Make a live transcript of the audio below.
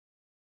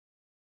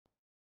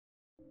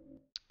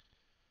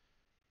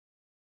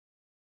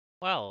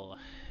Well,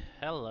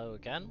 hello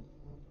again.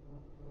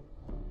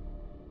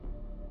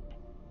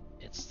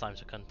 It's time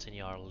to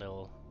continue our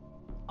little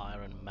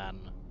Ironman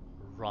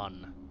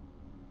run.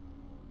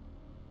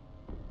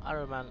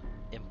 Ironman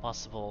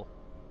Impossible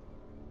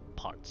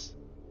Parts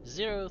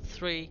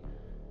 03.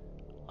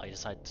 I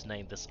decided to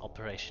name this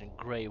Operation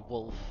Grey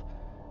Wolf.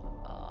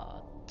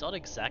 Don't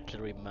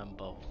exactly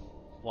remember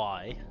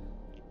why.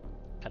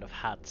 Kind of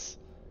had...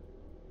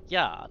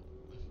 Yeah,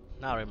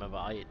 now I remember.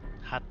 I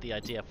had the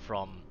idea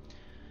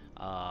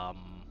um,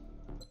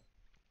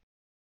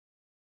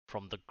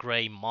 from the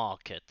grey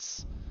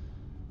markets.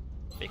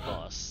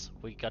 Because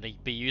we're gonna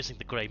be using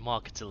the grey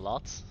markets a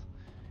lot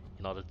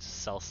in order to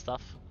sell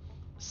stuff.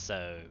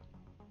 So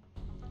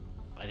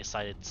I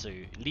decided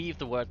to leave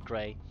the word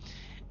grey,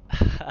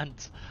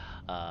 and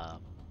uh,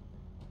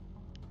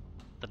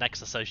 the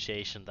next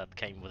association that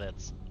came with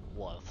it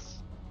was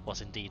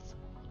indeed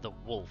the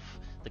wolf,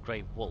 the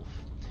grey wolf.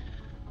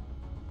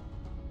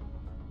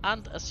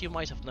 And as you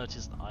might have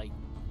noticed, I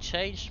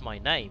changed my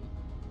name.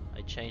 I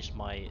changed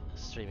my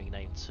streaming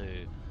name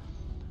to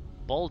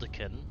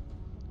Baldecan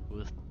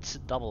with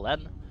double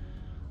N.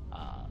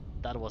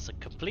 That was a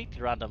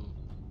completely random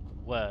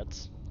word.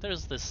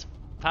 There's this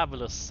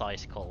fabulous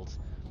site called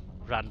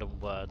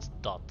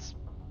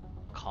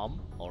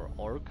randomwords.com or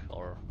org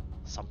or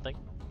something,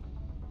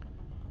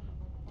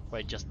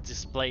 where it just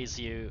displays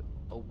you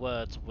a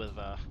word with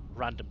a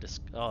random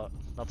a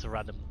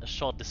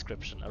short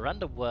description, a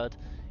random word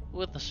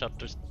with a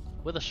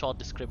short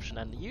description,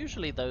 and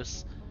usually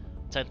those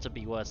tend to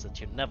be words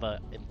that you never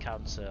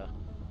encounter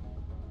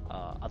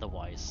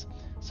otherwise.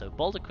 So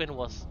Baldequin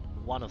was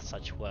one of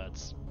such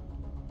words.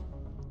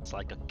 It's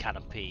like a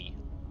canopy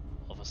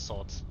of a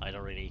sort.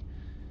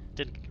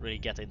 Didn't really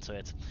get into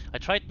it. I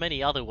tried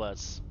many other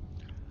words,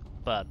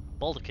 but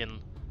Baldecan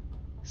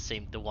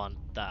seemed the one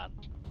that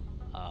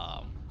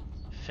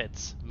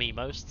fits me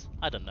most.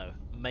 I don't know.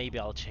 Maybe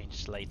I'll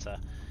change later.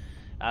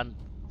 And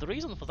the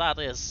reason for that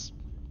is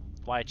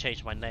why I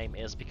changed my name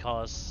is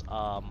because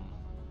I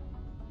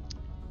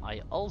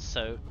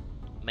also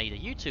made a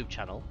YouTube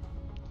channel,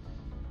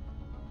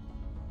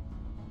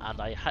 and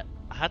I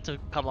had to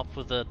come up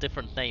with a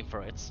different name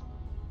for it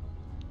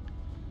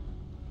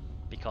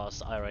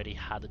because I already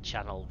had a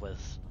channel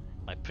with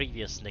my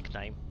previous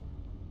nickname,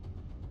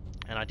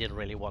 and I didn't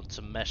really want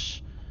to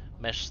mesh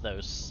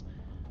those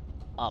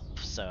up.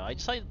 So I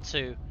decided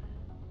to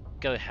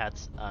go ahead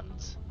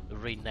and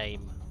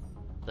rename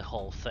the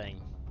whole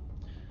thing.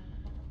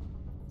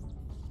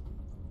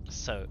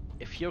 So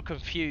if you're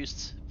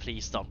confused,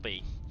 please don't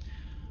be,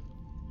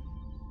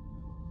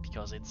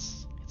 because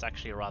it's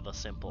actually rather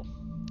simple.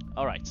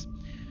 All right.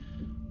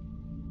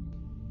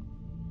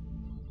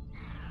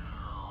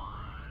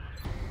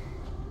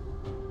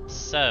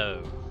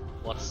 So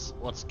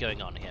what's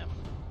going on here?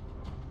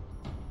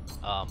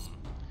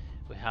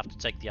 We have to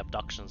take the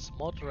abductions.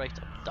 Moderate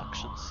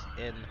abductions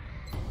in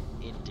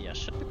India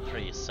should be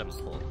pretty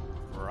simple,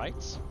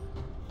 right?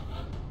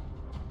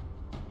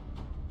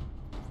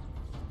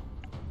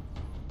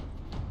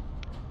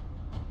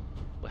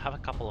 We have a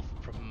couple of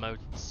promoted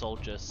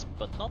soldiers,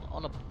 but not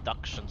on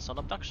abductions. On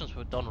abductions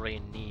we don't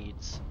really need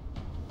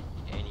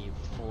any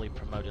fully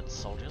promoted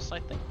soldiers,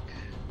 I think.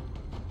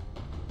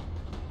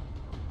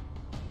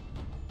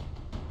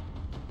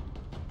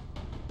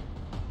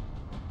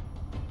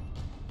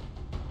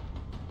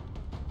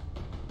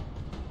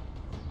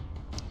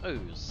 Oh,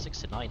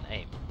 69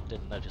 aim.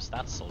 Didn't notice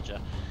that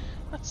soldier.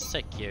 Let's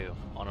take you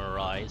on a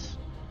ride.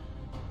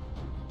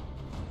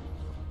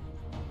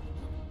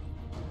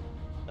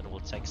 Then we'll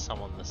take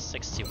someone with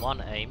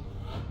 61 aim.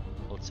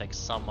 We'll take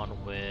someone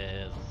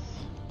with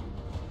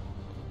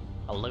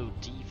a low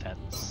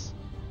defense.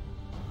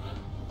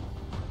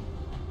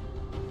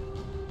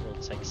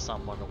 We'll take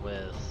someone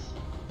with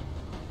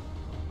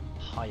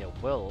higher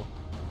will.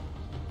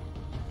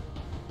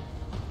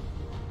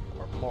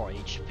 Or more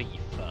HP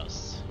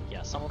first.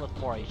 Yeah, someone with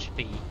more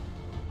HP.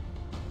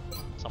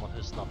 Someone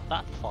who's not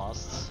that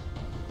fast.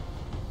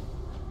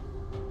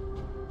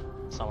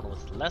 Someone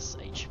with less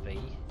HP.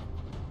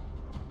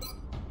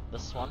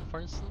 This one,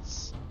 for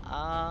instance.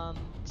 And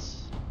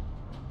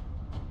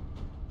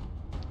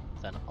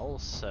then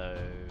also,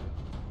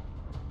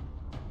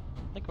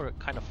 I think we're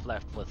kind of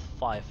left with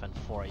 5 and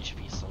 4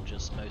 HP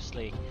soldiers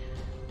mostly,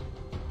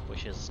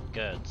 which is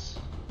good.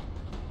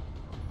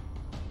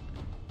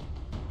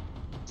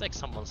 Take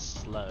someone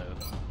slow.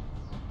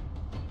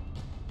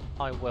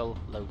 High will,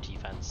 low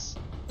defense.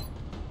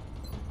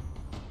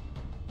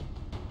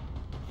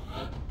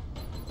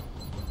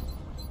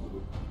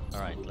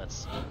 Alright,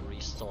 let's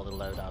restore the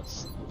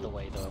loadouts the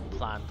way they were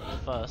planned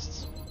at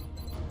first,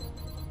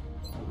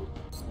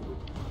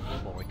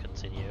 before we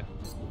continue.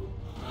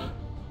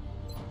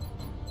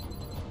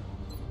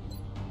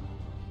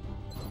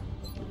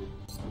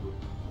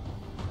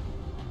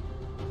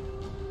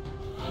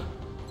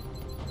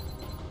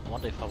 I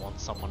wonder if I want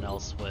someone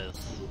else with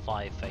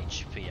 5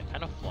 HP. I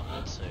kind of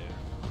want to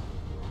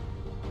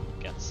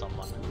get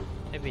someone,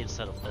 maybe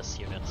instead of this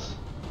unit.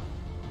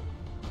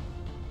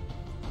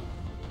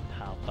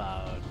 How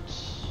about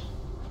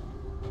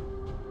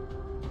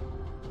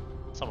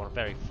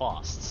very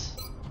fast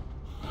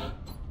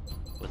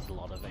with a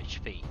lot of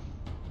HP.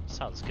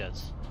 Sounds good.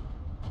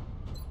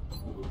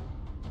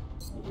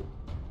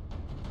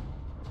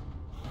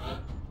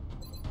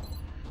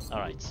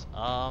 Alright,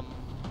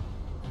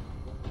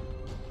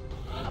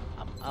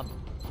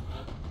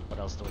 what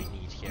else do we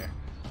need here?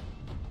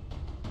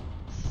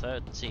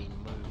 13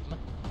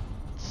 movement.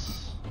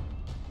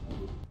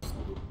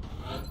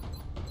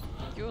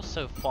 You're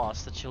so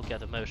fast that you'll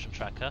get a motion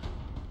tracker.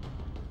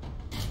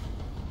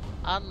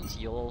 And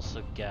you'll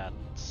also get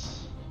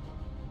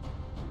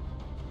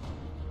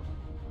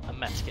a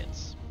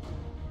medkit.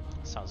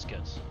 Sounds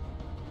good.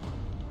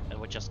 And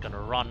we're just gonna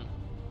run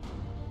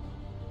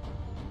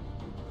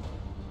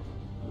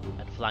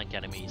and flank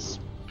enemies.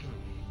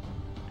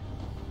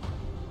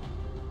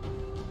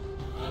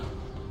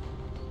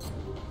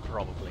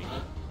 Probably.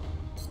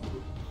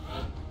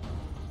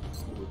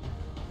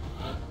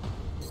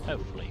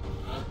 Hopefully.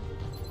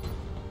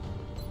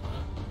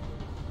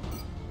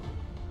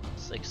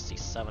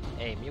 67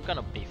 aim. You're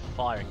gonna be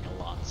firing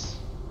a lot.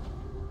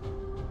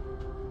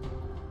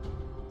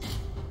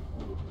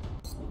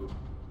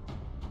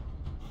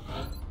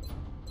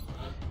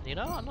 You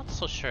know, I'm not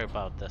so sure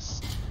about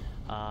this.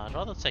 I'd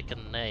rather take a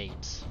nade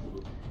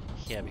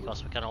here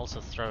because we can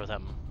also throw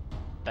them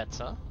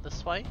better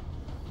this way.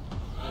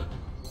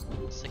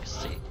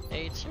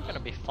 68, you're gonna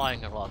be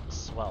firing a lot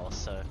as well,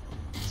 so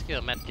let's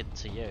give a medkit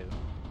to you.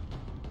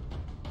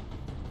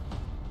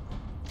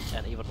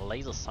 And even a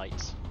laser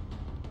sight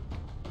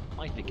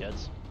might be good.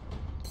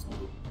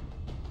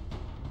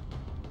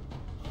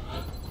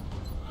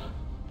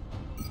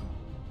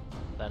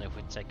 Then if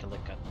we take a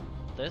look at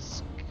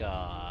this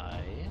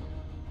guy,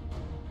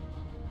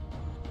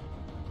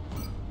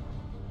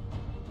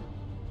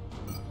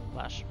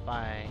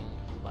 flashbang,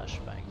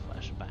 flashbang,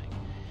 flashbang.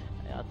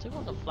 Yeah, I do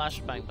want a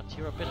flashbang, but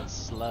you're a bit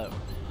slow.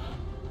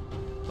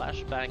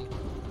 Flashbang,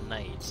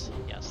 nades.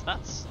 Yes,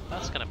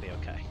 that's gonna be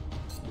okay.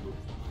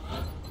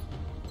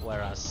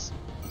 Whereas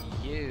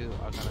you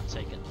are gonna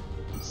take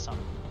some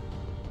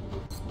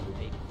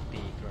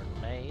AP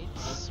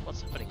grenades.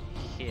 What's happening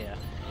here?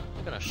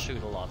 You're gonna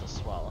shoot a lot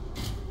as well.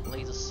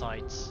 Laser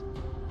sights.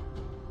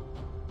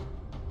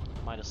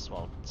 Might as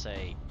well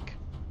take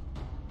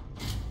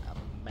a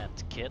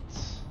med kit.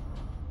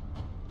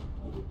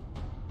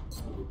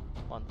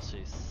 1,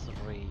 2,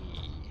 3.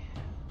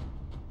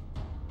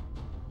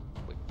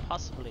 We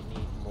possibly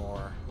need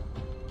more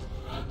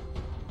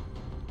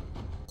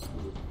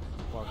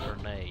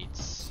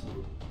grenades.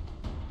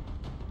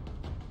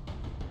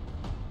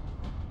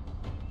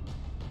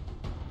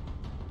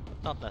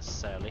 But not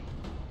necessarily.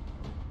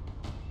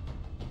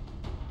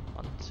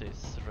 1, 2,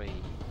 3.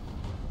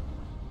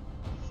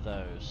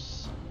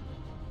 Those.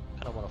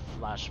 Kind of want a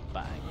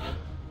flashbang.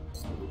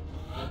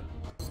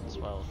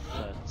 12,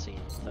 13,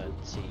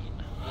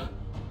 13.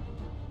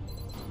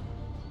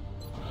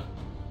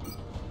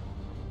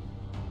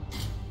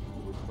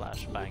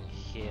 Flashbang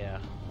here.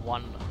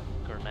 1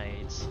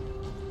 grenade.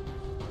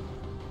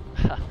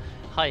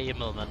 Hi,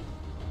 Immelman.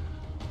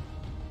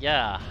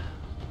 Yeah.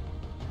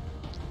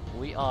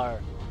 We are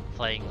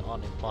playing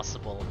on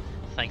Impossible.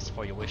 Thanks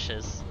for your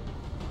wishes.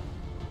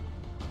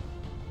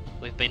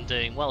 We've been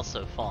doing well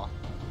so far.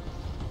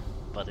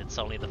 But it's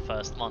only the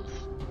first month.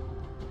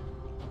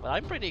 But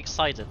I'm pretty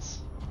excited.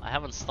 I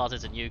haven't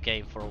started a new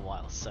game for a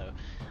while, so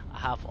I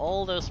have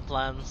all those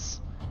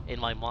plans in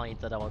my mind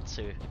that I want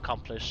to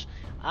accomplish,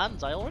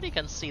 and I already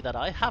can see that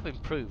I have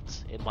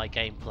improved in my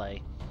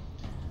gameplay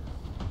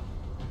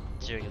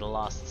during the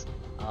last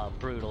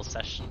brutal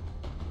session.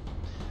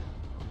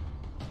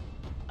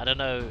 I don't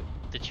know,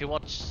 did you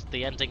watch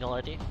the ending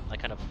already? I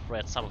kind of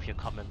read some of your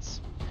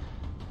comments.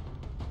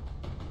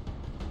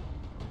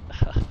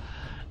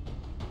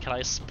 Can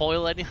I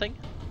spoil anything?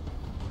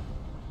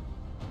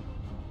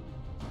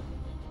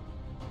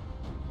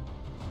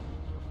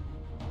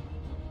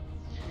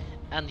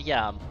 And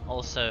yeah,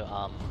 also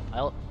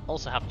I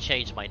also have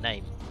changed my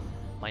name,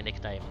 my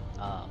nickname.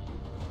 I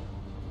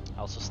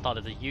also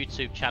started a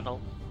YouTube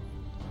channel,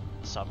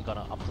 so I'm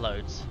gonna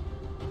upload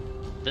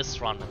this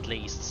run at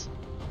least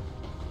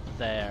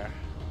there.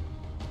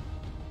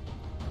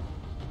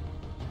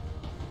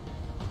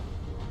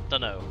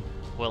 Don't know.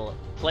 We'll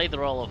play the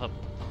role of a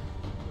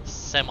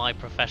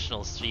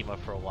semi-professional streamer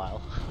for a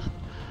while,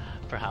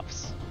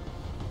 perhaps.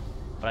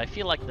 But I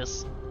feel like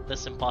this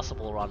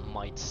impossible run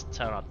might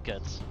turn out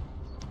good.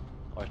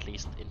 Or at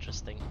least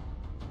interesting.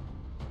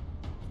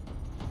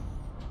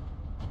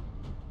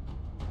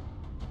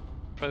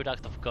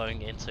 Product of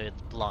going into it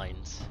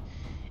blind.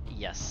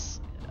 Yes.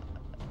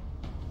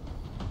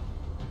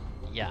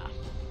 Yeah.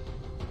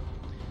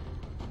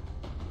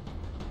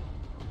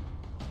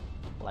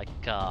 Like,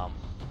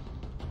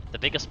 the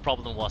biggest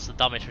problem was the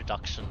damage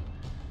reduction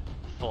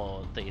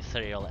for the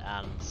ethereal,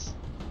 and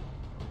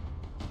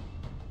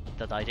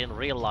that I didn't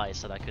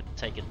realize that I could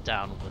take it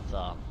down with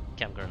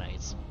chem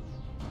grenades.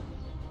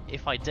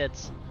 If I did,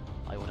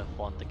 I would have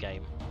won the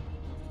game,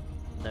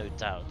 no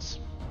doubt.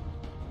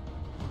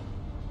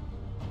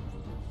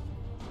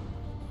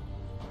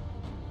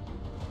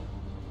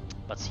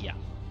 But yeah,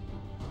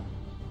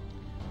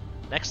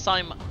 Next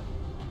time,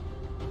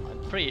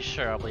 I'm pretty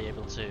sure I'll be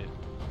able to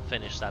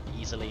finish that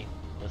easily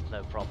with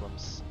no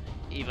problems,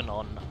 even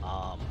on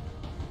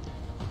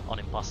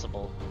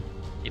impossible,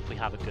 if we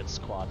have a good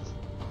squad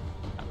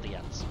at the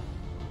end.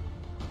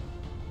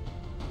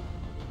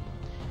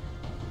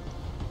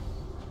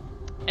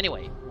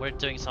 Anyway, we're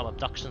doing some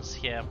abductions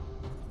here.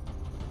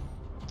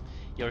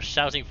 You're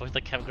shouting for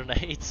the chem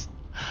grenades.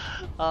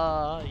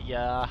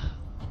 Yeah.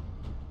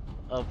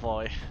 Oh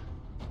boy.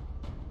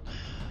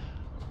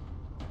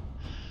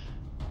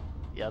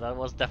 Yeah, that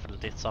was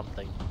definitely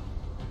something.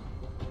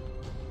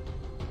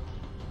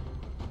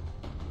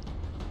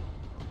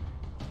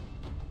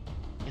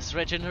 His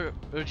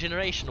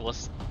regeneration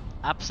was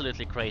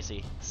absolutely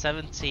crazy.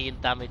 17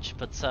 damage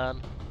per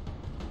turn.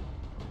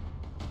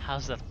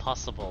 How's that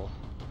possible?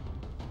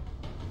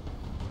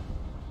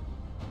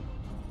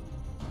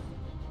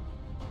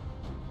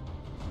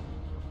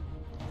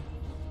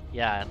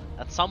 Yeah, and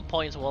at some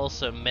point we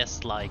also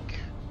missed, like,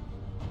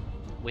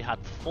 we had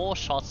 4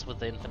 shots with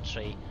the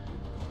infantry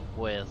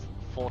with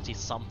 40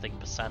 something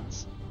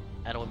 %,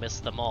 and we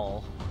missed them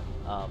all.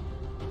 I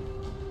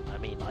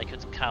mean, I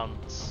could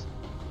count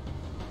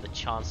the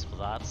chance for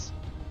that.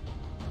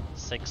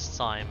 6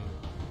 times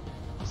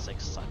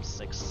 6 times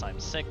 6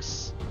 times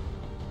 6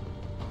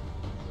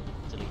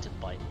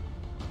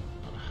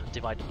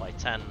 divided by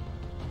 10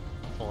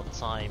 4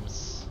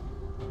 times,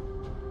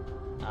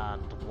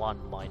 and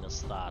 1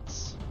 minus that.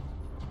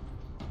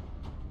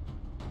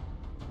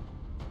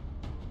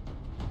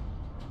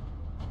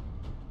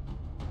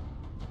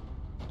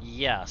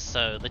 Yeah,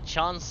 so the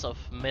chance of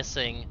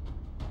missing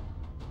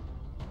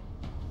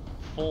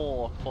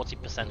 4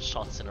 40%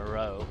 shots in a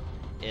row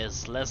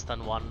is less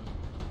than 1.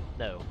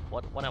 No,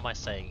 what am I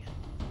saying?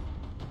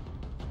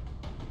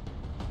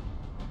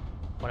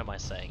 What am I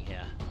saying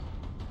here?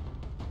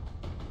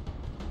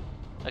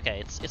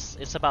 Okay,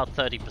 it's about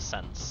 30%,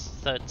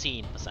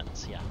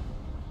 13%, yeah.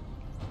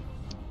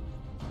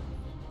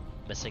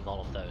 Missing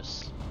all of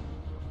those.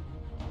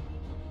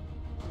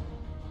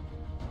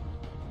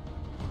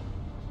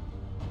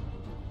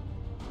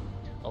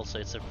 Also,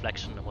 its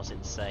reflection was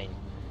insane.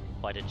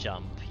 Quite a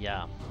jump,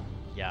 yeah.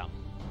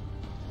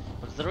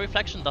 But the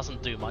reflection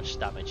doesn't do much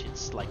damage,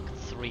 it's like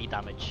 3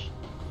 damage.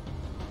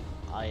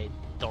 I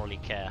don't really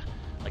care.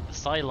 Like, the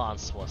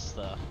silence was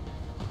the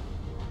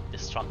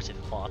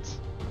destructive part.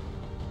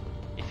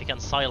 If you can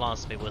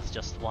silence me with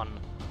just one,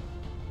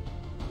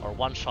 or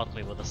one-shot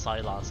me with a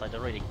silence, I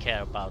don't really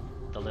care about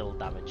the little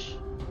damage.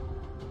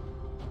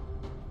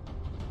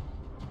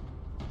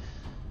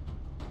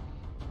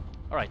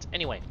 Alright,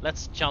 anyway,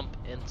 let's jump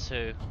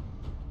into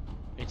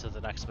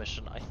the next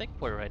mission. I think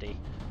we're ready.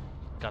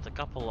 Got a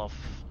couple of...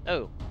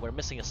 Oh, we're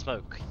missing a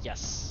smoke.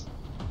 Yes.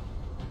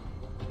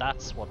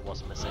 That's what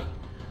was missing.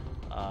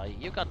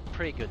 You got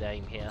pretty good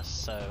aim here,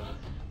 so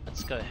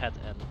let's go ahead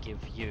and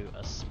give you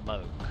a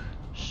smoke,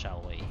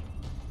 shall we?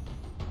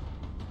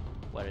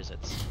 Where is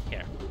it?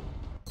 Here.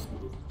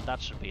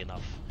 That should be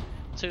enough.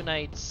 2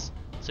 nades,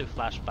 2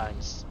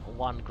 flashbangs,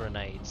 1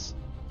 grenade,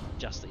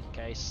 just in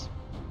case.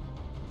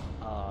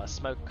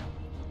 Smoke,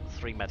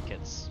 3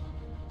 medkits.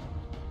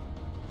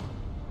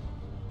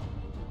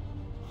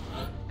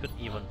 Could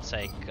even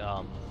take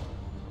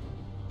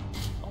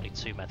only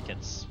 2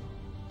 medkits.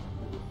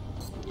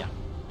 Yeah,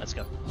 let's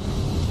go.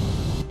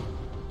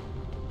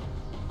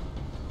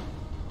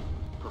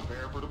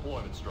 Prepare for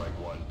deployment, Strike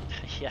One.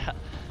 Yeah.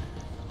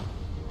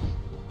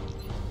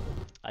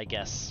 I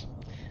guess.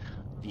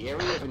 The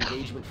area of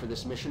engagement for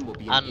this mission will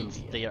be in And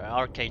India. the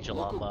Archangel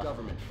Local armor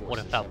government would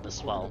have forces helped as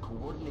reported well. a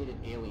coordinated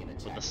alien attack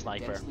With the in a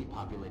sniper. densely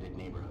populated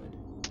neighborhood.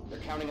 They're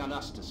counting on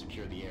us to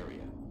secure the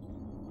area.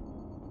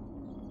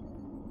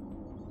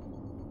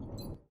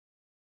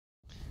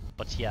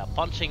 But yeah,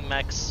 punching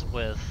mechs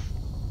with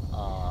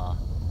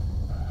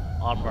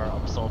armor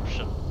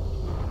absorption,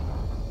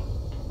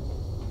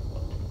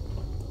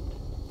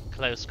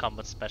 close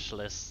combat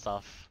specialist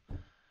stuff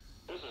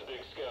This is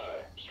Big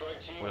Sky.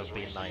 Strike Team will has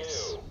be reached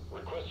nice. AO.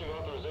 Requesting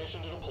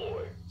authorization to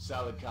deploy.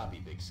 Solid copy,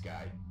 Big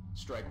Sky.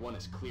 Strike One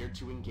is cleared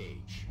to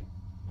engage.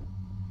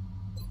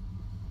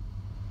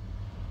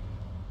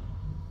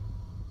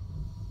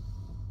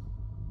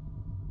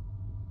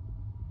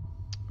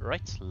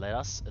 Right, let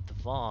us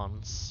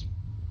advance.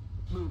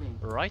 Moving.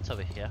 Right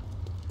over here.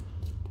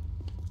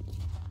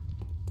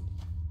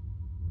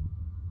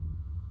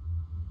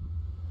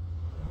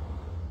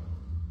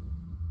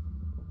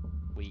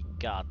 We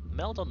got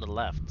Meld on the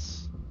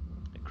left,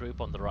 a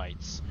group on the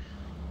right.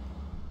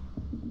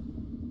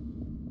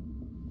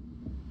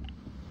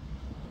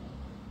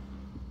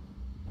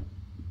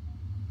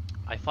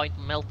 I find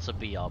Meld to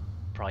be our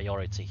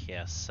priority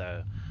here,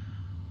 so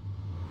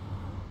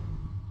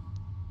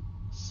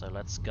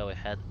let's go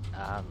ahead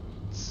and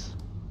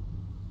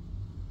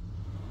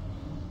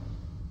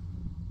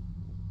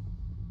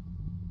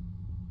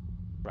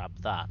grab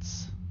that.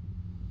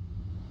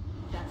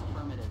 That's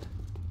affirmative.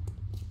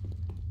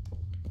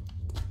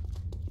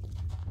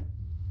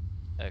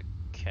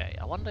 Okay,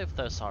 I wonder if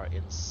those are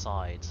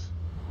inside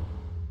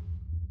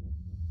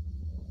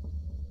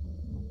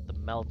the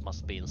melt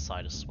must be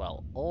inside as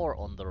well, or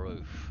on the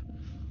roof.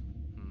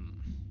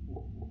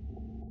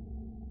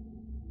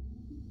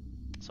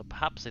 So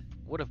perhaps it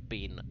would have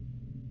been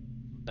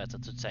better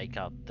to take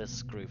out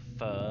this group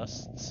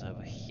first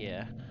over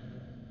here.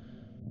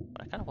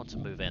 But I kind of want to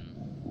move in.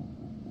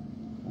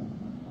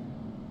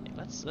 Okay,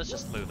 let's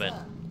just move in.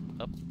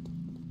 Oh.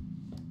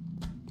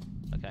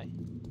 Okay.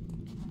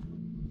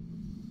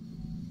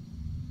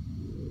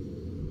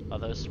 Are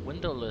those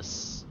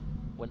windowless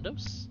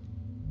windows?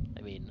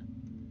 I mean,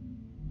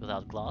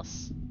 without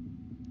glass?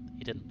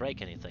 He didn't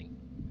break anything.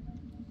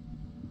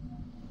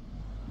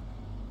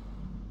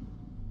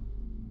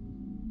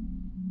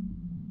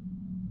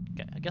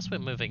 Okay, I guess we're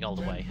moving all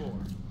the way.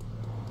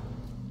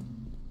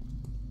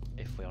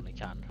 If we only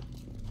can.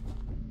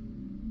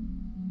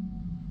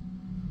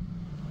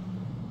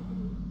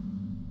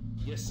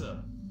 Yes, sir.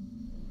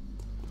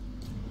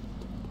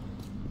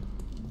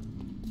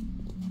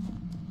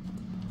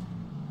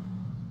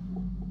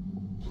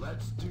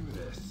 Let's do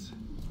this.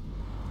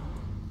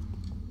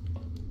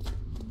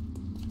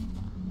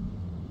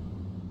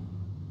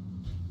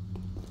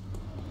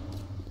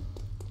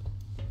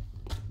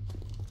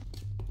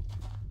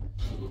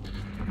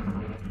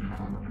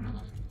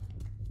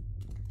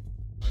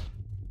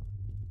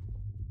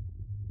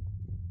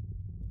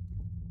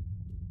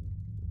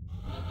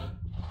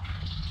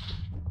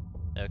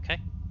 Okay.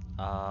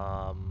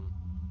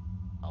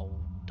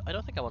 I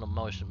don't think I want to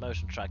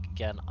motion track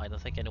again. I don't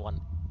think anyone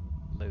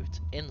moved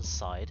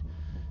inside,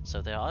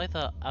 so they're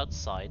either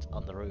outside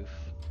on the roof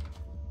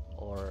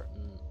or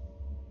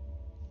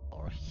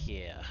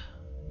here.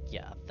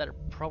 Yeah, they're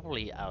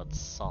probably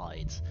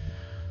outside.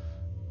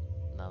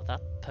 Now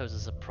that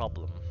poses a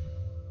problem.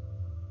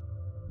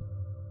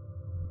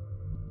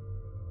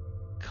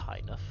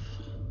 Kind of.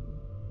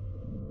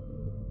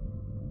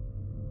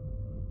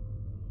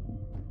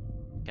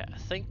 Okay, I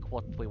think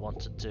what we want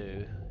to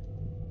do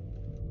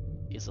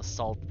is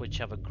assault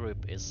whichever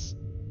group is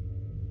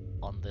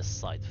on this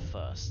side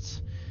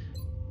first.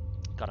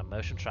 Got a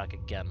motion track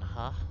again,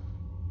 huh?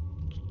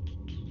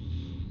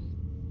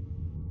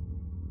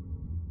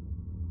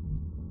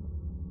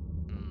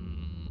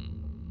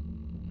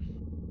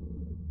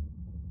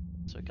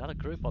 So we got a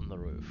group on the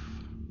roof.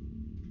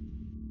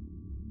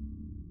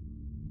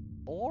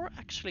 Or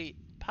actually,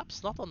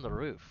 perhaps not on the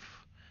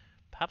roof.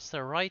 Perhaps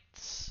they're right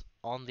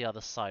on the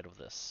other side of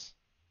this.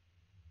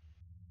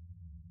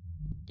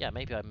 Yeah,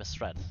 maybe I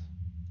misread.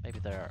 Maybe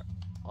they're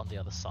on the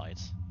other side.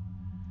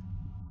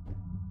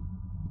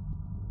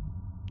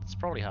 That's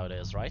probably how it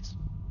is, right?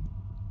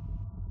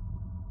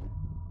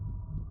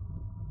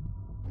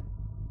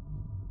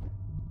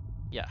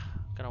 Yeah,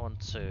 gonna want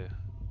to...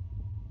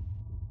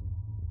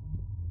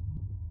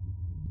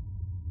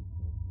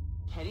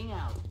 Heading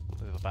out.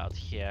 Move about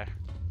here.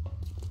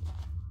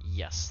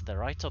 Yes, they're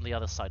right on the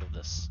other side of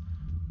this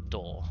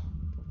door.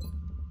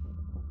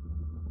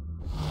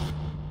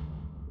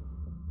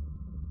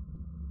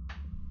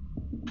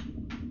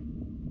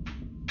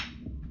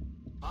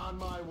 On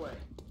my way.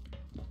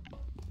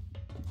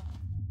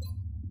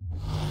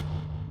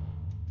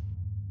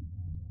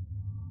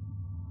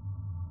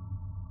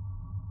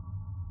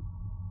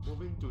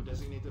 Moving to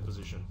designated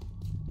position.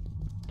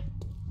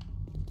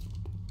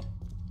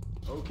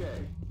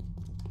 Okay.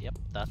 Yep,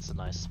 that's a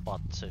nice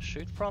spot to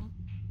shoot from.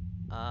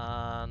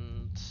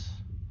 And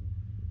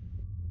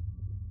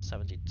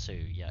 72,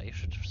 yeah, you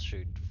should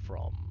shoot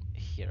from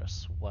here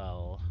as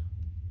well.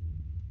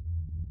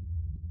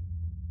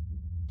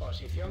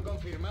 Posición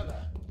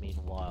confirmada.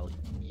 Meanwhile,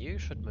 you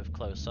should move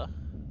closer.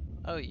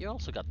 Oh, you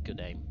also got good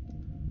aim.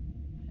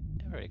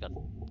 You already got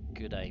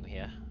good aim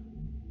here.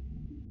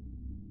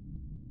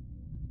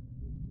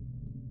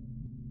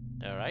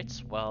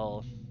 Alright,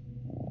 well...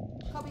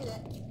 Copy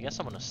that. I guess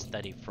I'm gonna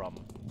steady from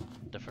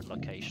different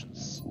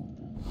locations.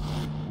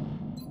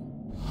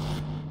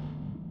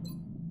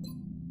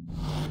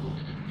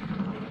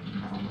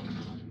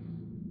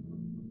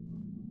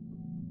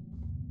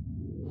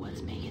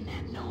 What's making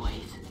that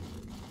noise?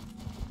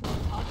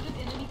 Positive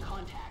enemy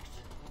contacts.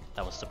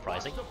 That was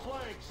surprising, Watch the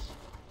flanks.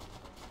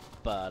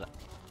 but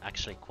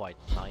actually quite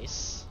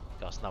nice,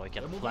 because now we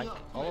can flank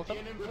all of them.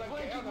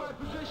 Flanking my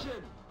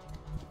position.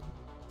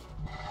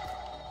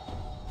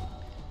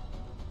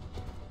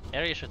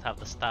 Area should have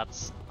the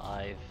stats.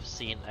 I've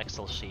seen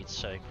Excel sheets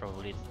showing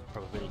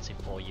probability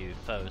for you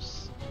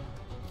foes,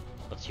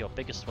 but your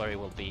biggest worry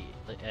will be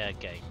the air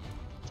game.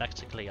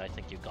 Tactically, I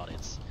think you got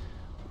it.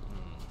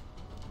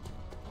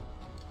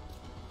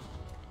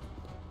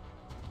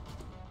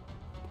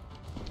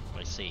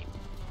 I see.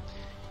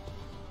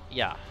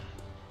 Yeah,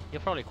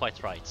 you're probably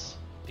quite right,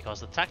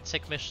 because the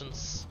tactic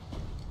missions,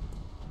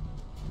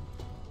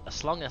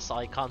 as long as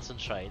I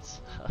concentrate,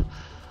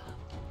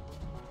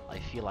 I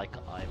feel like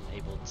I'm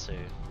able to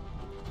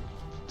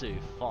do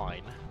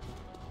fine.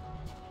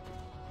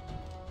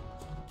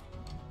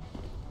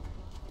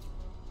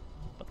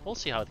 But we'll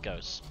see how it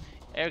goes.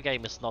 Air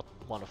game is not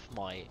one of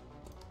my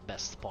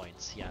best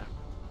points, yeah.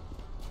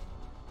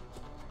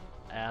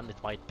 And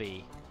it might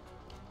be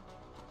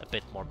a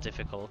bit more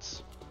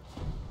difficult.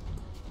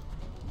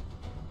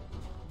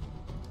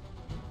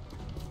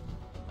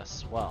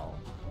 as well.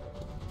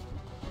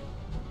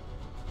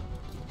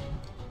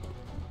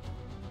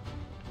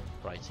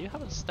 Right, you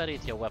haven't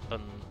studied your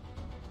weapon,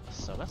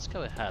 so let's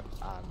go ahead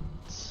and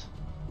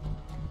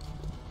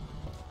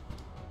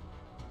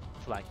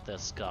flank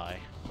this guy.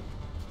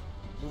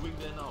 Moving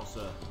there now,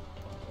 sir.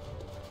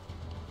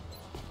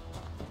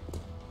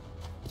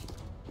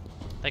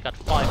 They got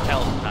 5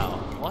 health now.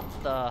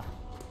 What the?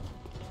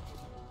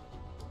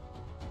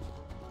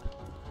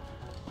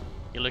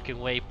 You're looking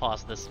way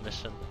past this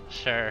mission.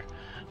 Sure.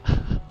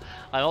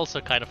 I'm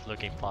also kind of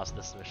looking past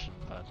this mission,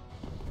 but...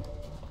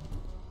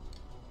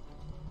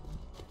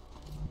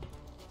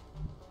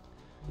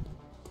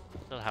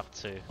 Don't have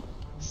to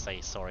say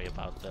sorry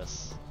about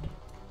this.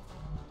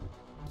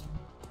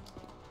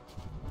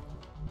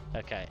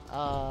 Okay,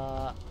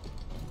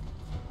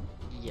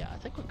 yeah, I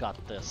think we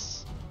got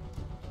this.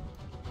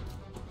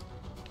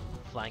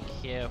 Flank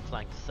here,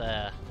 flank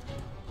there,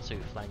 2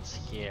 flanks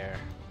here.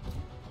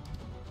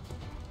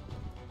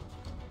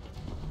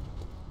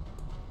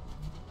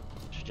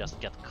 Should just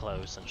get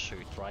close and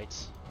shoot, right?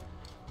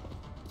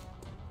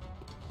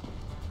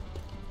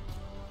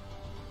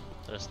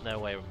 There's no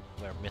way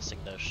we're missing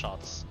those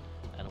shots,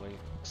 and we're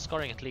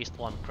scoring at least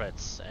 1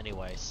 crits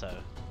anyway, so...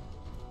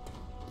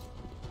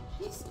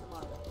 Yes,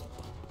 Commander.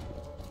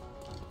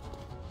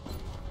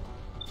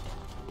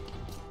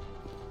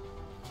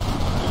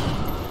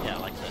 Yeah,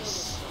 like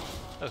this.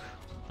 Oh,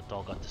 the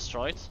door got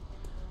destroyed.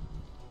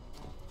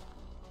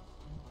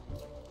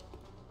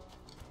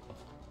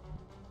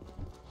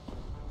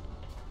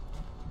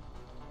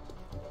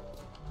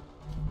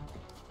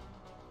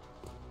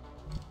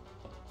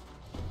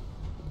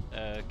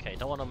 Okay,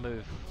 don't want to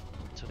move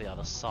to the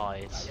other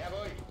side.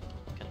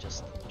 Can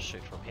just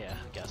shoot from here,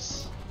 I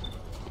guess.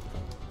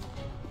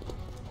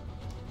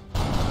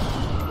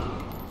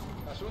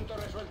 Asunto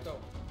resuelto.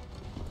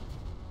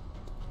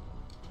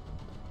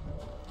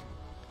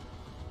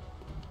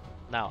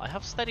 Now, I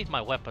have steadied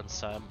my weapon,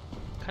 so I'm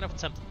kind of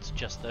tempted to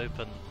just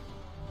open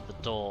the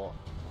door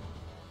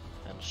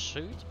and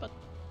shoot, but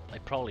I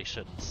probably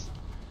shouldn't.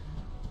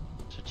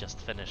 Should just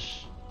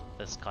finish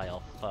this guy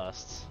off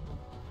first.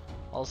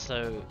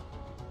 Also...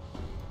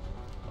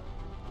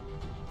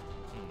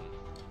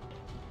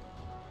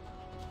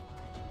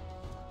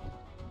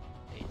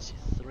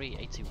 83,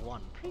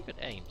 81, pretty good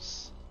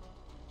aims.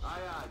 Aye,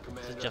 aye, Is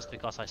Commander. it just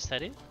because I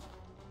steadied?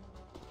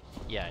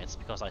 Yeah, it's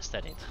because I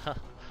steadied. Dead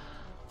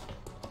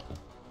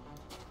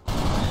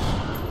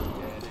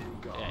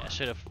and gone. Yeah, I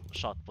should have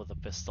shot with a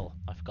pistol,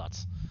 I forgot.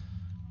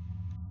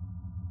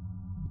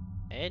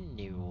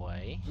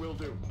 Anyway, Will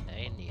do.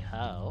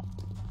 anyhow,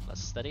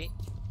 let's steady.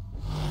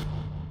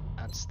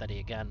 And steady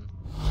again.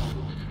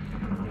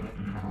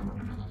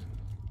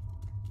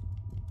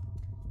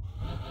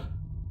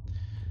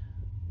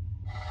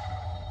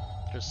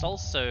 There's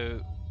also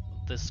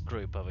this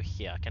group over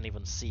here, I can't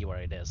even see where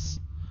it is.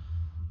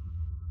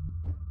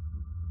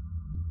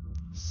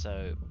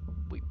 So,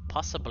 we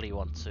possibly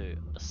want to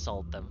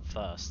assault them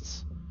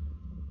first.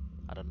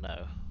 I don't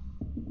know.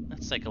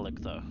 Let's take a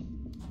look though.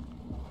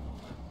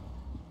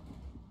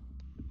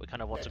 We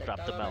kind of want to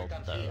grab the meld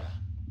though.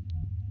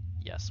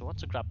 Yes, we want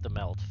to grab the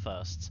meld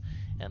first,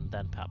 and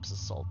then perhaps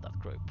assault that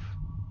group.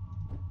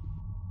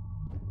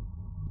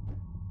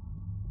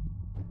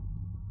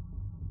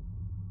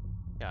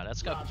 Yeah,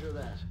 let's go. Roger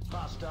that.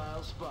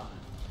 Hostile spot.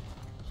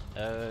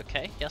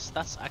 Okay, yes,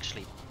 that's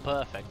actually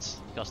perfect,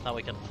 because now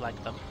we can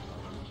flank them.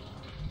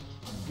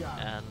 Got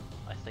it. And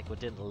I think we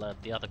didn't alert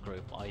the other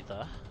group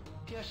either.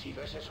 ¿Qué ha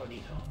sido ese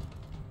sonido?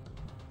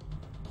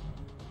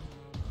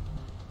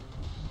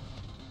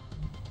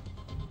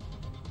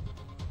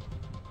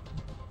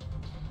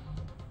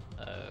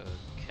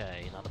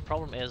 Okay, now the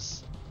problem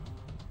is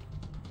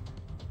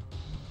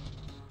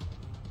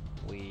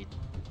we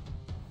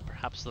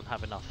perhaps don't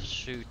have enough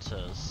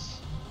shooters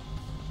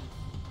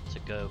to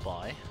go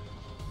by.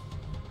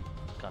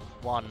 Got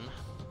 1.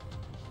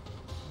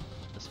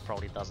 This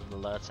probably doesn't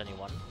alert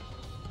anyone.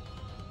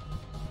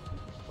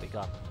 We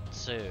got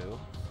 2.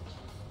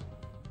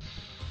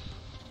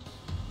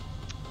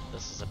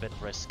 This is a bit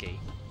risky.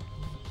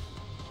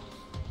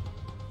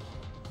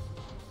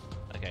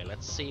 Okay,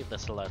 let's see if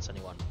this alerts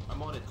anyone.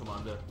 I'm on it,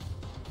 Commander.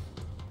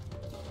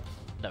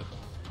 No,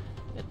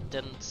 it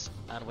didn't,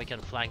 and we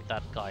can flank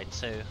that guy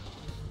too.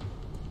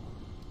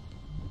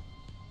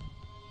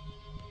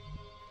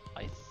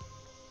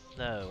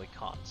 No, we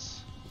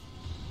can't.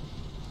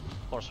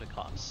 Of course we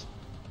can't.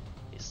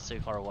 He's too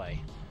far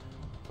away.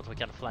 But we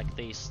can flank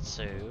these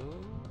two,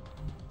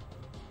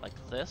 like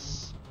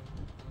this.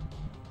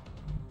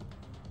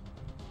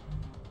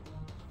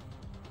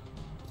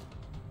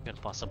 We can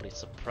possibly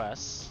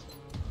suppress.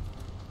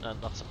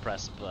 Not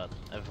suppress, but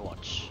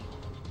overwatch.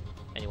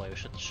 Anyway, we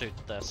should shoot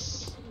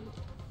this.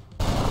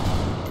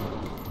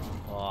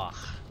 Oh.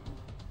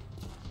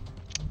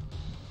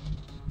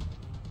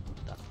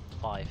 That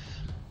 5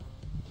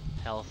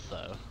 health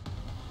though.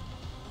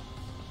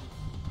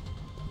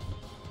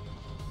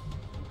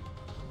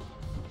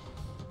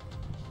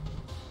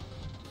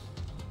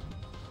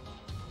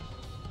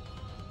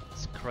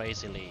 It's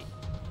crazily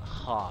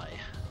high.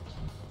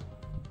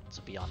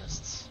 be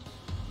honest.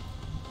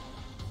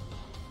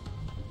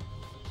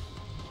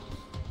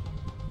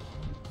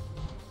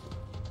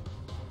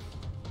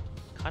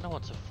 Kinda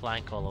want to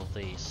flank all of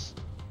these.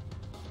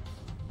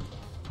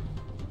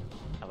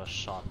 Have a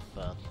shot,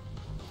 but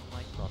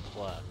might not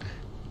work.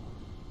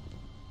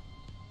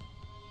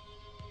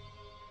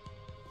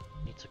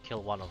 Need to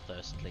kill one of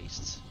those at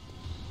least.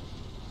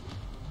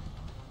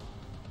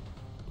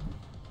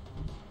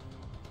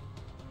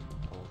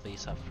 All of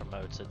these have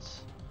promoted.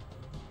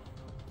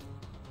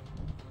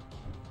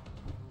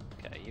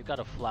 Okay, you got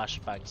a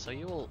flashbang, so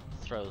you will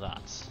throw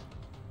that.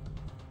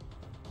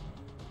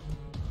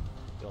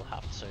 You'll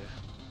have to.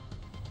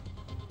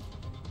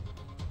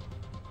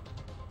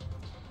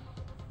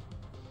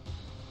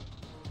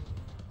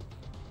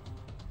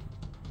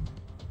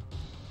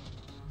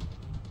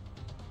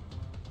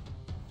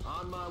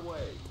 On my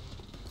way.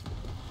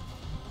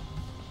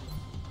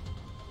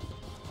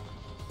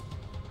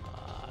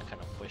 I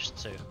kind of wish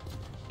to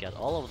get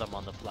all of them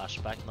on the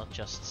flashback, not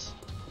just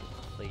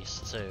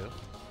these two.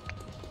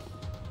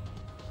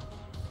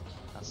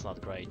 That's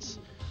not great.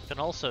 You can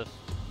also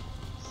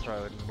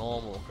throw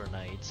normal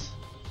grenades.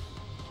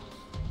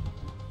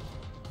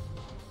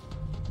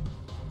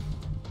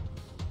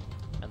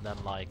 And then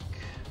like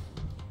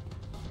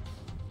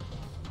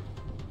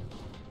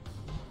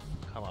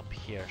come up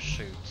here,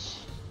 shoot.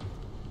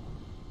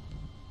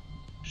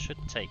 Should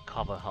take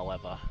cover,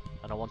 however.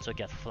 I don't want to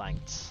get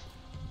flanked.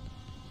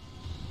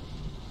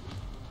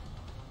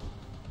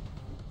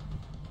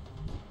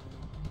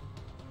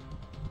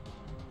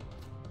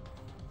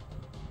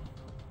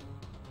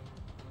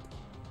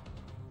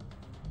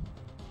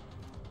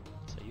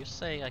 So you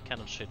say I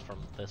cannot shoot from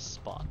this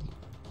spot.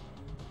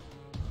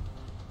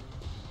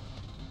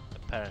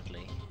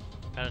 Apparently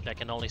I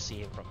can only see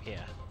him from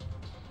here.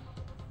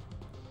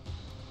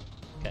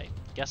 Okay,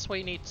 guess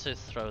we need to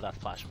throw that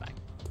flashbang.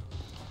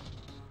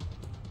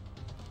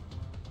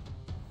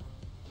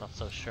 Not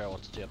so sure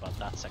what to do about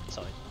that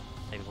sectoid.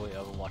 Maybe we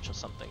overwatch or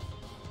something.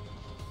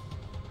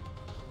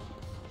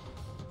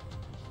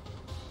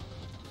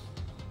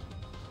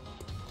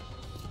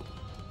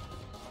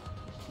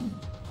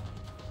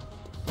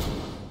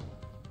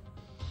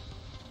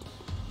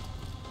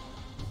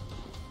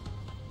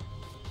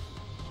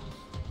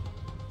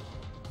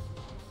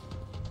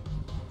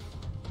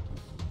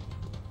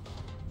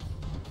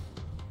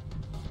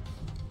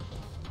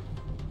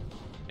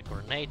 The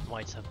grenade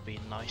might have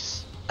been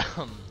nice.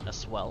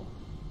 As well.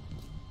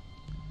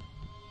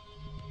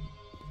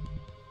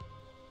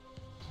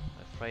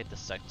 I'm afraid the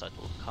sectoid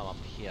will come up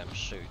here and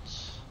shoot.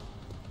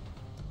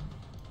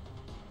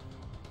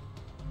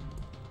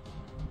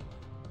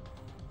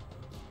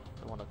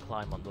 I want to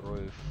climb on the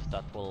roof.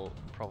 That will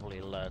probably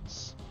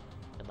alert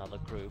another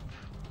group.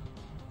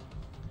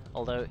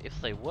 Although if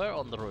they were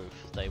on the roof,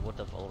 they would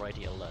have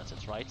already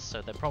alerted, right?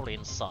 So they're probably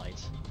inside.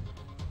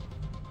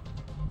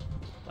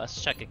 Let's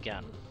check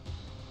again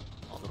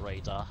on the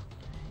radar.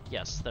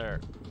 Yes, they're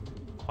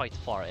quite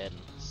far in,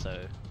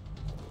 so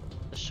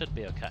this should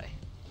be okay.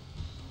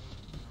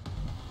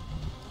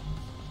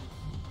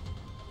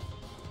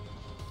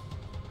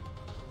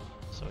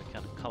 So we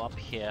can come up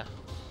here,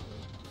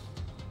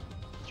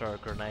 throw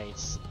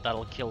grenades.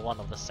 That'll kill one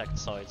of the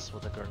sectoids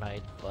with a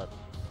grenade, but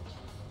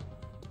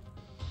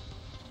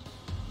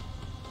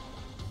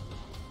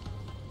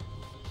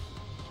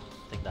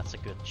I think that's a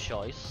good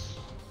choice.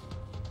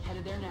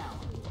 Headed there now.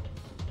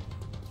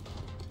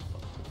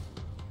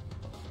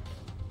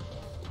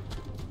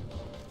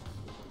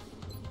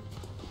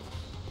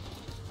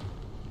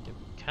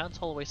 Can't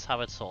always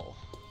have it all.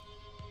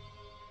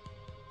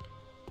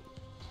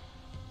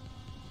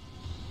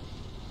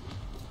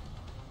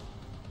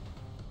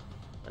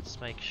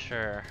 Let's make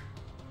sure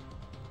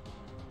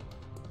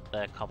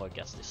their cover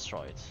gets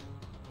destroyed.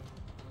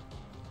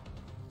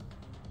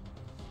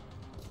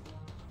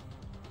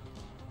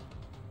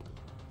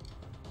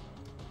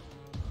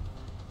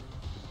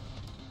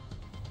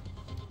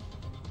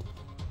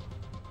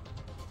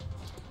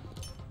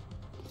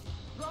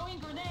 Throwing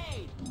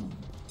grenade!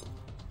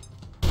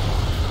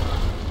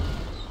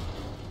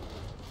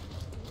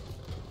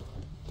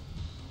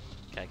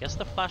 Okay, I guess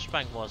the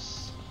flashbang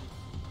was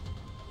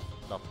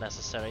not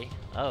necessary.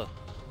 Oh.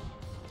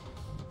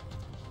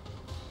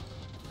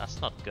 That's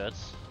not good.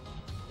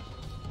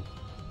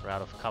 We're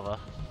out of cover.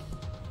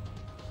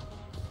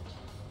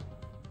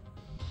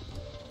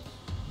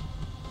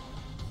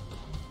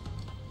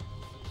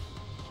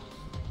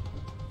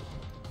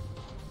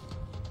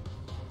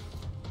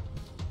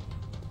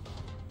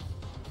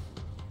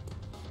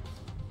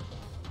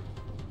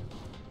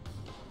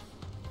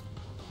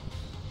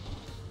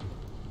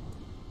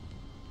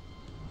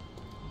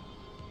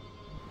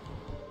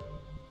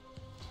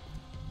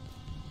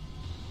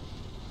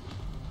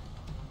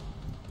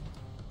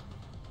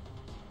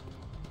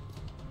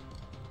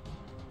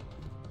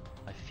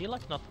 I feel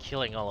like not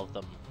killing all of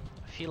them.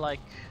 I feel like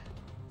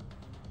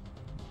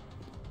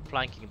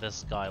flanking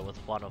this guy with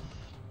one of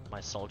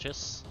my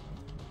soldiers.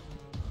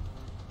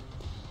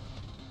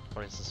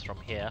 For instance,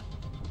 from here.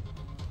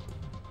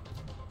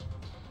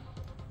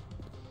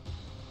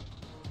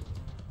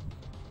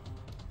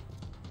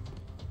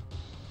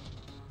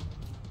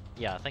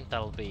 Yeah, I think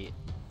that'll be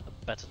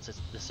a better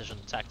decision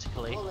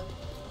tactically.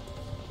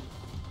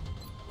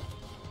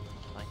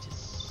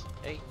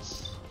 98.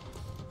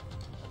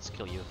 Let's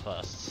kill you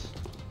first.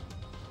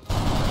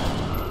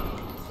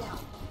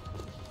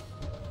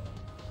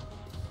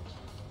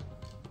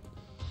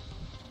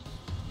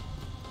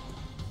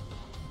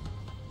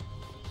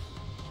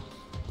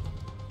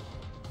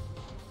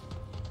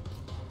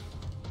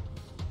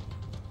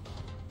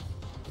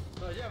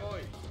 No, ya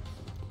voy.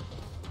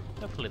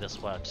 Hopefully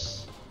this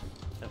works.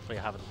 Hopefully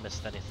I haven't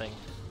missed anything.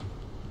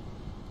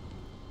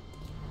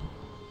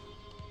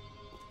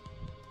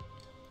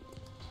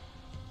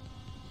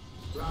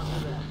 Roger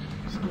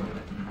that. Square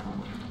it.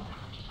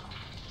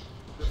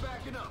 They're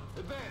backing up.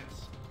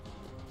 Advance.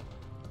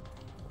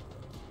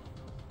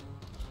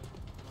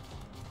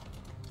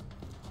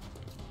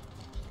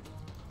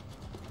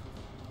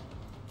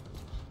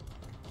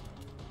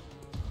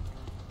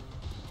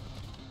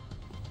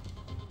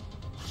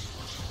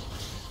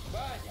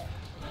 Vaya.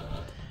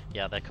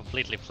 Yeah, they're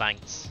completely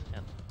flanked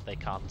and they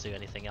can't do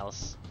anything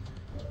else.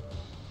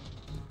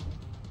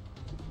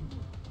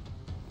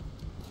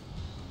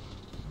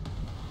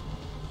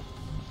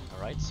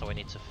 Alright, so we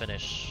need to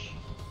finish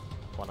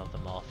one of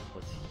them off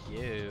with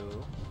you.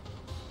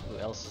 Who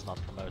else is not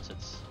promoted?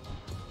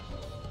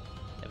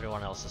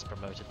 Everyone else is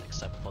promoted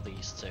except for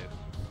these two.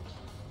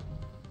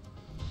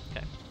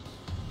 Okay.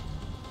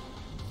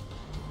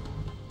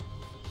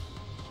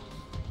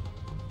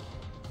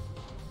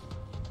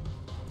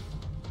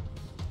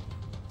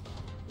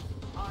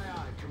 Aye,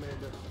 aye,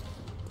 Commander.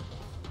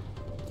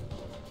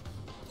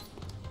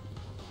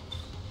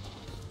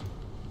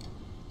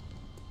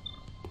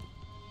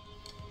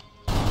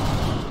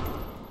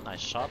 Nice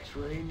shot.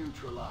 X-ray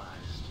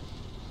neutralized.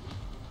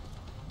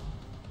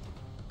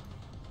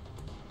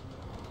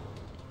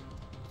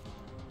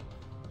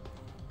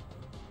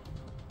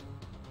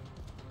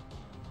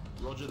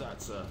 Roger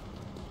that, sir.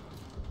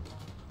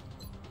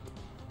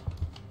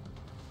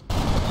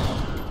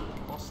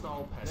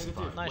 Hostile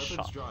pacified. Nice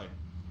Weapons shot. dry.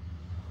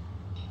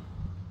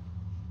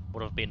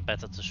 Would have been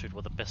better to shoot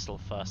with a pistol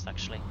first,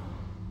 actually.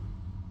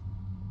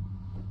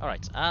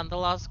 Alright, and the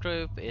last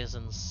group is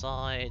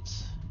inside.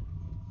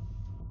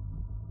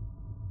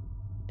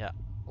 Yeah,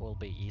 will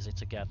be easy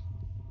to get.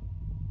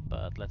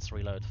 But let's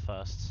reload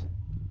first.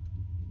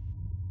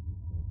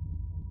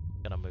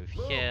 Gonna move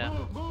here.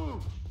 Move, move,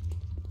 move.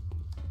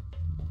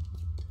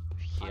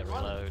 Here,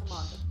 reload.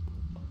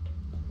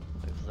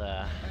 Move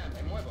there.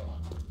 Me muevo.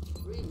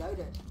 Reload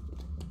it.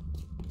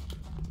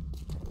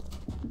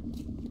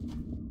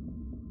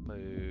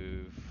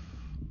 Move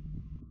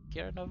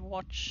here in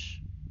Overwatch.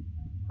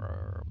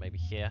 Or maybe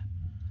here.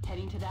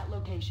 Heading to that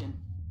location.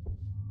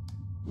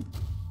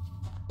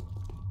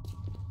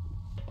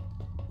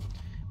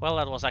 Well,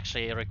 that was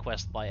actually a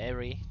request by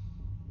Eri.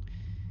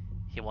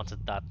 He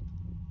wanted that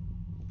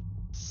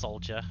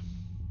soldier.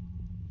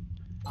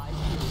 I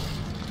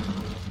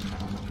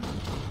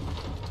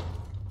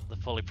The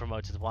fully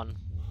promoted one.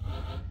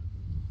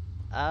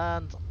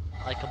 And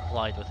I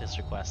complied with his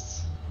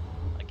requests,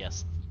 I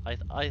guess. I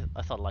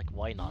thought, like,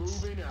 why not?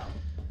 Moving out.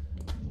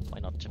 Why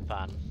not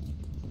Japan?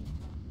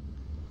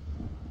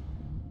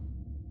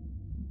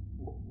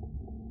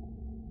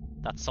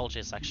 That soldier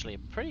is actually a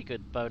pretty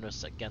good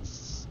bonus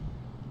against,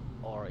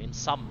 or in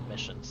some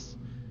missions.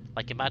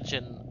 Like,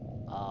 imagine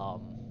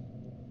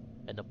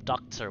an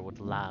abductor would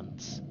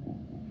land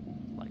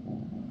like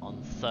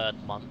on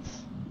 3rd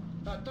month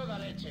A toda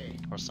leche.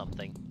 or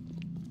something,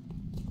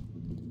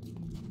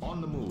 On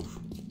the move.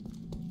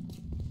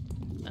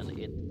 and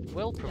it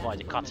will provide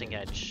a cutting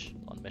edge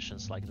on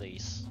missions like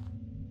these.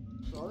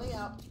 Rolling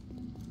up.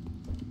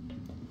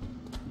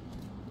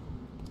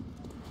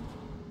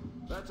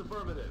 That's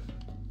affirmative.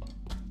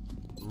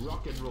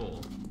 Rock and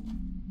roll.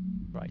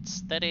 Right,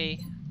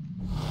 steady.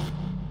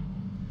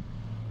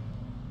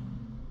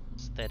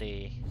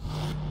 Steady.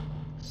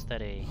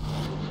 Steady.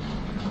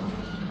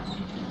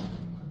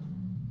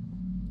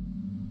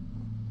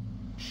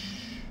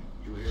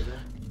 You hear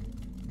that?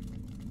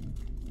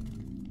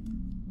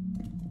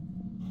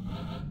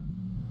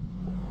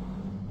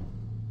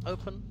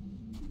 Open.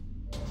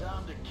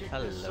 Time to kick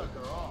Hello. this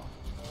sucker off.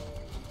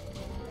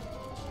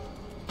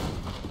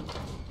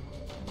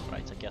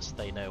 Right, I guess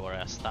they know where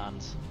I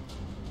stand.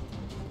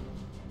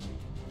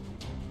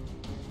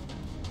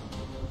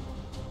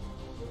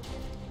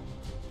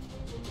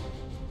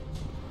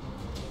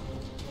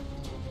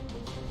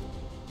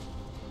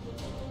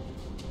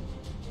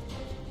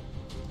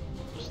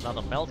 There's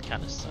another melt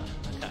canister,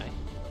 okay.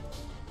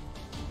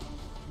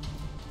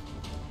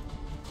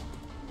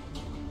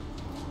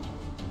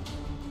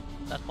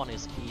 That one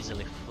is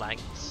easily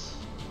flanked.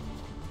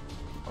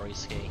 Or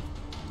is he?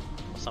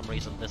 For some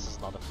reason this is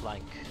not a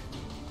flank,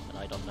 and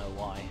I don't know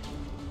why.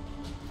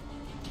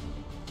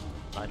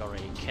 I don't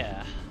really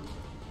care.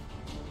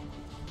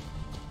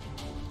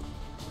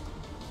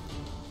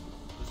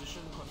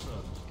 Position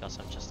confirmed. Because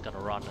I'm just gonna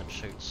run and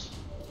shoot.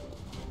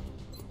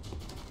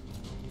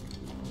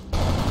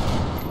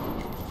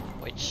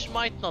 Which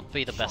might not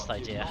be the best Shot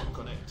did idea. not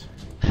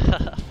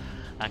connect.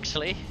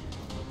 Actually.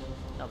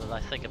 Now that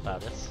I think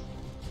about it.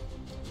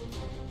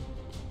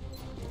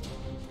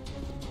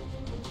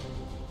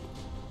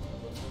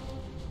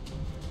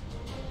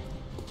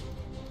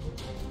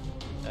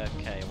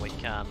 Okay, we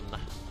can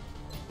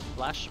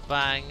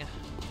flashbang,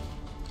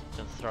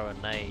 can throw a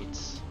nade.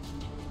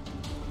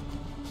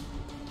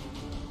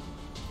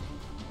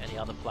 Any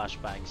other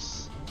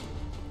flashbangs?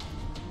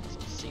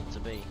 Doesn't seem to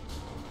be.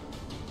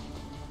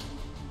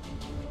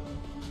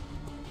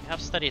 We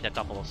have steadied a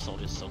couple of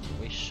soldiers, so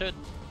we should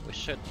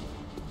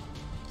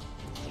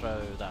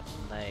throw that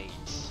nade.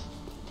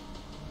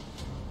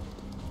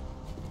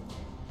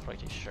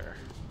 Pretty sure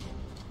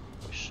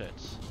we should.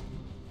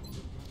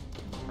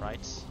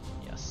 Right?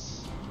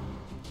 Yes.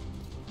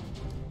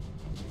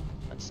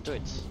 Let's do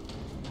it.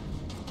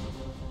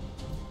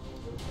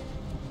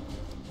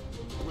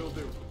 Will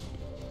do.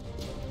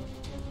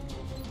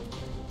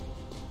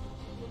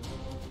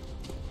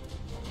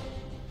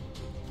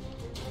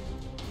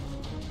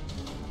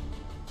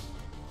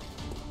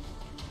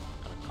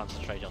 Gonna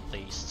concentrate on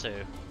these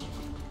two.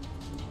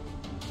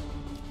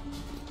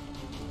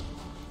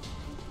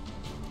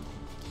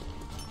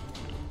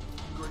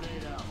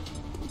 Grenade out.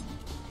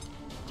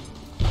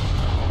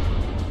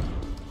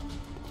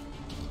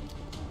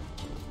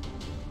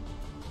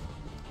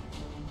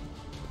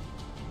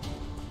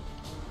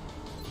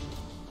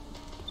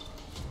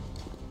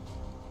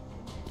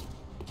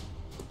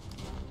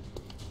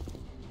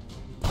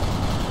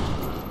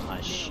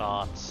 Nice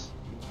shot.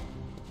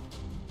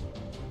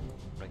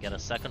 We get a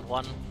second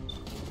one.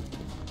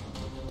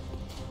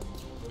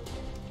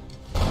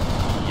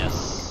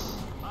 Yes.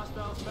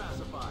 Hostiles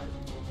pacified.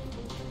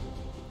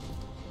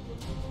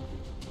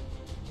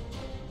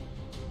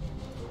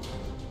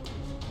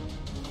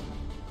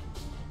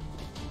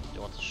 Do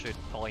you want to shoot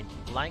point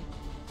blank?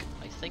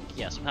 I think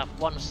yes. We have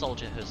one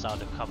soldier who's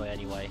out of cover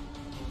anyway,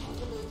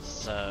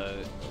 so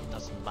it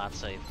doesn't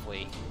matter if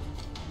we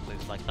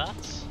move like that.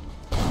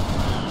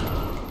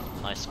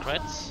 Nice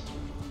crit.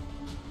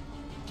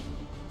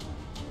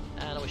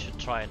 And we should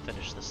try and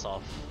finish this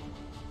off.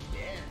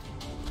 Yeah.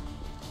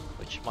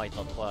 Which might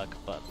not work,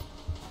 but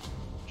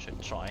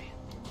should try.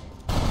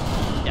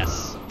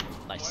 Yes.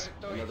 Nice.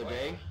 Another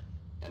day,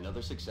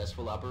 another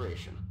successful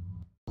operation.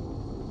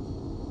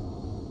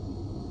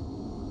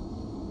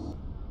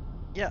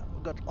 Yeah,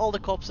 we got all the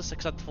corpses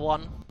except for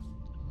one.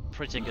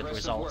 Pretty good Impressive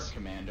result. work,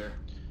 Commander.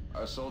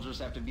 Our soldiers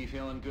have to be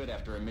feeling good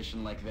after a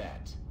mission like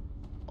that.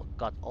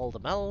 Got all the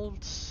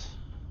melds,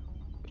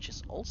 which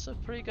is also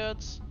pretty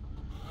good.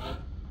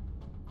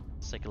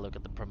 Let's take a look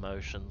at the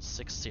promotions.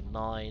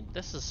 69.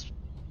 This is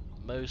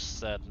most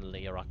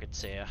certainly a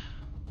rocketeer.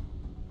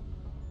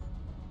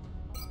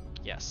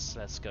 Yes,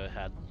 let's go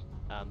ahead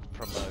and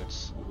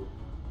promote.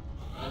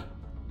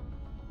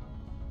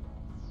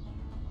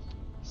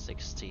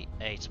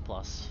 68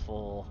 plus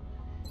 4.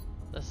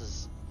 This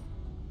is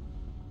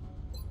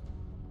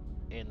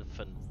an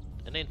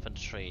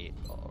infantry,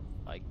 or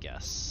I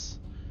guess.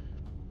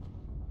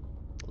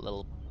 A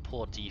little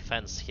poor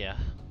defense here.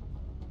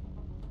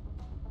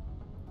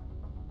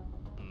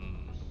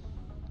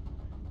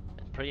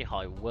 And pretty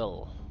high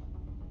will.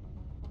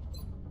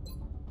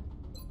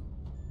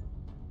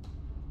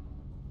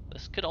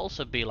 This could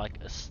also be like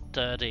a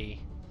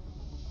sturdy,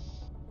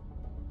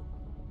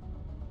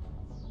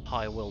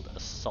 high-willed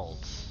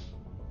assault.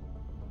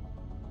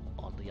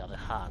 On the other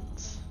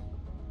hand,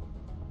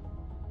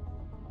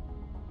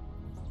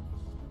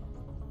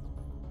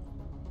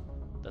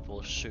 that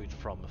will shoot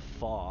from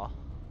afar.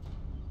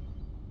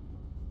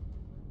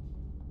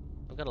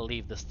 I'm gonna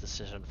leave this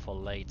decision for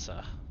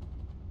later.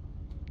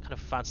 Kind of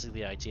fancy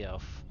the idea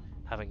of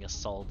having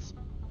assault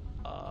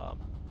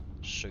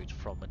shoot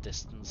from a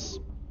distance.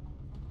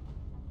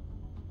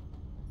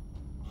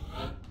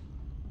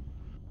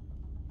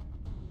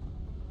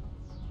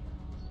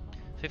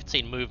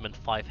 "15 movement,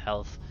 5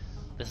 health.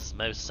 This is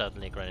most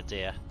certainly a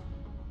grenadier.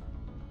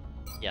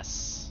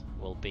 Yes,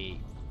 will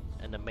be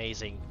an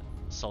amazing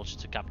soldier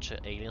to capture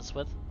aliens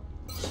with.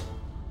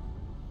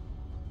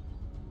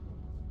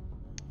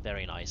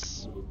 Very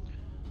nice.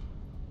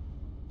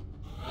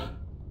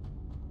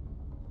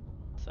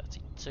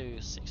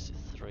 32,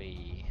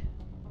 63.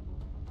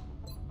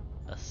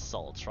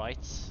 Assault,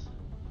 right?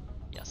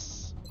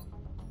 Yes.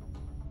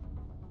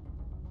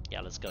 Yeah,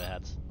 let's go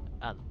ahead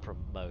and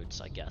promote,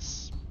 I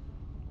guess.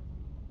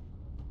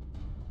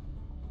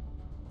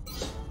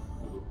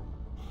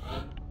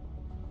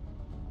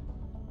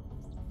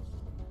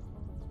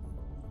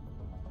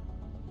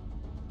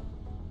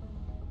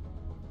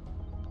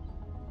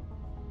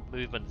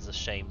 Movement is a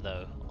shame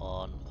though.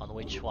 On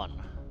which one?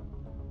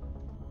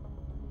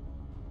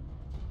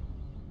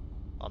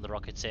 On the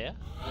Rocketeer?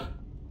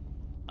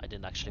 I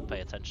didn't actually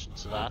pay attention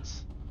to that.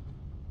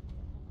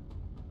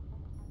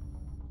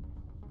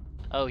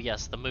 Oh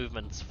yes, the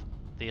movement,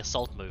 the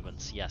assault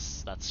movements.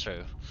 Yes, that's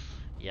true.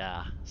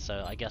 Yeah,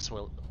 so I guess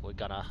we're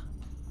gonna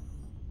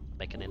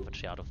make an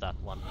infantry out of that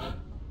one.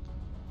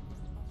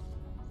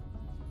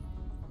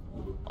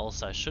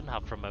 Also, I shouldn't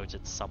have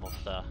promoted some of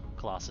the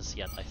classes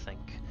yet, I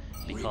think,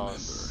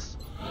 because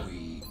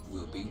We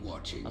will be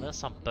watching. And there's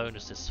some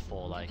bonuses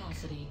for like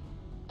Capacity.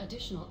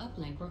 Additional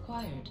uplink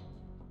required.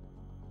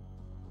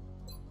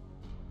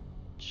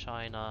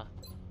 China.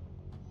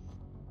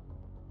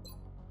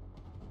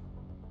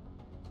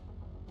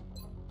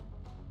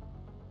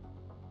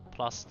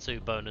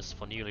 +2 bonus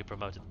for newly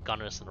promoted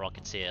gunners and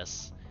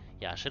rocketeers.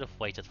 Yeah, I should have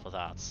waited for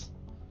that.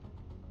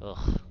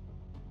 Ugh.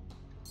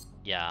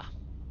 Yeah.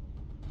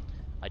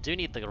 I do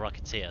need the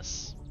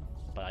rocketeers,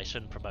 but I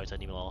shouldn't promote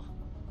any more.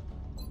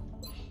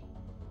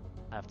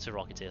 I have 2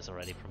 rocketeers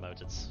already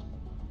promoted.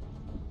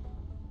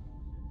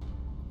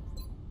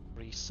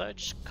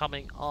 Research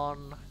coming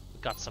on. We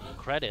got some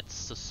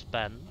credits to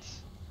spend.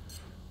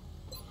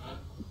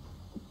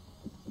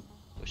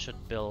 We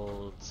should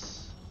build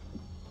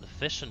the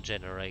fission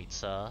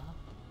generator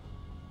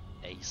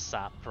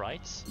ASAP,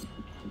 right?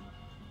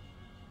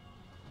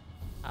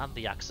 And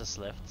the access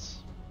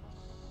lift.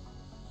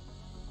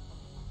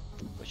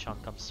 Which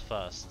one comes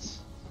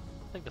first?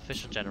 I think the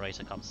fission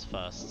generator comes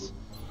first.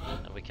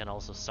 And we can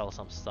also sell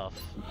some stuff.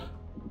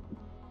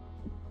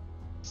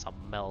 Some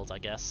meld, I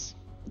guess.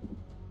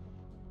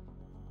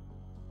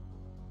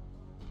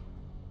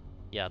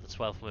 Yeah, the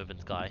 12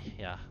 movement guy,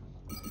 yeah.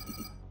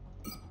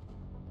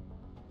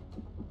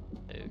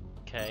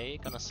 Okay,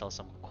 gonna sell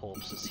some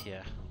corpses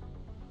here.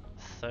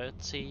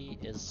 30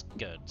 is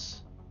good.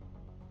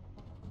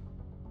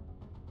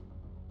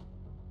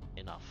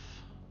 Enough.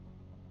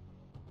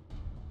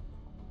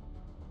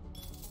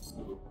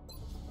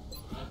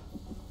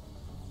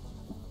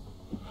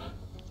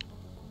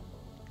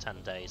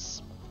 10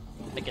 days.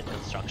 Begin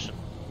construction.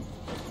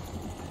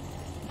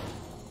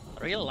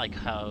 I really like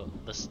how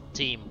the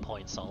steam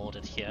points are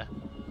ordered here.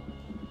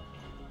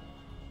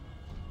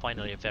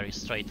 Finally a very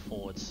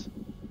straightforward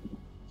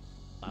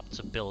map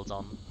to build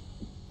on.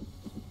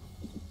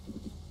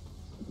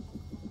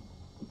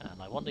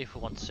 And I wonder if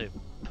we want to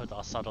put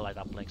our satellite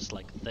uplinks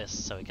like this,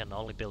 so we can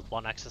only build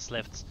one access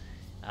lift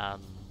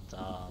and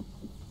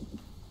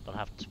don't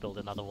have to build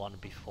another one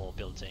before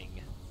building,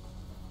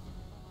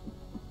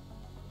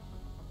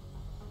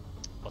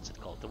 what's it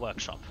called, the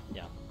workshop,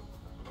 yeah.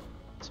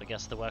 So I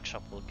guess the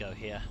workshop will go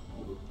here.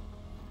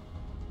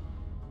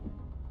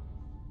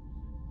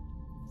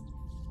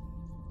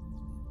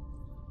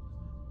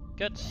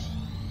 Good.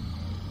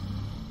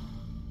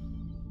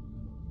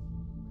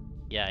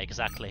 Yeah,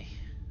 exactly.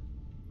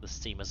 The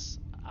steam is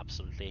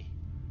absolutely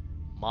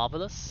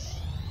marvelous.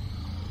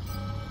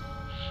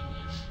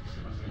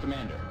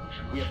 Commander,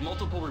 we have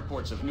multiple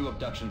reports of new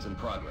abductions in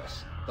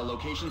progress. The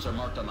locations are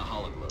marked on the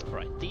hologlobe.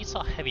 Right, these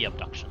are heavy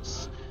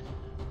abductions.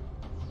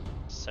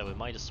 So we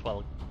might as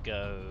well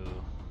go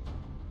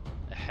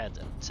ahead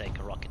and take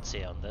a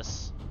rocketeer on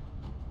this.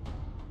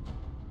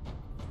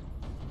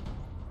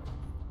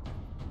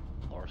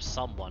 Or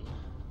someone.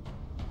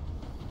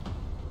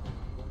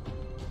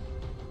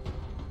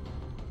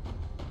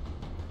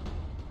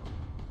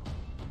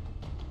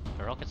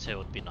 A rocketeer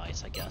would be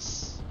nice, I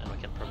guess, and we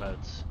can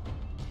promote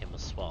him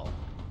as well.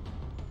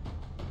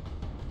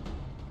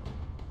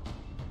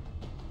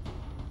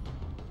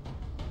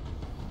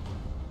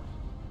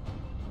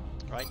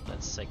 Right,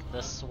 let's take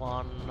this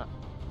one.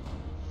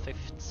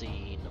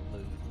 15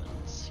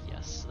 movements.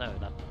 Yes, no,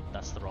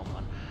 that's the wrong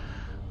one.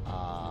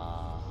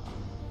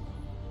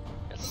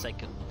 Let's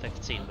take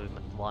 15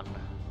 movement 1.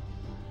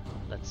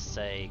 Let's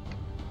take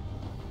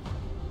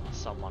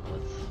someone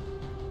with...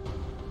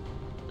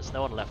 There's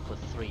no one left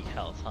with 3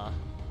 health, huh?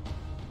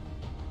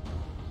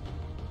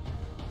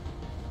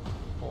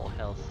 4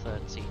 health,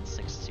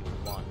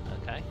 1361,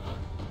 okay.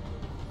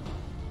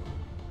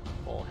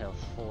 4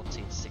 health,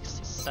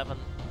 1467.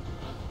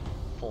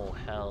 4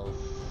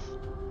 health,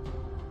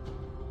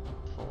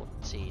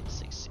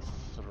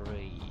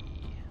 1463.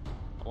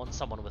 I want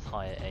someone with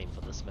higher aim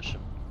for this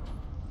mission.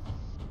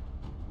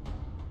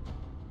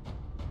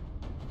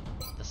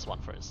 This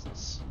one, for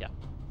instance, yeah.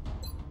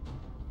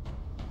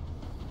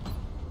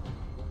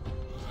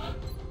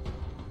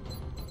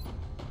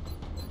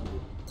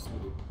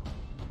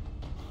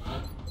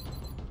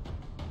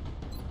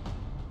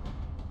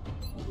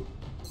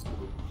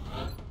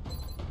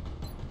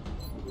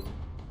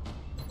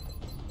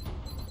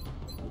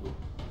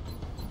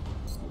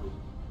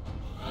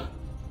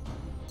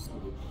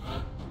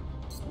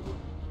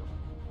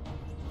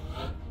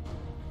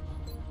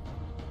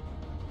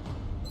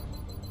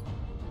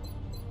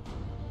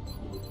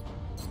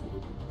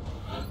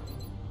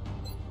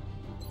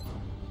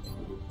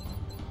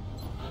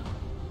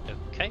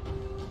 Okay.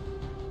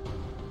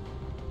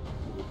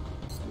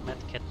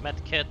 Medkit,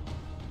 medkit.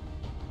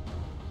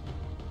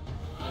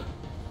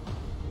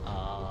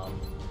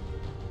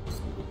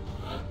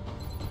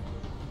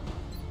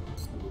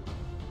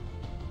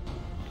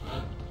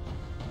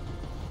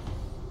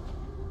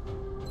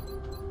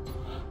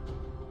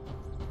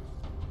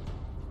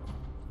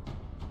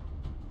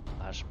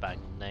 Flashbang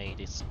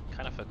nade is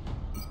kind of a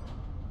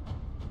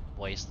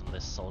waste on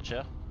this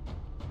soldier.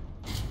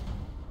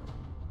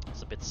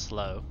 It's a bit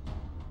slow.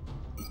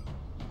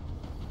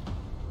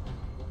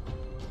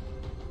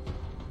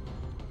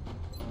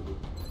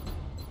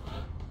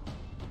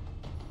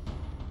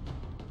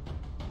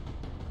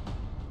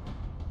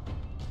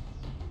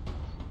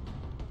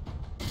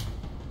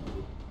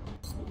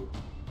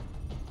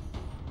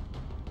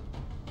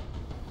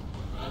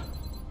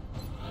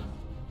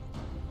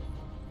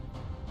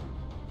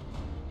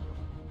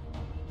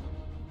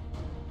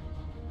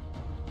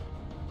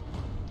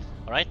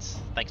 Alright,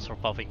 thanks for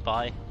popping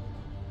by.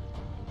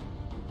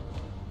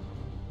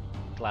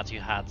 Glad you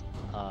had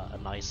a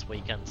nice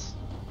weekend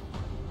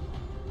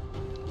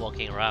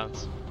walking around.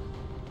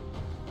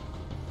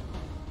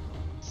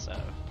 So,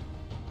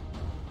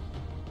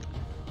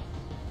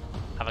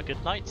 have a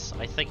good night.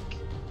 I think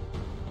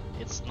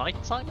it's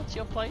night time at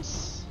your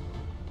place?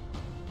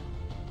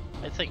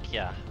 I think,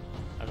 yeah.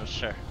 I'm not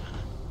sure.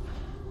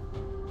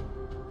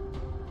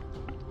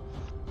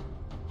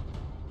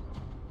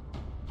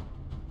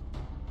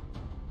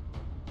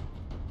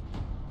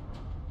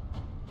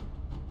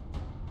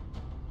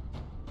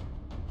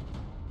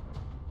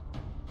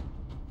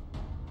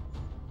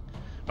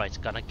 Right,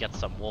 gonna get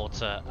some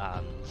water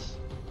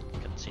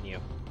and continue.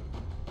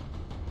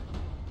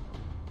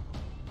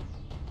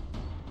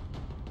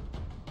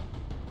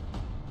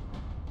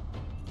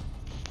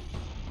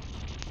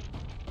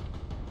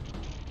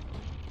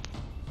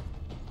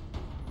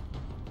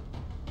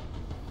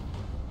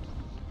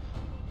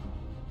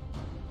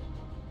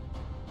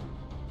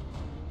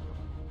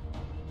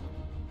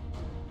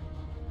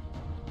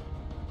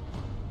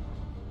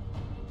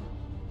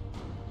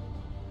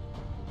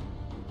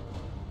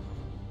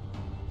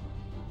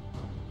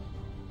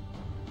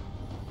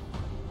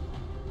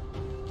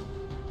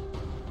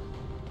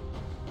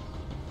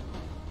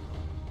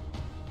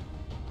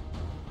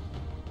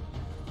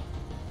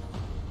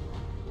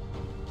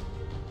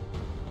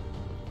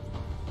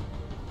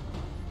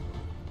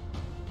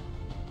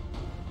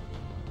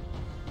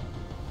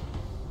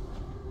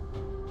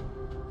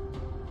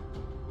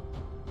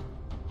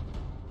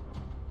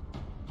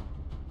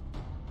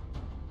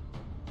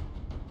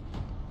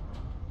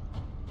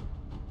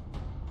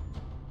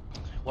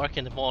 Work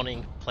in the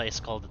morning, place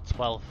called the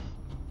 12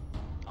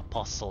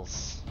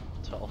 Apostles.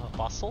 12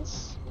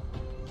 Apostles?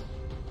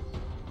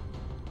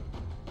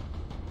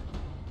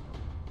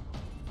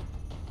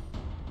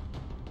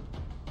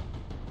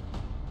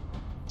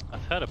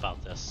 I've heard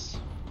about this.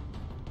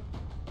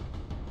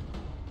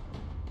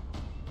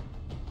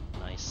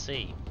 I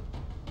see.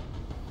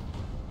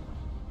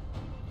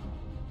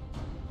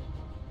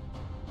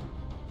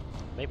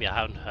 Maybe I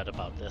haven't heard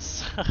about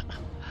this.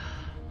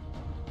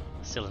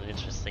 Still an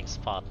interesting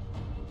spot.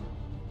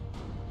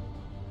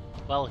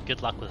 Well,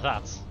 good luck with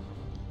that,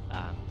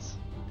 and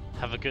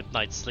have a good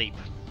night's sleep.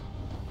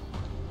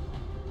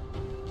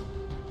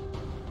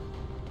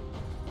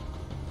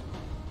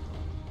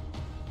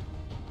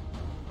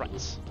 Right,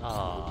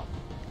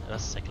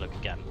 let's take a look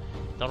again.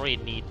 Don't really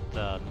need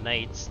the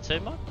nades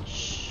too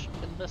much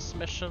in this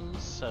mission,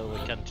 so we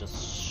can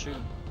just shoot,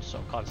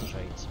 so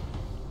concentrate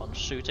on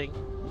shooting.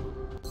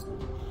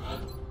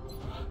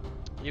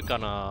 You're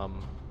gonna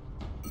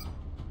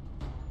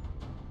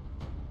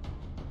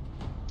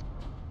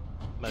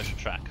motion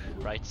track,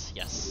 right?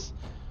 Yes.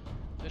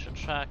 Motion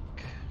track.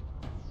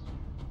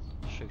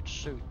 Shoot,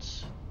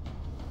 shoot.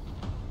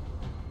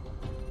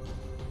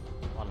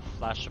 One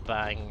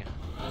flashbang.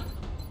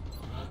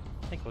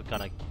 I think we're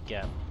gonna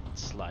get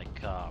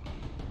like an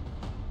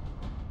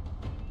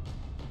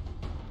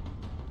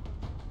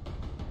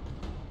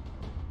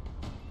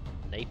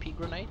AP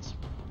grenade?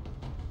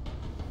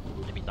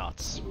 Maybe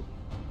not.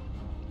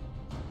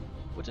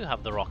 We do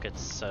have the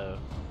rockets, so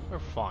we're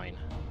fine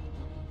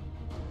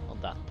on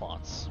that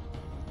part.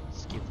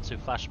 Let's keep the 2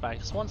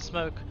 flashbangs, 1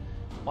 smoke,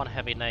 1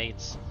 heavy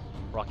nades,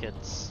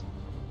 rockets.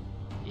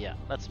 Yeah,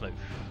 let's move.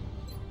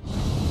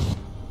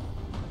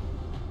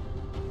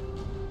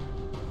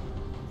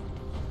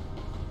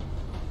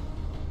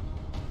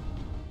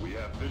 We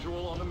have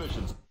visual on the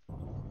missions.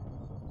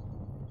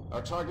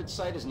 Our target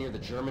site is near the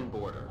German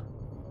border.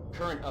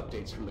 Current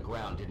updates from the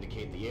ground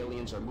indicate the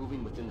aliens are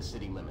moving within the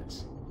city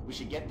limits. We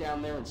should get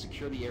down there and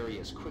secure the area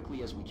as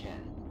quickly as we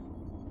can.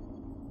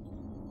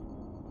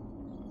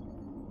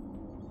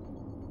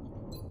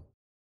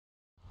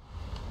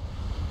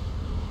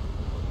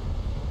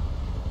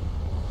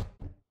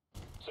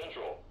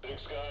 Central, Big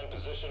Sky in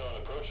position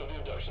on approach of the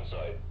abduction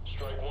site.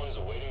 Strike 1 is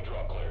awaiting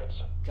drop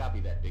clearance. Copy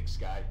that, Big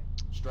Sky.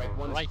 Strike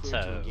 1 is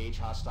clear to engage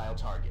hostile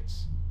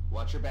targets.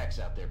 Watch your backs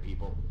out there,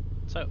 people.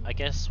 So, I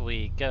guess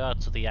we go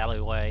out to the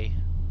alleyway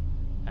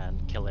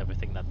and kill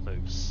everything that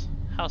moves.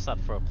 How's that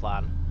for a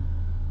plan?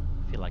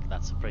 I feel like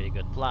that's a pretty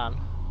good plan.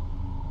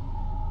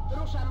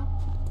 Ruszam.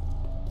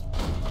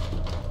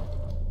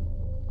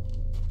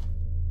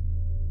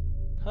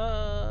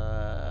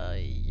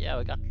 Yeah,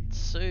 we got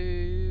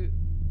 2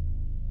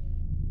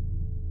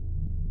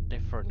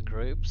 different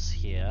groups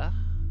here.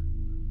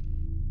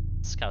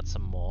 Scout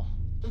some more.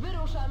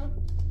 Wyruszam.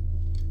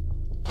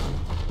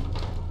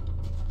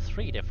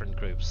 3 different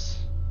groups.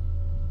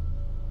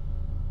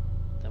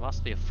 There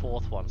must be a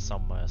 4th one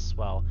somewhere as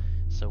well.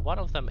 So one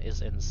of them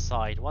is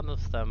inside, one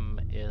of them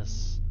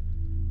is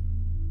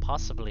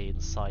possibly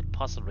inside,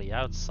 possibly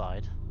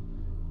outside.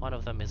 One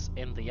of them is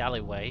in the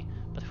alleyway,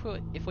 but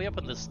if we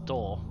open this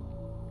door,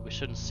 we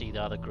shouldn't see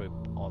the other group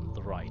on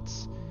the right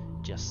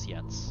just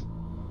yet.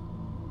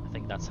 I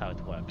think that's how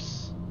it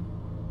works.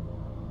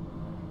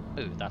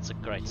 Ooh, that's a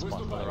great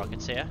spot for the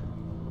rockets here.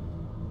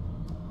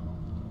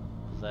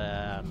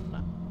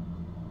 Then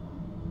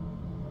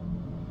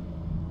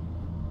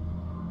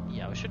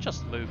Yeah, we should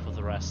just move with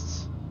the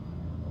rest.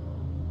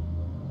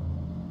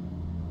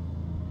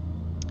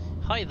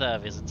 Hi there,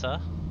 visitor.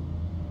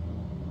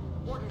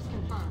 Orders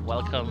confirmed.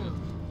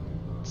 Welcome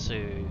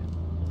to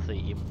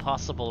the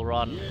impossible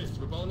run. Есть,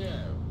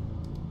 выполняю.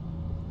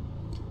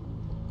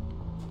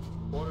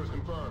 Orders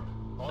confirmed.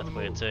 On That the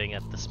we're move. doing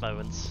at this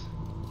moment.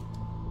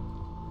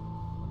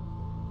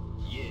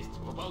 Есть,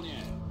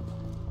 выполняю.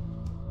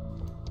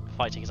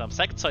 Fighting some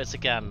sectoids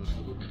again.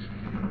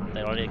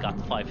 They already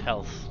got 5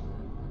 health.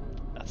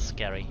 That's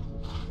scary.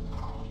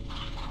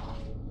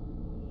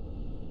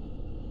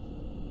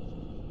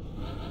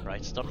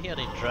 Right, don't hear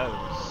any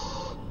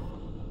drones.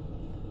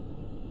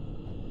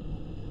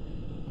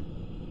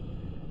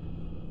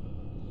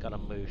 Gonna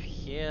move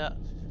here.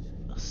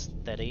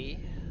 Steady.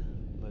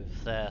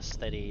 Move there.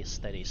 Steady,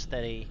 steady,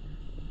 steady.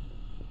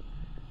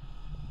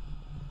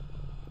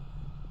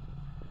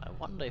 I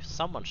wonder if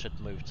someone should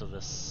move to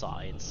this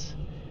side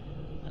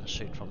and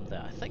shoot from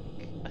there. I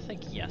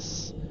think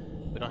yes.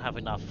 We don't have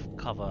enough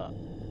cover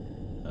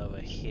over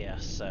here,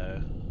 so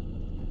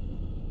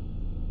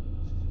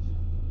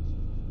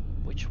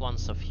which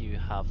ones of you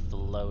have the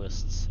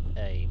lowest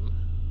aim?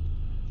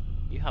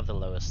 You have the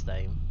lowest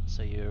aim,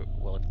 so you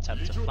will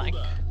attempt to Лечу flank.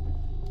 туда.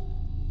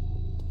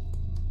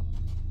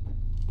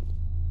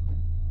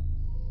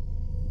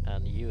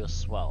 And you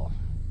as well.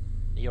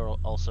 You're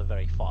also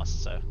very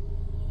fast, so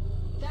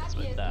Tak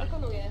Zbyt jest, da.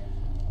 wykonuję.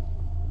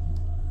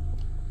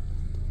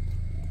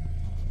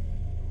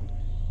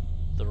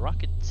 the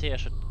Rocketeer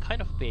should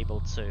kind of be able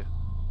to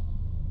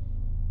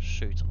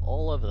shoot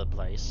all over the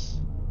place.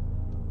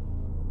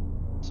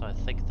 So I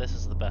think this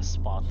is the best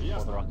spot for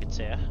the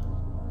Rocketeer.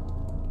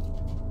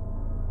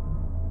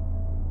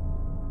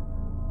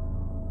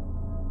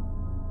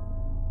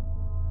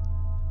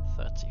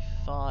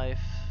 $35.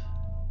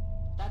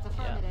 That's Yeah,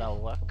 affirmative.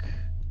 that'll work.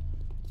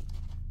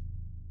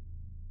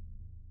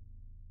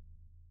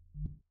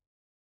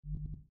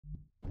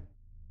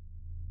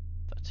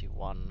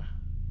 $31.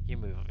 You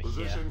move over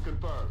here, Position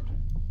confirmed.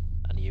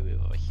 and you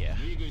move over here.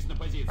 Двигаюсь на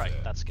позицию.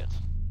 Right, that's good.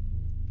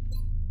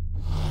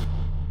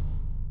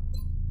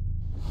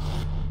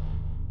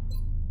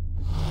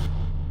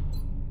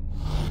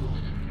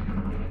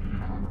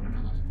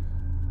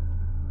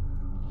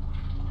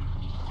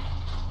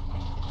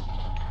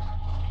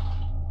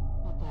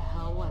 What the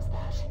hell was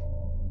that?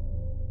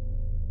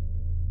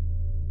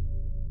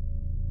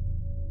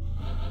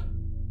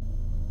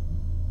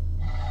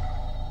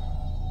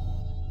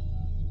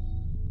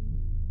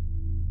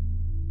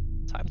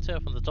 Time to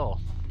open the door,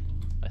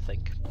 I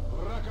think.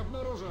 Враг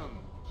обнаружен.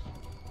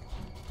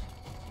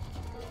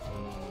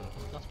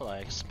 That's what I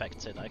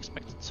expected. I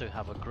expected to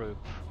have a group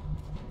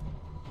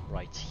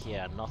right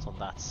here, not on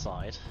that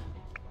side.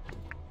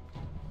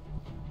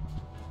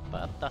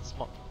 But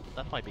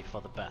that might be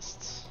for the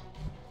best.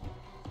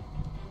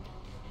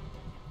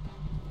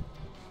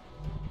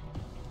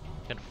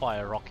 You can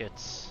fire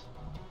rockets.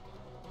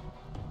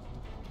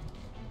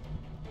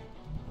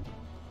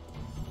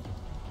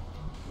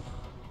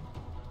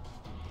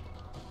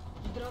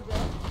 W drodze.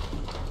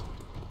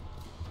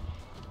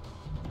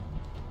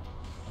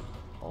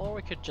 Or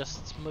we could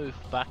just move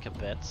back a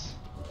bit.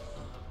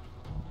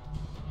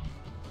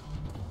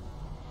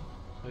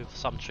 Move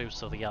some troops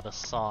to the other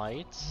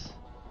side.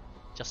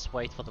 Just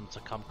wait for them to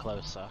come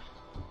closer.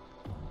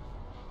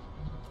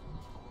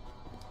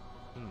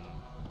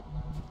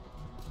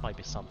 Might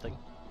be something.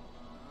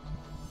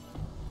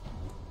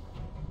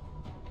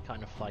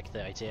 Kind of like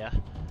the idea.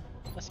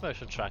 Let's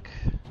motion track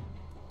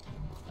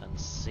and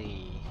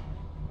see.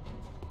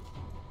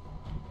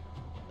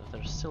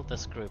 There's still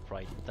this group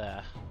right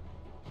there.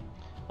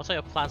 What are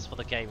your plans for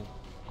the game?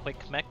 Quick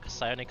mech,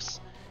 psionics,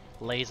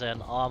 laser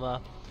and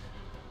armor?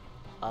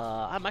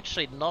 I'm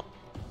actually not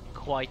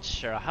quite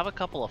sure. I have a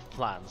couple of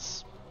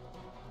plans,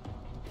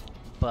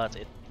 but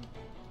it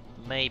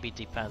maybe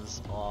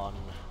depends on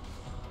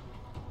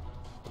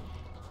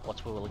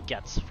what we will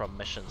get from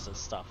missions and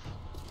stuff.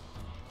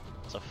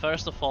 So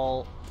first of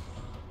all,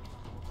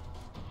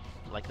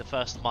 like the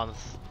first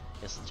month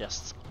is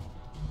just,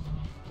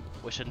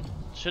 we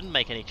shouldn't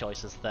make any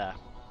choices there.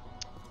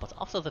 But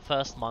after the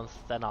first month,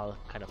 then I'll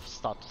kind of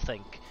start to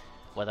think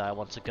whether I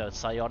want to go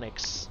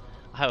psionics.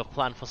 I have a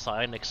plan for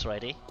psionics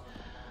ready,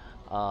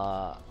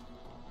 but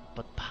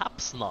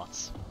perhaps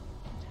not.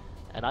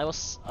 And I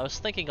was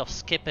thinking of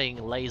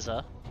skipping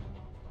laser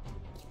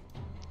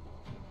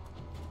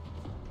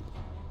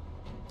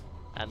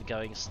and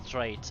going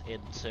straight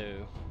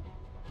into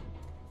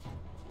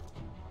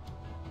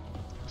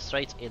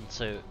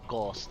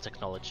Gauss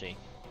technology,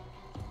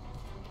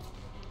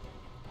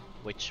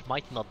 which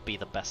might not be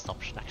the best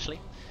option actually,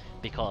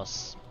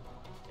 because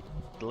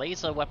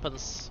laser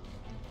weapons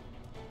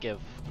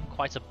give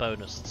quite a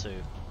bonus to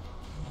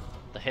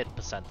the hit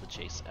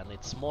percentages, and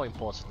it's more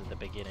important in the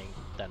beginning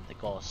than the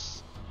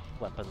Gauss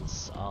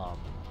weapons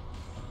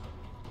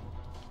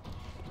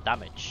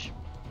damage.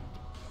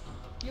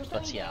 Już tam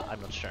But idę. yeah,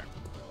 I'm not sure.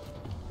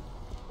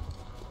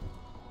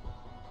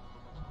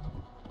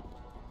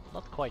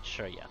 Not quite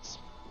sure yet.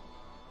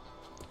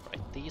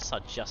 Right, these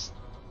are just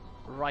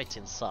right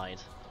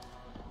inside.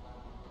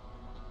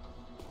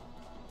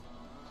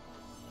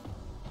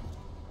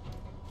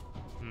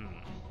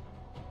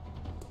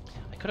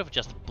 could have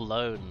just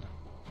blown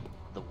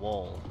the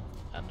wall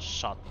and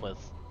shot with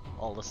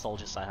all the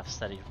soldiers I have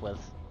studied with.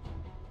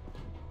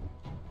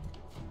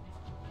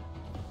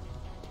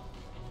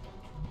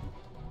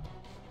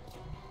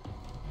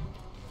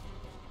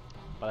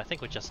 But I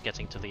think we're just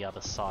getting to the other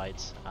side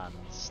and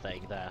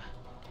staying there.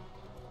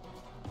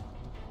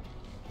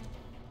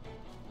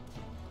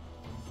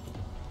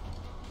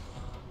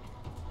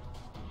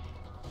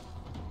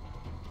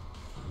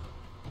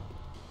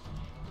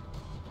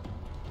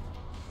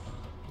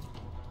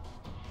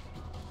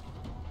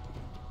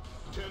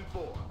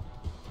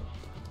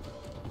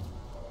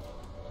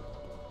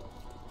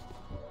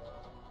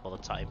 For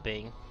the time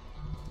being.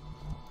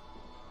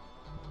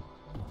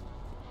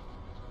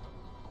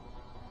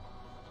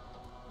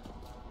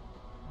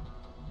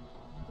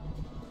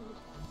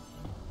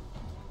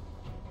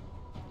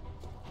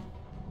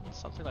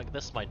 Something like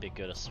this might be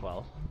good as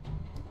well.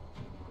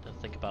 Don't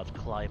think about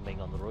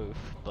climbing on the roof,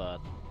 but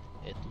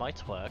it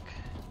might work.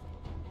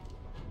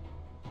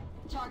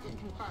 Target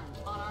confirmed.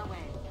 On our way.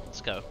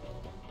 Let's go.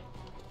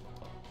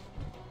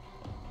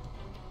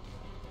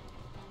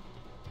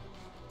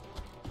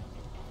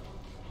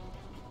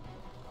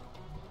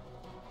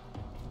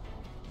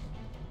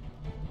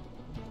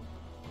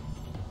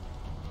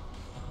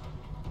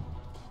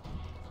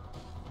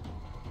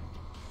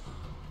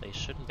 They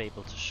shouldn't be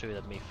able to shoot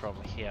at me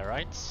from here,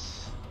 right?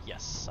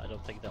 Yes, I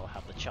don't think they'll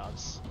have the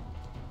chance.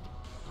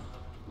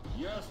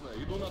 Ясно,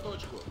 иду на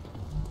точку.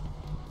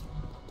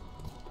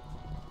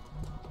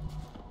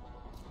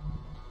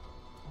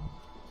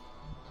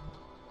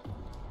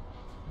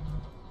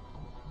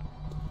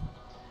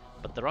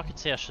 But the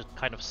Rocketeer should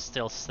kind of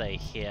still stay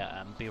here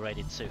and be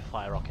ready to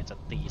fire rockets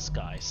at these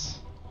guys.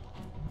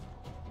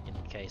 In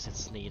case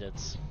it's needed.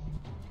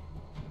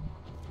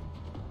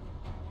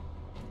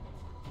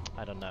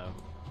 I don't know.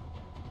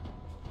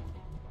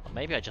 Or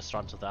maybe I just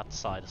run to that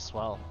side as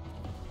well.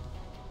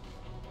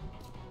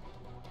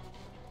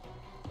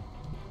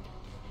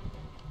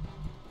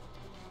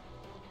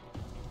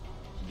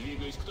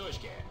 Двигаюсь к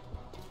точке.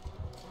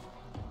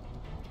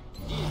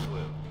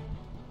 Действую.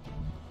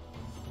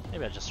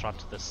 Maybe I just run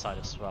to this side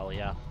as well,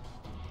 yeah.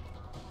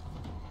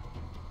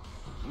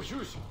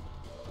 Мчусь.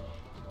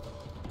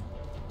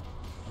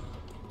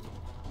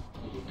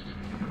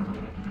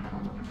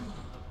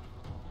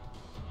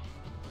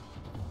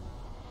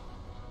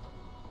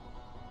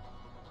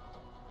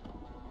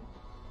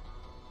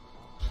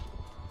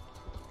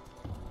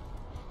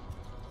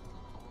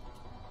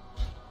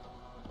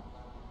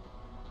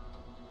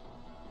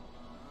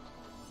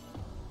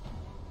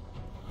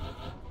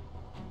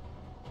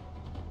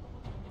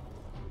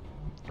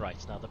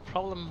 Right, now the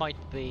problem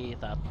might be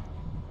that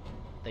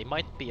they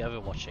might be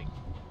overwatching.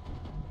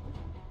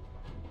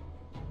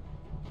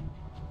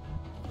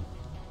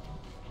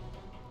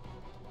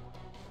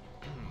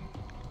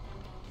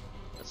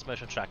 Let's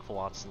motion track for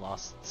once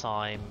last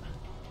time.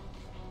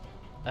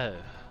 Oh,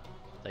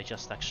 they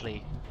just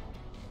actually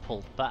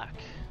pulled back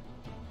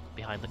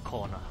behind the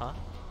corner, huh?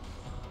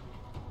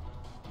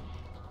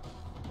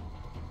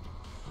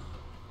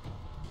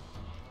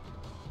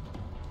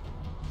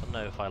 Don't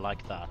know if I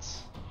like that.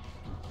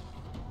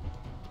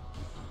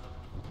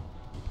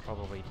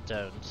 Probably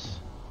don't.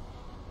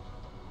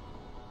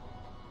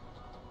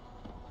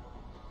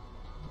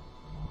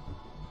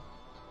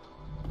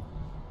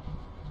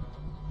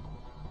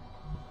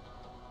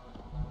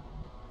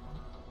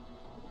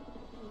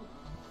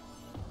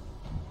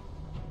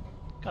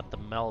 Got the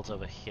meld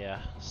over here,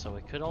 so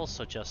we could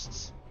also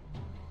just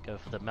go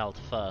for the meld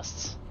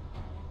first.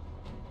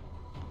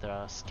 There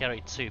are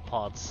scary 2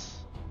 pods.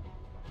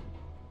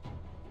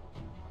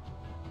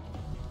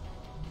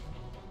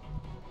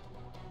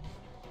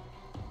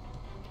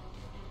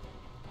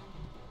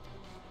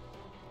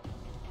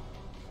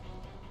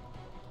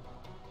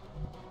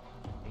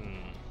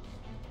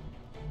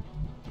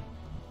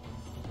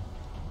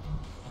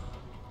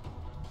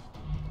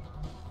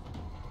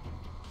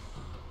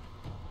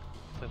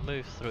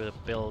 Move through the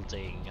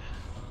building,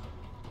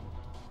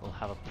 we'll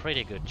have a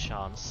pretty good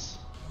chance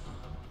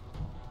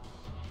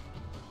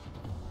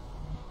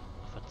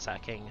of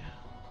attacking.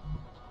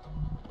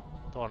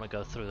 Don't want to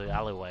go through the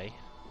alleyway,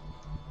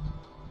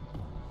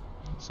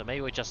 so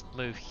maybe we just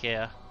move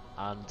here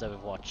and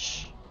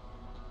overwatch.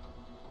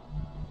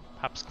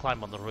 Perhaps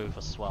climb on the roof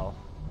as well.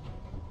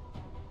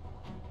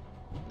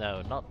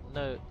 No, not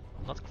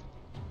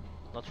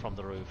from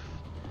the roof.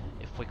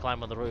 If we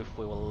climb on the roof,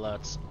 we will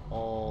alert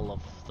all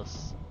of the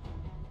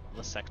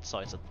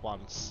sectoids at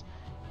once.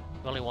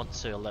 We only want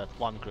to alert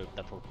one group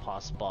that will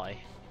pass by.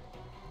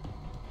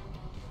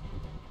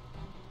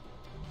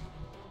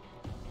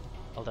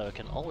 Although we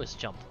can always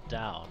jump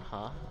down,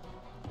 huh?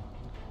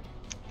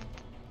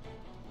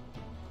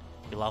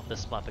 We love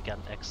this map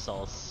again,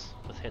 Exals,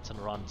 with hit and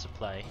run to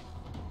play.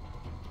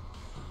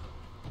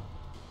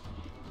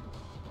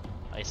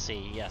 I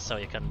see, yeah, so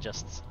you can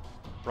just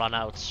run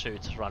out,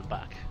 shoot, run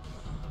back.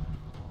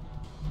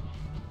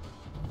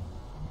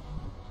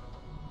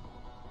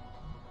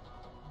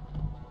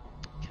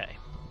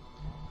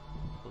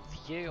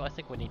 I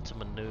think we need to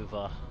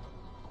maneuver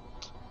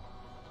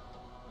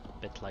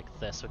bit like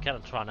this. We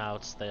can't run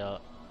out, they are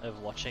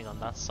overwatching on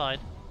that side.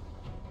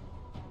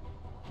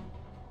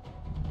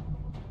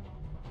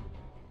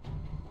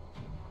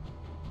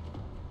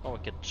 Or we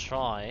could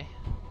try.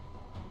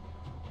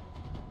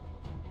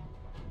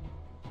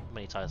 How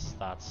many times is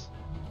that?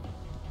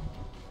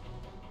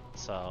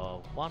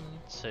 So 1,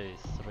 2,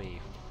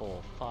 3,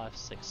 4, 5,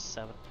 6,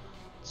 7.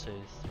 2,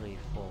 3,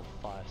 4,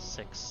 5,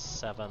 6,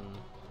 7,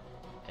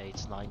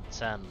 8, 9,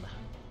 10.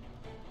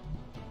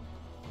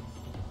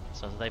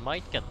 So they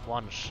might get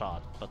one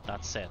shot, but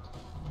that's it.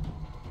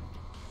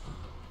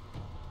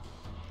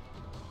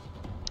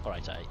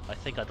 Alright, I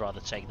think I'd rather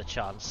take the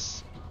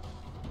chance.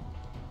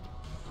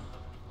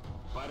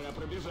 Пора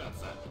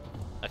пробежаться.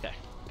 Okay,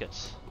 good.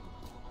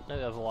 No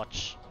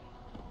Overwatch.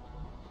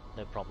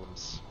 No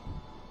problems.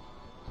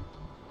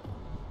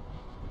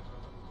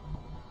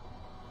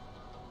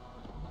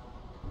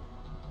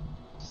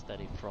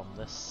 Steady from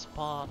this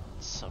spot,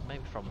 so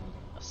maybe from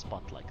a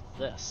spot like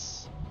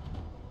this.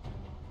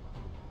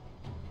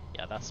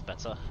 Yeah, that's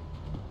better.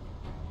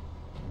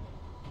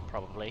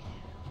 Probably.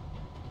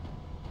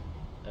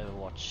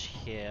 Overwatch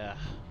here.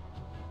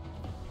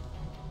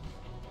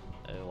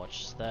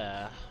 Overwatch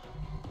there.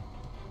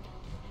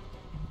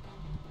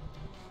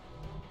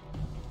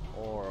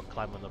 Or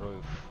climb on the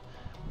roof.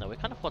 No, we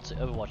kind of want to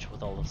overwatch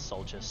with all the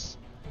soldiers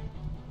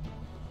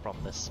from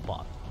this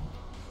spot.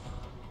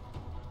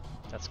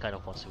 That's kind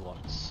of what we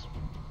want.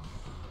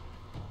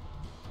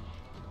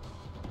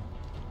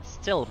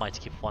 Still might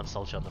keep one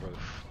soldier on the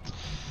roof.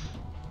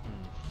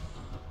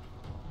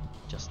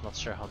 Just not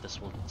sure how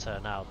this will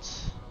turn out.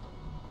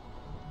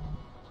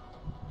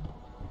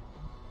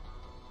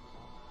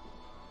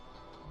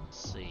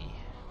 Let's see.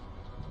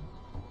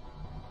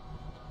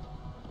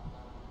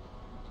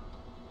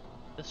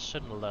 This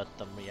shouldn't alert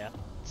them yet.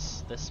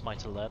 This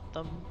might alert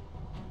them.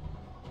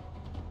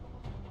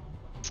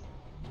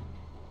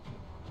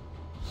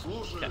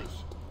 Okay.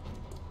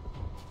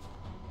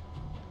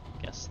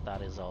 Guess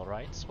that is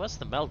alright. Where's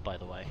the meld, by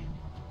the way?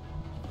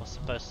 Was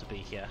supposed to be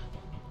here.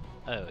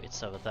 Oh,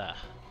 it's over there.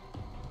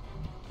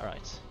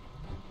 Alright.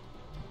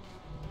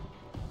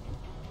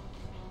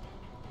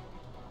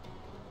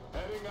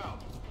 Heading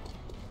out.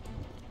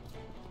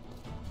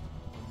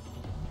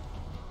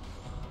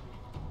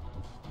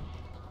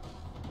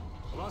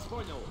 Вас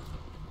понял.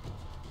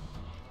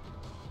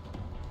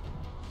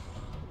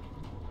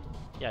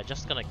 Yeah,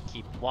 just gonna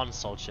keep one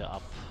soldier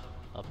up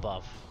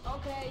above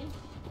Okay.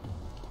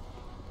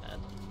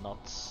 and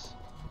not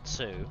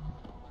two.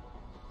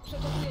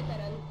 Przeczekuję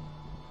teren.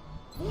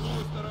 Буду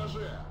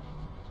настороже.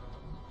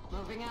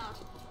 Moving out.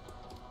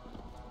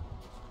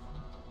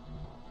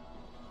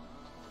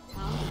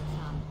 Pound it,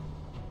 son.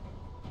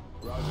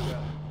 Roger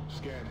that.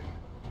 Scanning.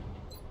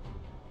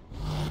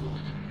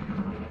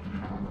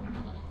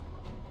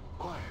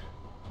 Quiet.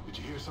 Did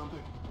you hear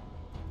something?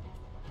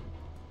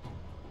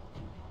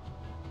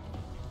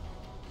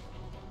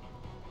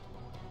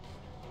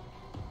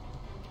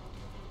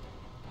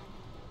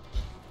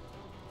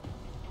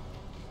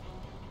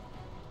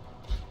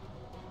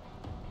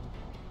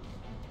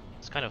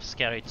 It's kind of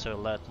scary to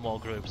alert more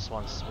groups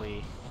once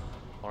we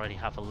already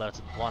have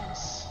alerted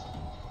once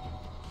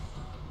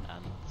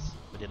and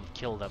we didn't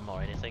kill them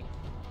or anything.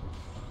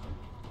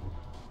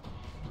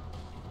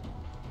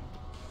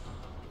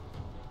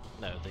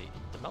 No,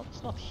 the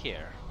melt's not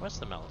here. Where's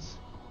the melt?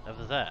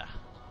 Over there.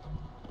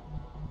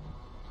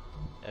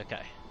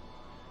 Okay.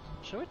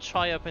 Should we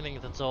try opening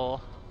the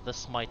door?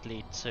 This might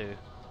lead to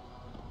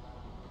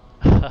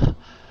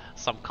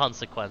some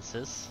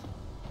consequences.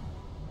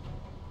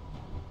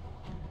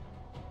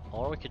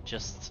 Or we could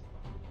just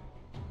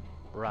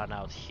run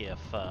out here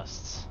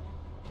first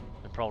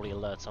and probably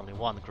alert only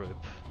one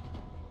group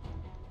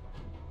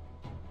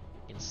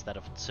instead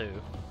of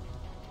two.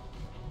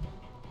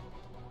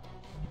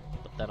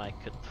 But then I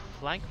could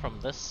flank from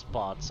this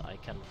spot, I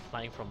can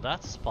flank from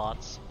that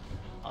spot,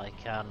 I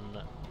can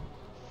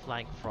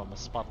flank from a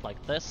spot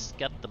like this,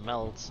 get the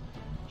melt,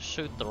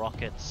 shoot the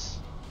rockets.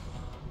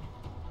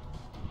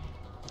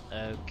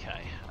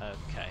 Okay,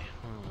 okay.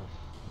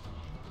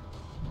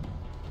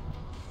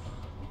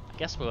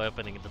 I guess we're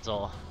opening the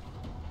door.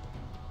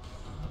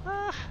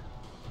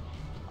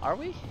 Are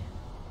we?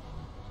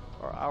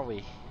 Or are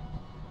we?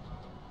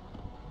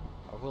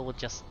 Or will we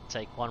just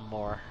take one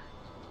more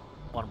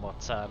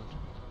turn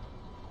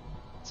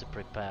to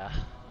prepare?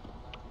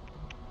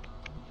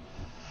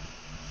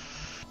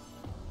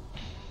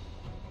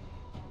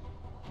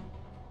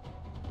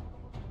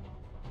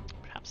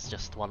 Perhaps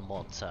just one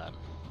more turn.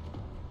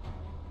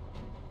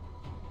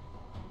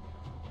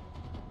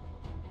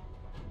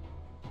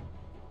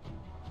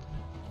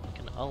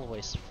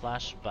 Always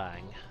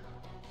flashbang.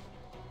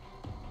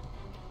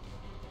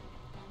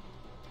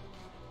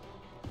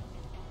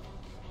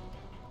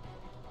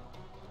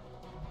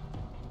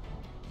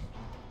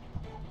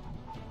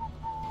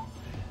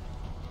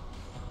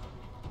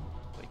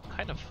 We're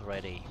kind of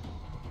ready.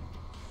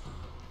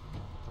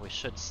 We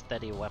should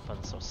steady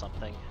weapons or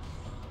something.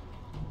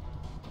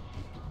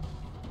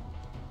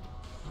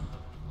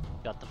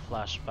 Got the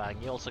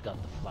flashbang. You also got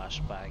the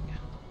flashbang.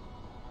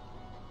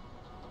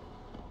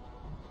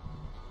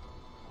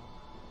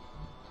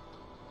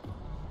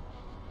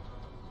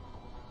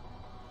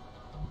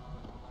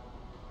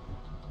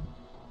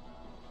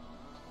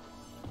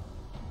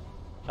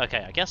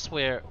 Okay, I guess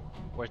we're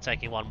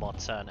taking one more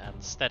turn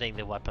and steadying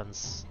the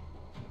weapons.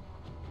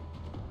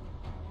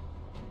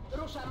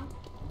 Ruszam.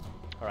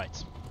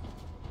 Alright.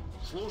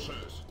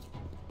 Слушаюсь.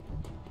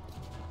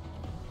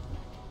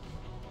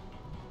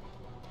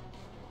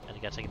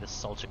 And getting this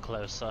soldier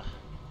closer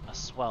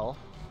as well.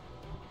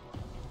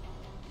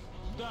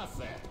 Да,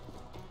 сэр.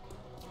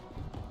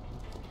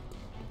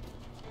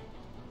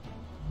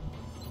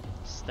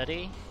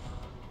 Steady.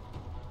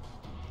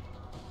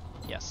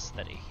 Yes,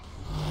 steady.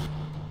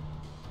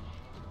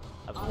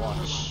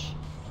 Overwatch.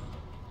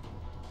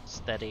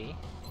 Steady.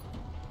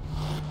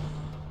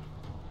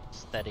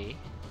 Steady.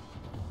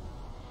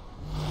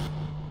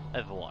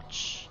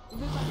 Overwatch.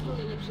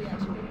 Wypatruję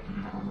nieprzyjaciół.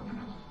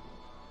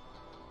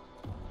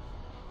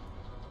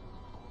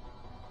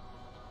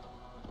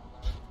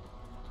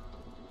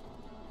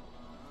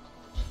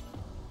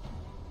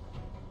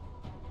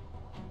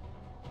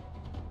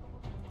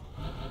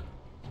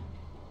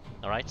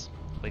 Alright,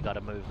 we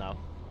gotta move now.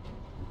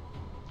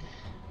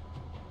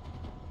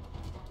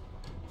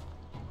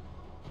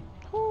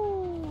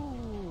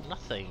 Ooh,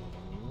 nothing.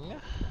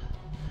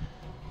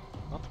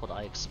 Not what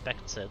I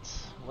expected.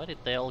 Where did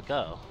they all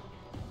go?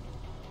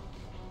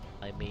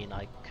 I mean,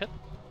 I could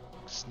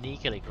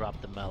sneakily grab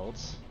the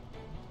melds.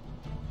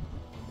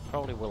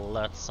 Probably will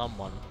alert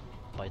someone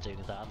by doing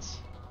that.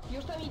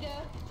 Już tam idę.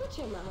 Co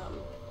cię mam?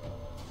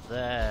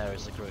 There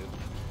is a group.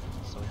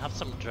 So we have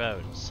some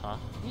drones, huh?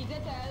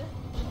 Widzę cel.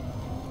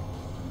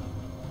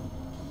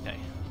 Okay,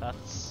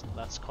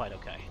 that's quite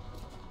okay.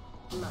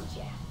 Mam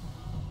cię.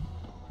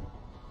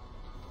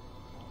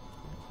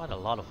 Quite a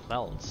lot of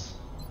melds.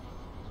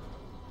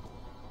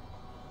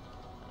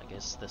 I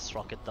guess this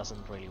rocket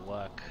doesn't really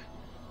work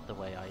the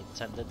way I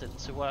intended it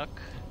to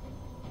work.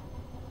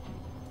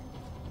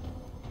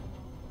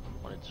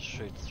 Wanted to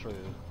shoot through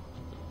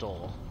the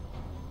door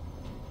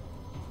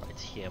right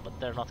here, but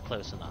they're not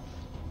close enough.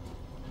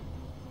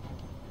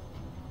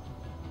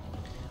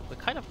 We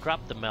kind of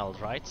grabbed the meld,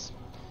 right?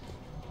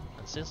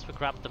 And since we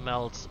grabbed the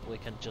meld, we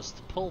can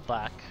just pull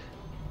back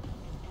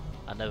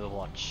and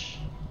overwatch.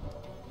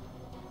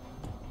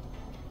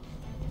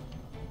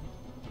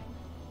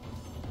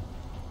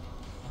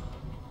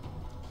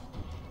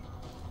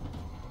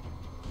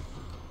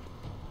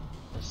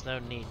 There's no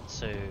need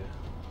to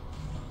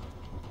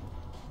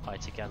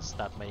fight against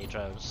that many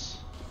drones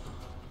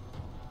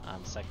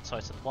and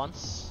sectoids at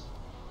once.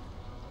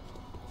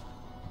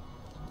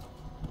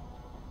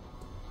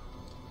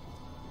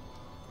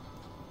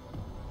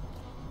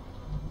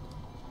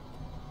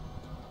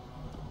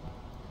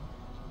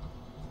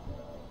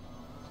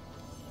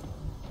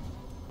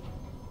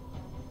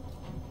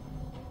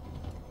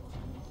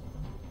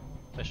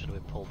 Where should we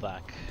pull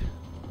back?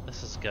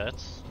 This is good.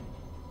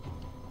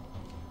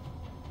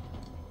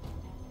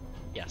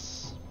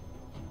 Yes.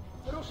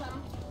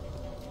 Ruszam.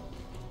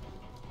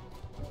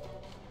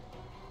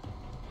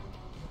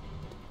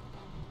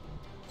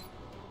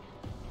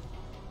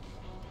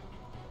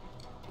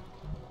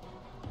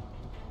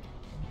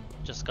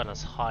 Just gonna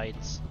hide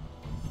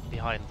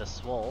behind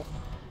this wall,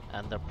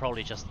 and they're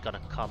probably just gonna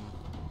come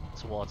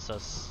towards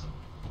us,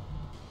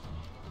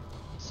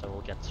 so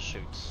we'll get to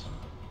shoot.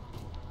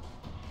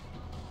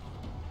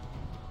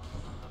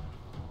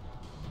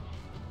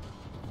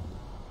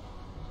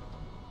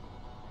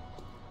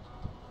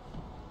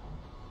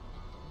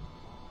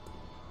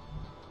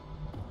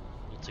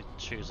 Need to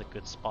choose a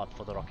good spot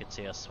for the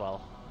Rocketeer as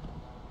well.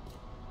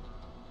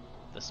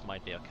 This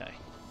might be okay.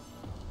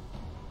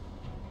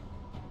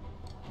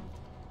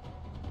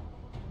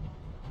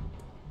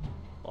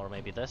 Or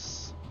maybe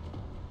this.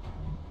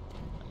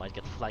 I might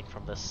get flanked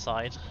from this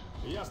side.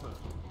 Ясно.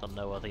 Don't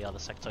know where the other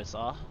sectoids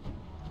are.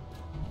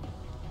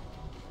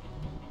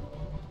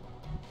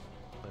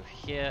 Move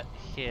here,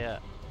 here.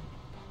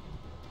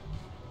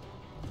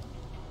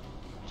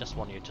 Just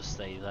want you to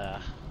stay there.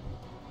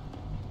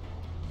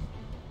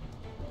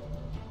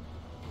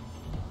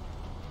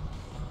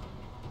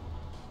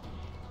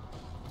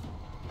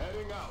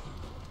 Heading out.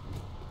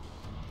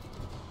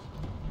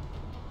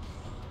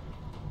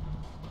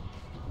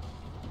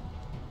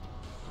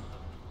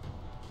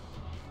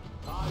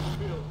 High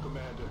field,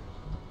 Commander.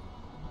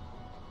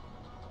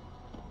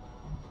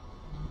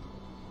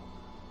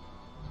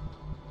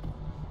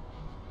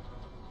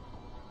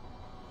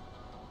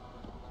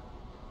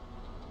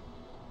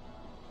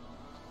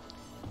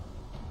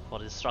 For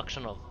the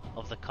destruction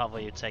of the cover,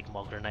 you take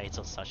more grenades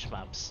on such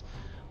maps.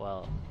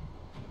 Well,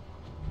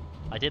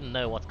 I didn't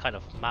know what kind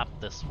of map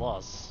this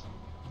was,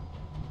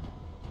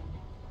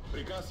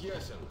 Приказ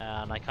ясен.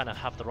 and I kind of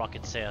have the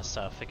rockets here,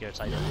 so I figured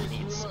I didn't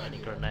need any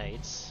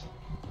grenades.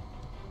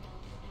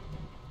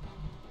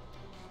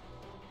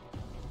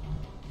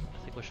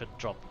 I think we should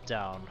drop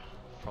down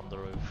from the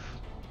roof.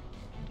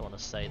 Don't want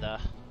to stay there.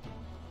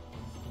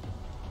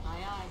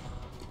 Aye, aye.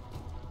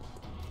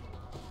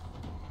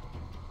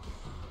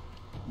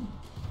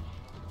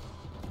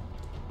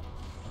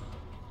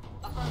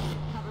 Affirmative.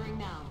 Covering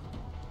now.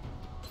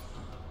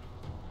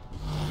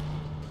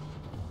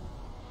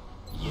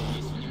 Есть,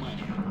 есть,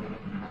 внимание.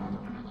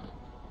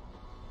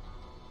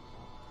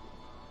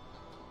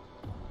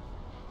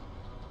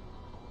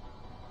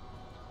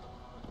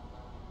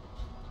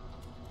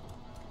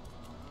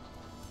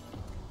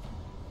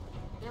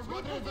 They're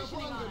Смотри за repositioning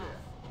on флангами!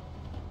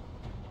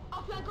 us.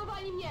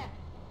 Офланковали mnie!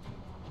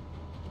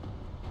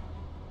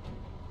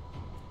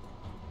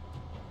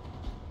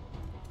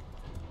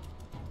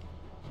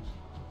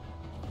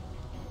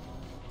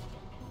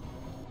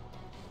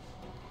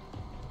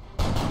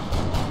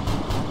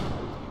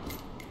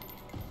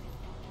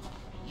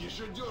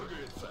 Еще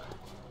дергается!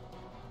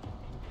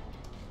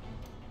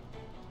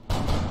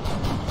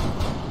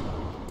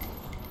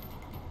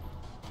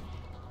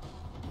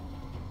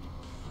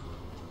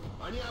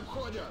 Они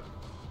обходят!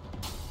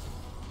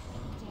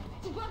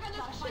 Uwaga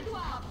na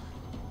skrzydła!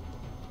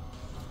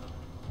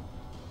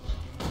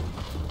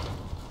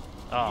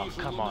 Oh,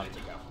 come on.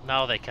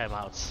 Now they came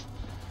out.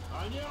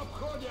 Они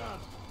обходят!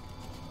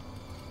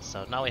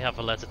 So now we have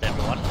alerted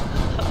everyone.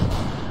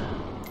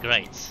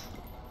 Great.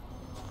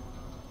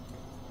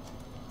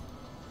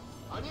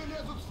 Они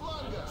лезут с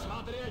фланга!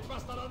 Смотреть по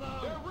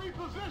сторонам! They're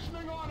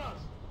repositioning on us!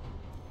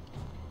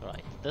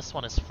 Right, this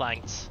one is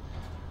flanked.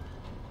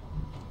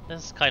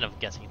 This is kind of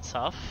getting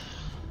tough.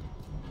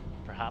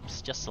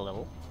 Perhaps, just a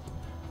little.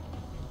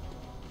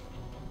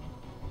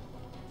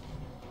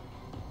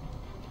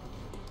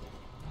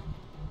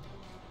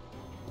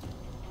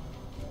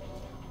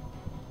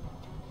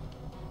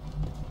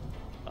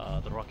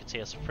 The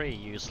Rocketeer is pretty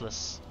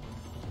useless.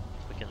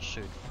 We can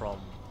shoot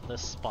from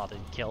this spot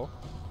and kill.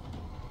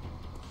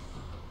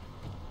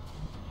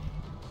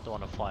 Don't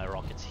want to fire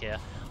rockets here.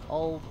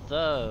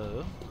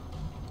 Although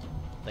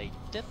they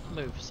did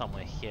move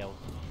somewhere here.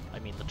 I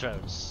mean the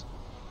drones.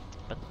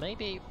 But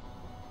maybe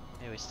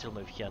we still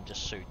move here and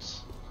just shoot.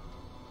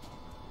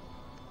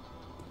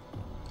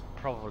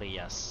 Probably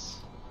yes.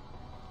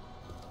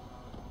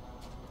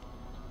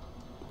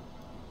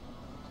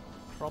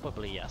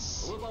 Probably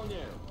yes.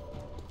 Выполняю!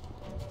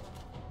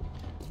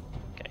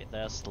 Okay,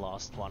 there's the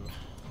last one.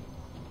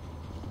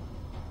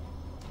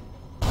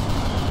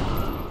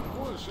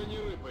 Больше не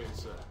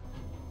рыпается!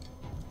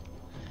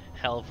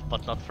 Help,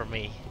 but not for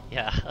me.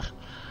 Yeah.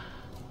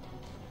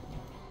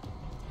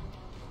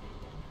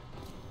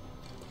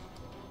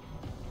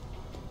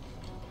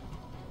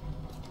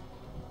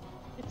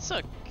 It's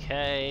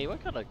okay. We're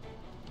gonna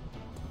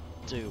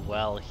do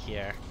well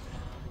here.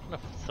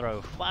 Gonna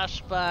throw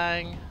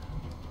flashbang.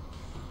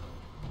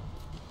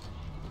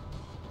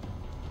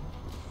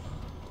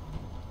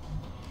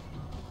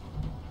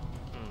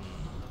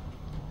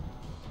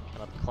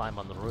 Cannot climb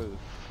on the roof.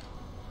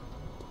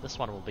 This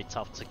one will be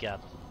tough to get.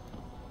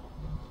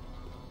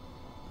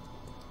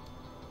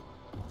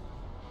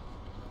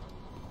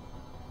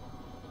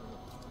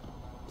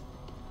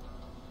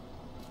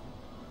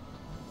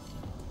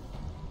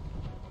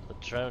 The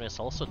drone is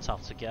also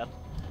tough to get.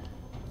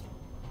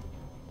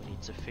 We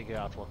need to figure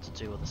out what to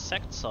do with the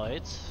sect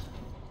side.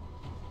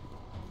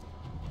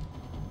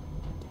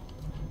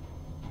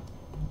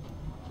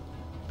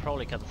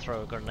 Probably can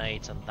throw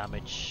grenades and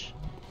damage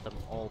them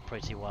all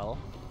pretty well.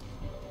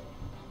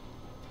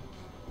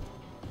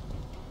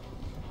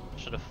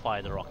 Should have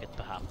fired the rocket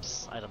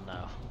perhaps, I don't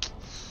know.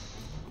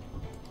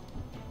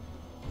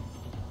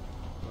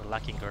 We're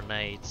lacking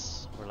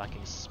grenades, we're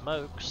lacking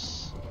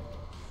smokes.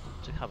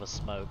 To have a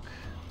smoke.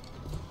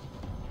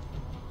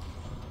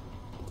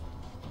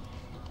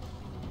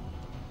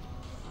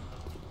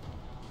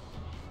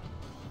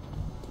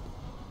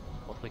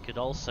 What we could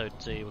also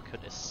do, we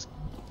could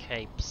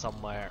escape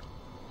somewhere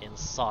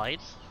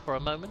inside for a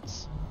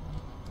moment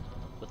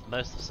with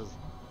most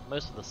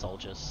of the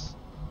soldiers.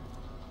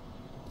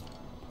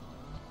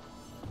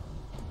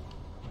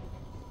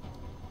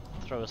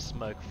 Throw a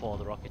smoke for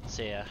the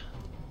Rocketeer.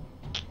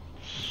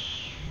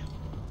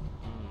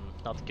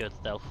 Not good,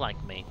 they'll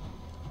flank me.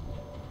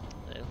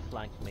 They'll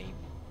flank me.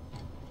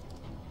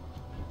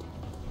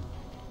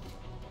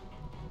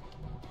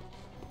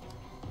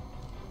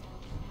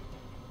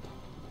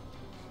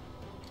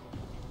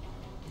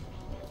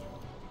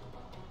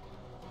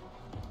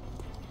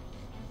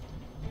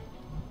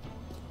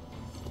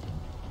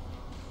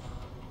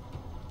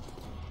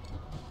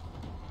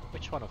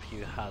 Which one of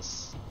you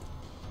has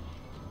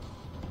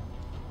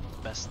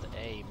best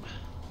aim?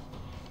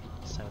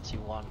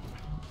 71.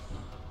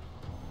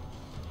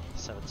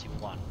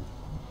 71.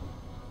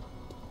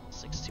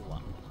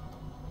 61.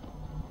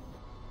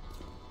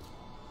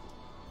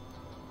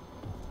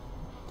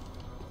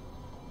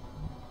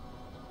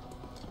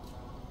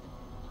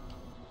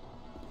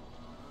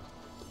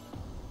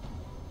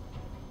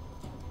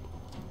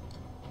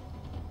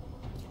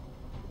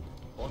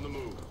 On the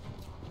move!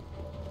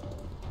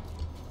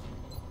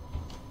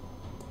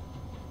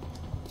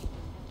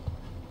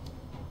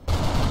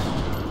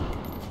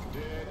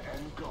 Dead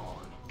and gone!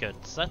 Good,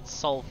 that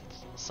solved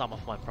some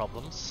of my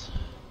problems.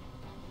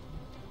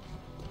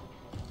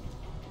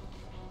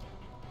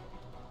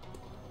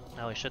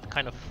 Now we should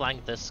kind of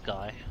flank this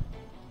guy.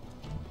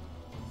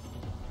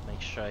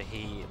 Make sure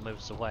he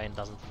moves away and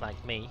doesn't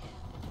flank me.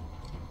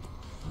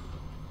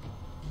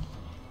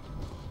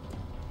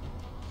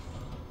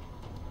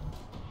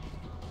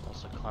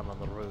 Also climb on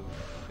the roof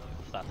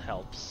if that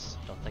helps.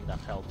 Don't think that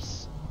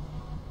helps.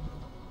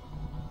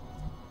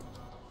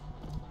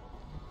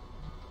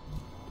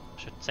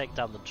 Should take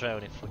down the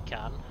drone if we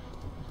can.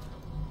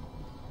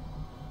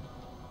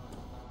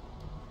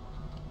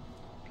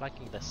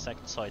 Flanking the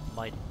sectoid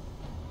might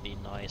be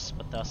nice,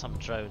 but there are some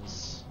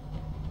drones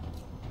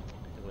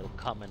who will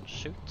come and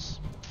shoot.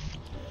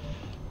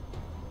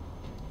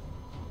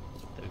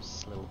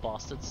 Those little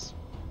bastards.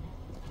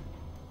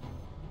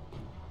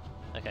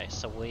 Okay,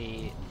 so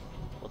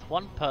with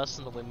one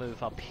person we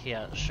move up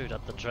here, shoot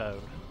at the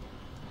drone.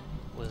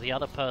 With the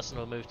other person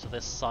we'll move to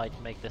this side,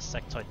 make this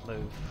sectoid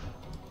move.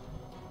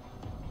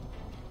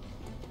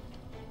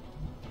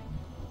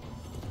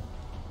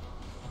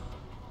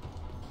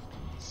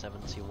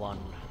 '71.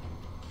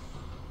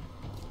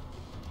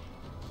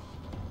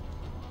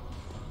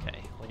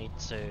 Okay, we need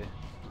to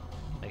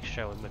make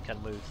sure we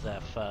can move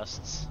there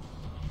first.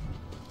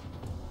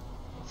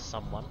 With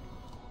someone.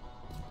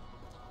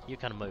 You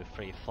can move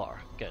pretty far.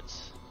 Good.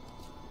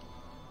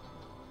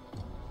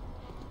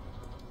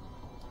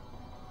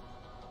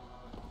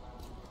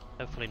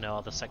 Hopefully no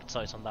other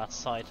sectoids on that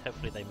side.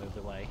 Hopefully they moved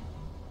away.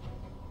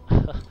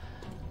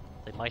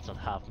 They might not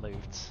have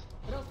moved.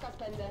 Rozkaz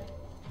pędzę.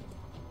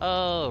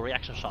 Oh,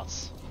 reaction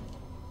shots.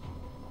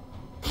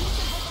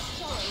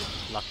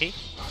 Lucky.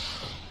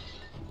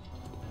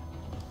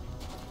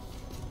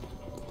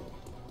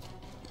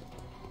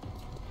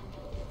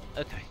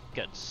 Okay,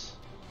 good.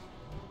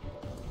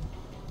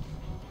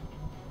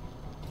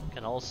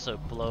 Can also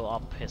blow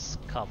up his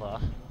cover,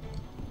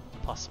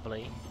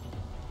 possibly.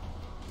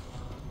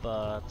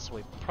 But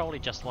we probably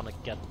just want to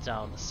get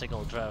down the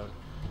signal drone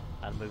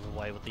and move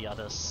away with the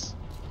others.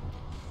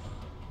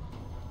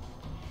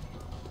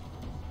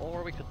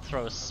 Or we could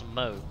throw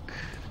smoke.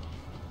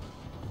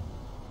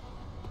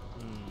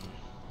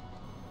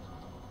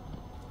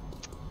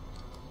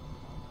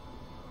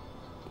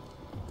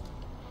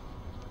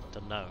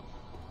 Don't know.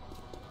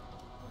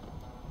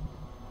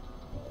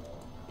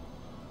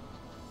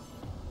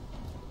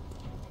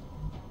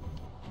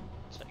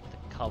 Take the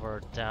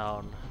cover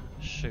down,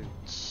 shoot.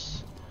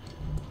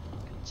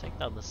 Can take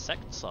down the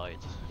sect side.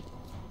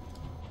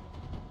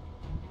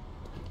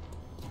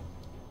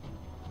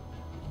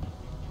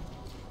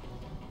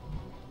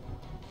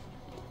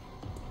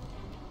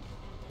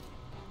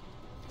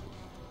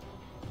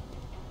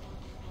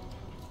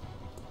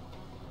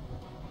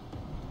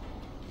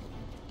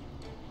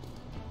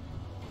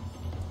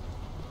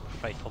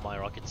 Afraid for my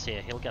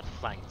rocketeer, he'll get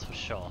flanked for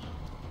sure.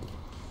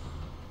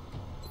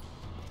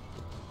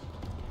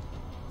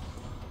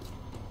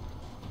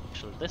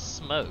 Actually, this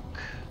smoke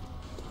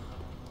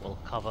will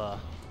cover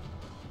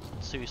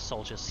 2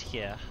 soldiers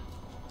here.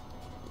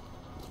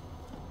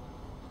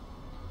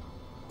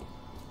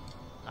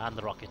 And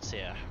the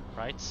rocketeer,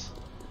 right?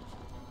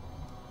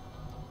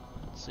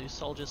 2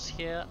 soldiers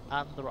here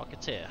and the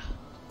rocketeer.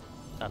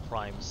 That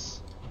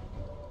rhymes.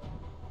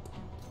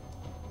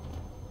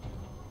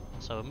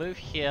 So move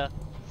here,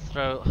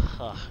 throw.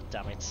 Oh,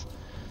 damn it.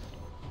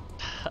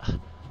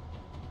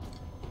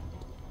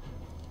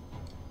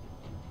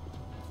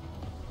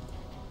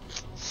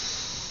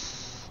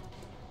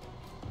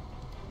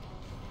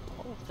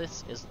 All of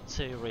this is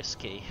too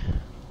risky.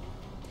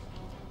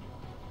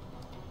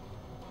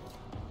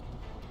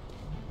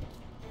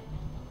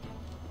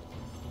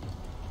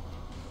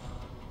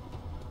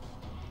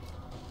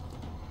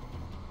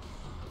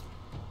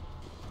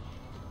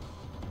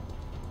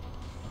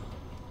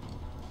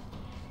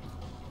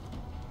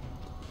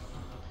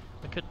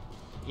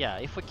 Yeah,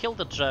 if we kill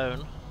the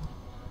drone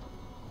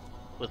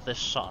with this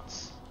shot,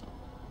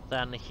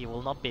 then he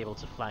will not be able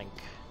to flank.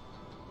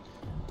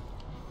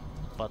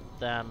 But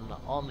then,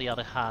 on the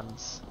other hand,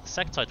 the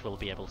sectoid will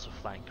be able to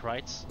flank,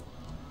 right?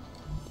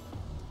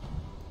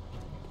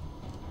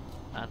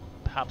 And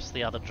perhaps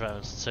the other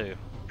drones too.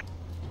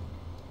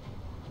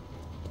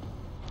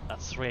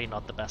 That's really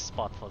not the best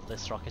spot for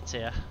this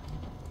rocketeer.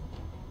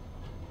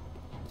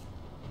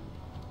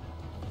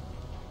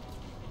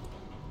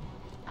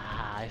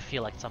 I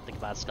feel like something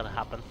bad's gonna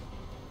happen.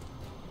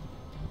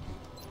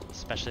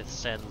 Especially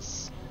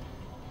since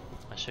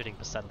my shooting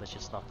percentage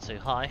is not too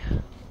high.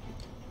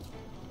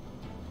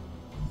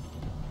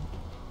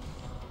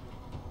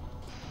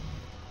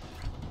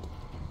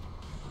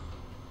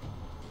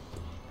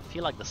 I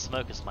feel like the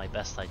smoke is my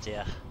best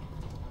idea.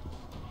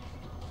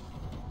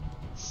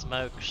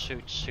 Smoke,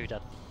 shoot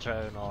at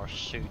drone, or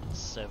shoot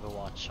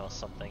Overwatch or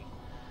something.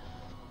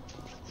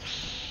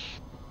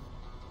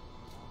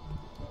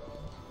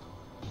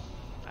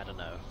 I don't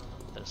know.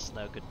 There's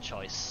no good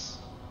choice.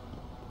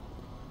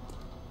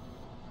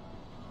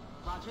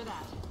 Roger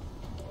that.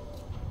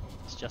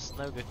 It's just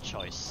no good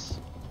choice.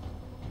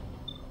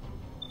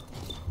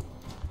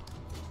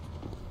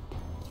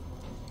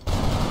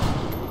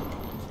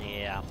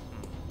 Yeah.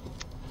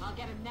 I'll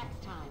get him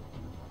next time.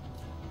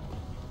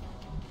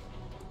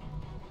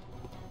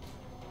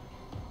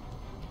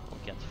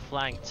 We'll get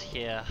flanked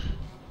here.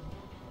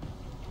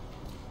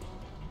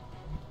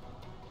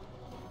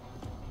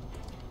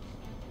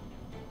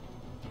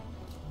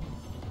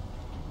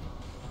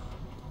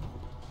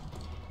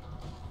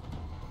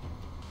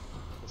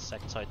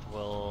 Sectoid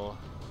will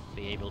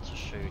be able to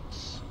shoot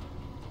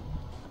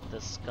at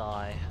this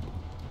guy.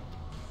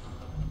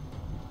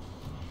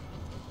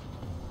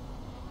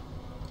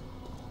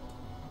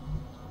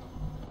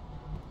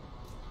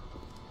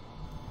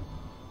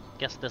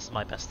 Guess this is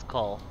my best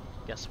call.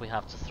 Guess we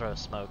have to throw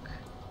smoke.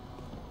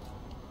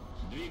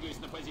 Двигаюсь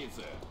на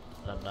позицию.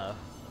 I don't know.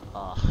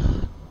 Ah,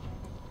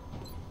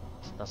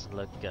 this doesn't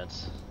look good.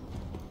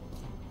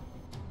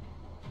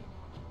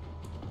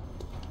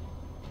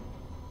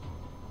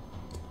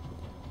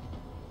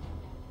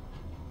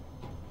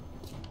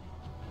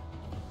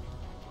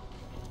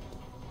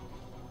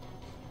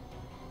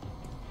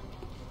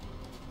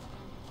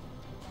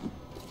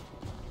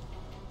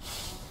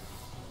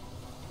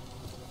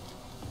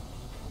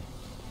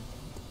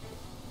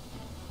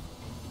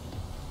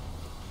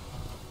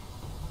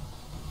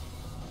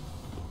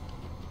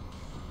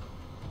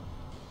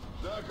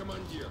 Да,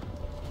 командир.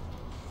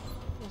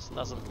 This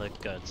doesn't look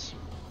good.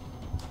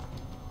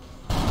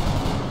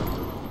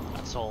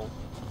 That's all.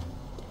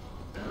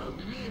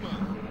 Мимо.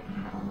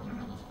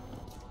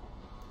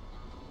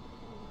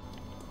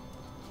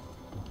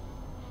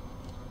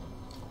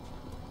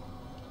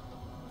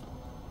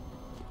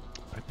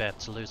 Prepared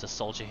to lose a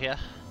soldier here.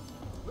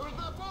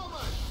 Нужна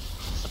помощь.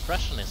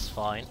 Suppression is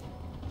fine.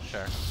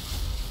 Sure.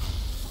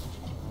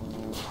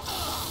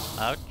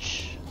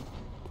 Ouch.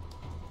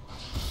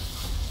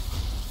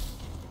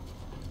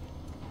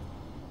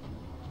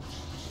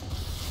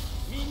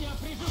 Меня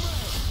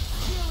прижимают.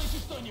 Делайте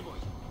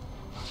что-нибудь.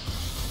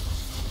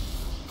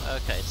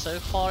 Okay, so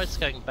far it's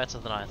going better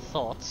than I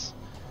thought.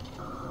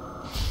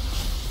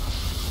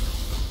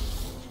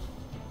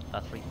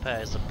 That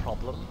repair is a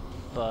problem,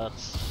 but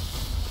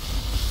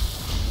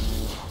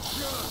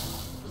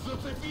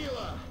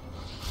Зацепило.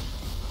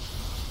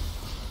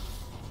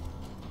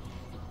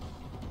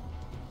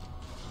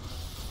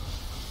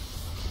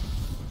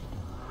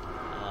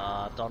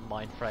 don't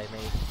mind fray me.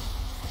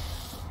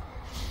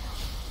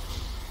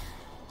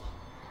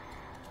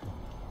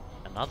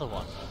 Another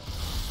one.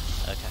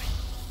 Okay.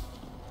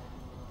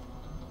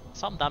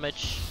 Some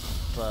damage,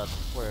 but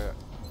we're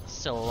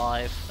still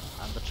alive,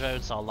 and the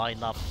drones are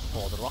lined up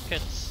for the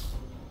rockets.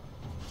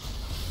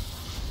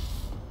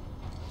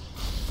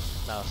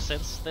 Now,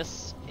 since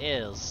this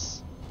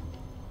is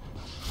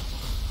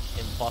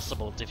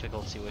impossible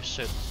difficulty, we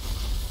should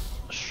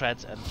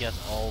shred and get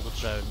all the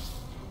drones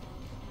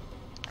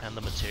and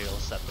the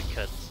materials that we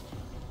could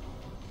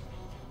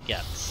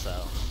get,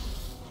 so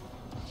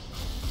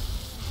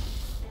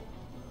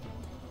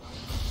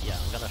yeah,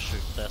 I'm gonna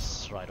shoot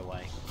this right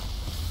away.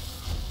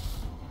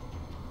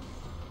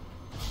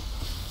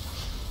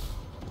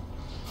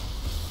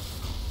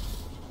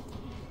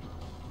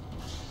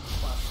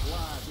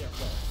 Пошла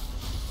девка.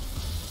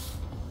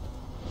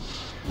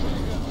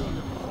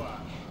 Приготовим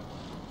фарш.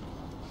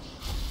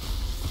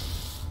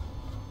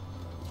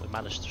 We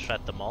managed to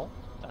shred them all,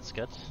 that's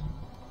good.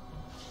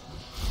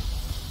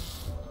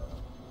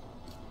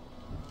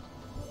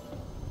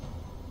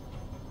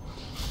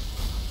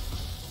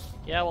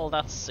 Yeah, well,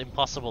 that's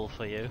impossible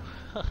for you.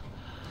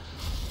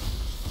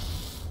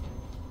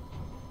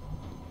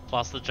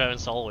 Plus the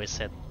drones always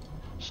hit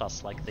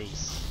shots like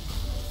these.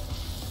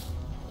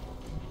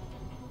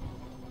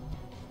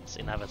 It's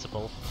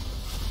inevitable.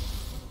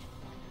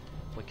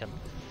 We can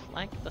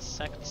flank the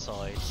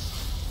sectoids.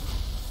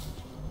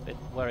 Bit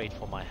worried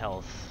for my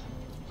health.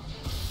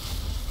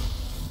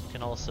 We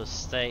can also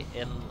stay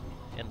in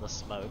the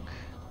smoke.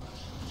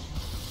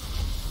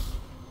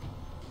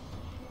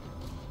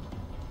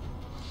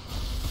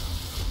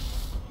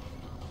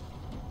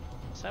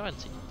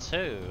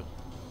 $72.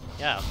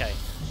 Yeah, okay.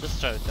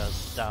 This drone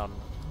goes down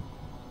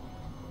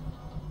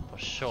for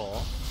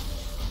sure.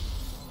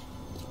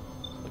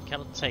 We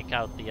cannot take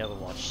out the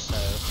Overwatch, so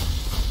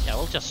yeah,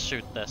 we'll just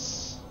shoot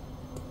this.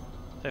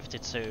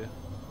 52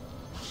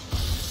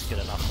 is good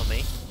enough for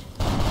me.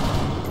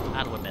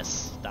 And we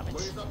miss, damn it.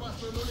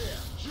 Боезапас на нуле.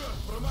 Черт,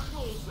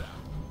 промахнулся.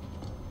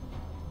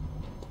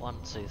 1,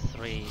 2,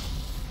 3,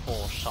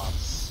 4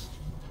 shots.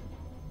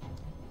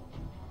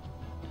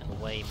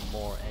 And way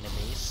more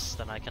enemies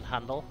than I can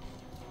handle.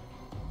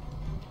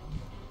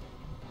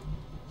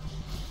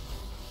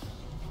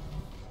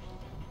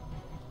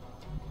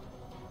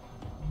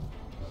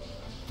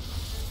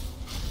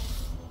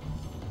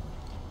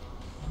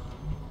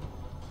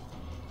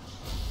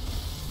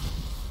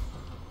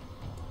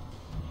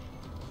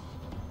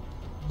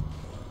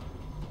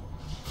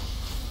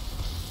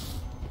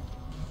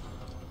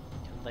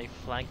 They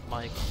flank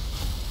my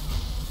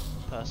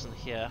person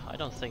here. I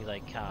don't think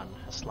they can,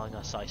 as long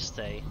as I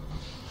stay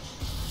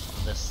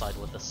on this side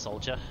with the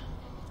soldier.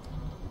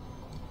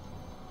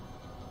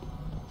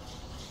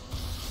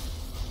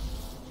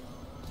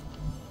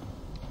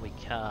 We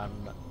can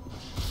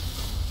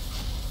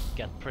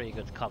get pretty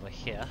good cover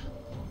here.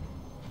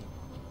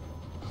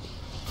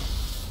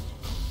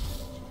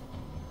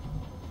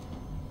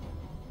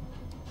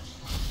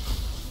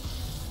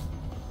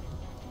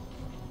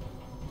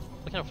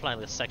 We can flank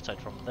the sectoid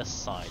from this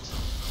side,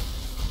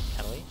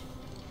 can we?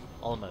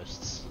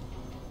 Almost.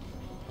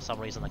 For some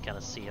reason I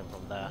cannot see him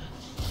from there.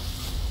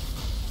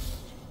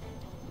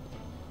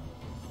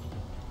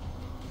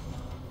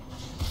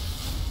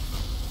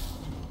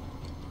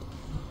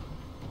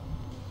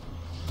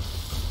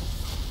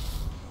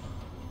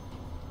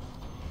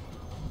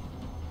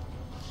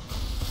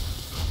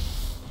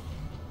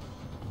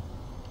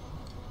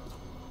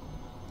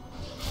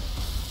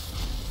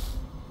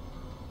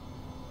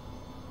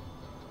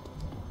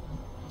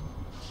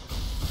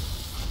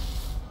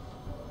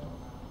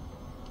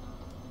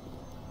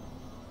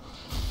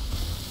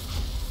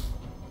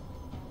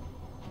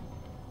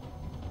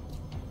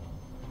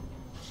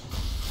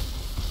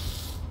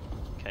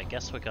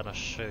 guess we're gonna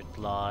shoot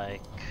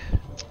like...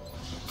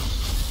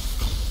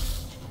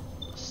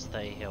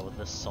 Stay here with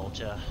this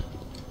soldier.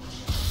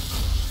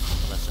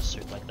 Let's just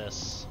shoot like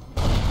this.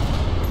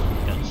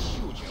 Good.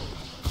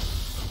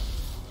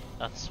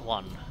 That's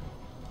one.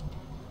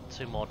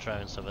 2 more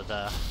drones over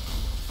there.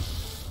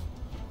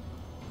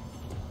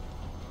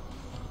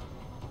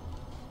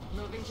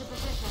 Moving to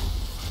position.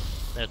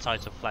 They're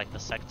trying to flank the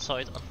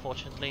sectoid,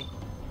 unfortunately.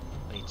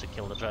 We need to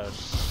kill the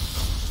drones.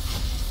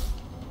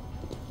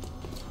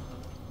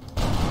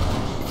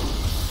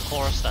 Of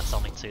course, that's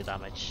only 2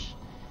 damage.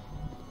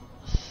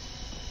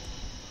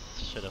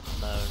 Should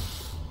have known.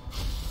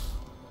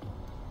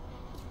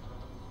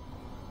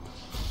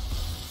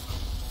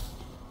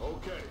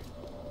 Okay.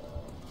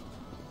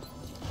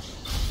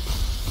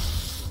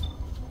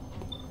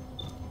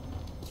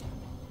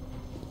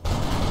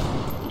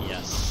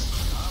 Yes.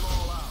 I'm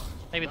all out.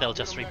 Maybe Now they'll get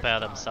just 'em next repair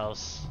time.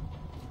 themselves.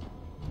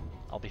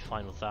 I'll be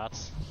fine with that.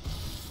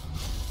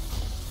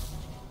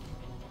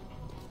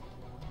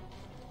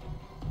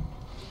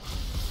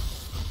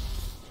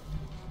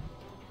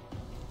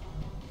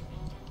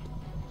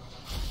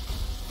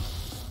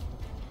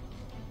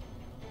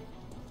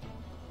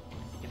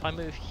 If I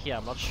move here,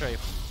 I'm not sure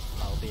if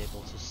I'll be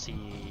able to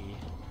see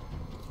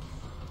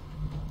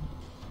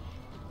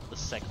the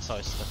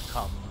sectoids that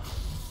come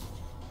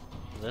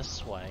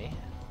this way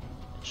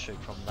and shoot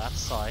from that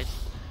side.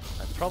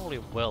 I probably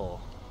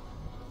will.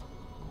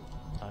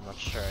 I'm not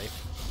sure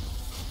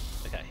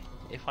if... Okay,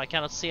 if I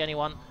cannot see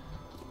anyone,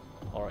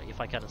 or if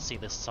I cannot see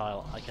this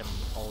tile, I can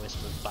always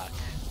move back,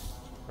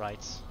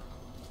 right?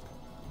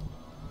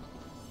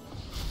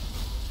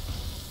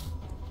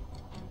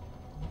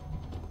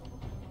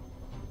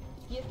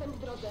 Jestem w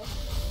drodze.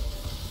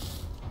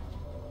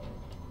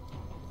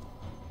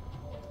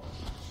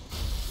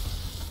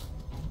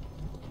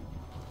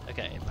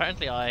 Okay,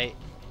 apparently I...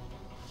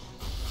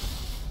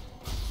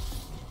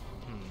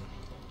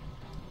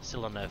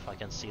 Still don't know if I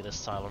can see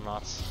this tile or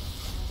not.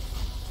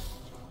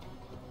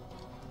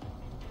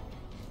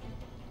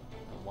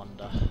 I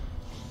wonder.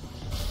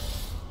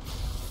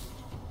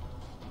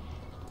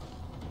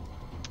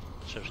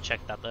 Should have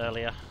checked that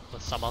earlier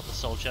with some other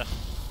soldier.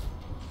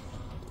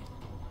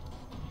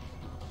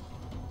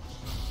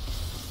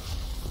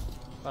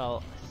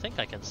 Well, I think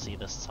I can see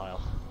this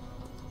tile.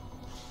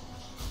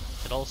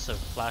 Could also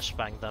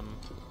flashbang them.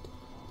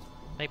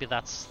 Maybe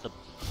that's the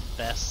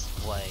best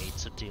way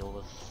to deal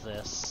with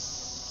this.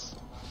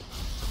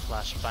 To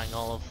flashbang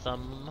all of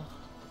them.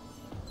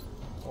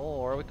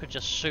 Or we could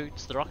just shoot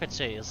the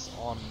Rocketeers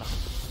on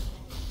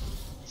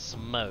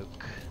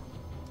smoke.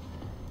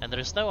 And there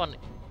is no one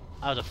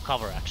out of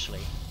cover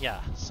actually.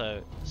 Yeah,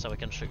 so we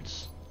can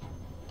shoot.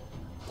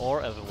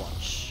 Or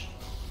Overwatch.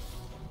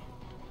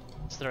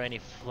 Is there any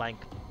flank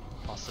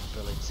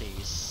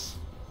possibilities?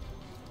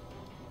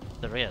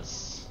 There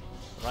is,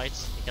 right?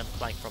 You can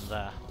flank from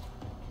there.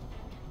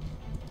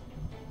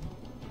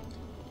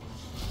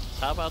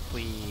 So how about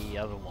we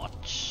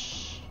Overwatch?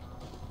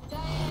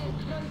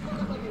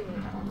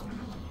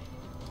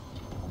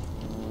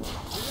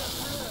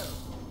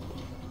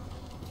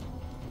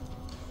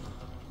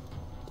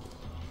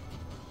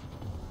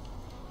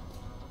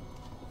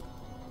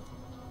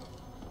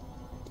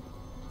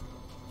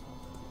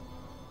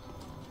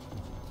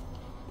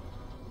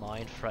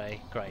 Mind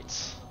fray,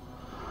 great.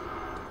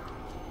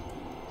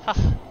 Ha!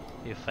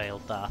 You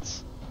failed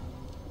that.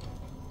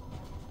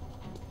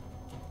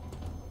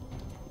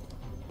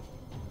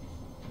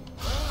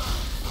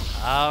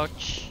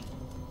 Ouch!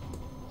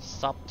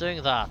 Stop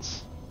doing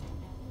that.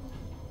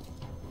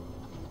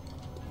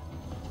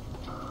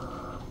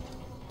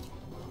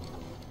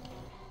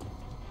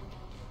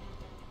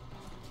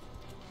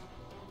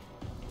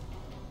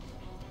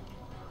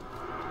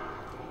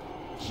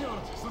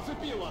 Черт,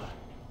 зацепило!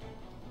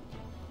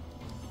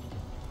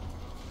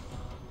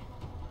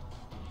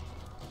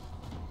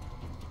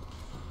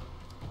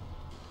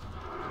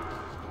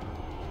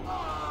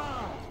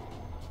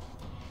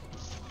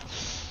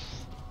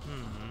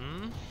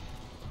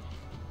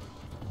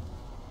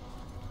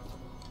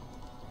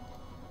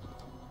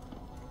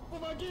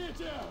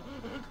 Помогите!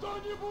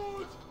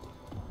 Кто-нибудь!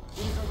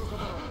 Перехожу к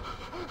обороне.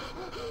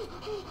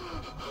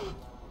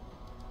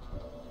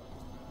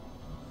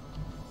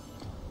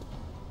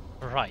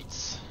 Right,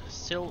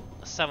 still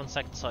 7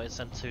 sectoids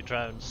and 2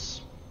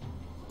 drones.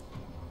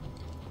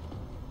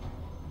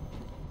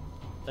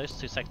 Those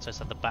 2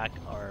 sectoids at the back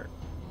are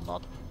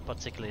not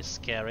particularly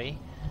scary.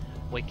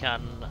 We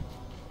can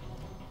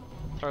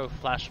throw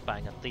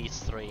flashbang at these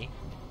 3,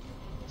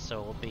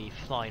 so we'll be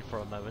flying for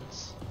a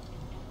moment.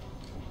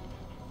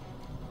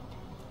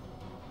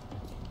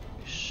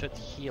 We should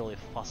heal if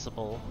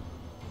possible.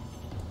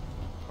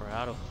 We're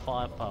out of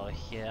firepower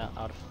here,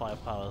 out of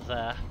firepower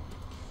there.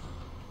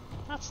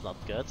 That's not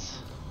good.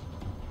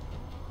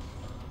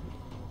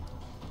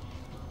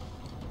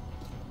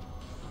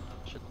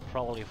 Should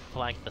probably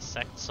flank the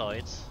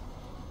sectoid.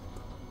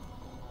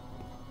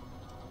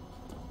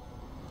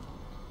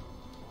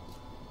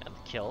 And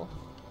kill.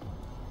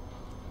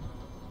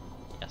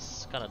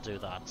 Yes, gonna do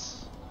that.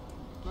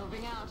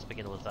 Moving out. Let's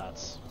begin with that.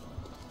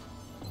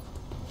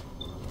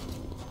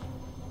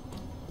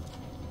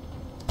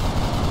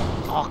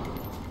 Oh,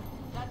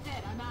 That's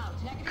it, I'm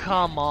out. Negative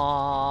come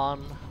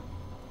on!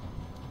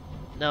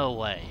 No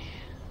way.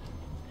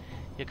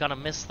 You're gonna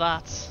miss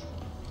that?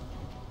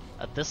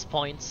 At this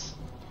point?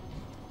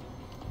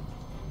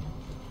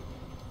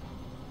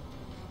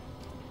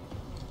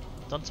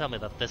 Don't tell me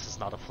that this is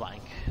not a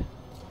flank.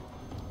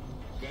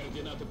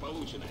 Координаты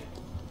получены.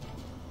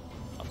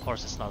 Of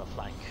course it's not a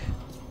flank.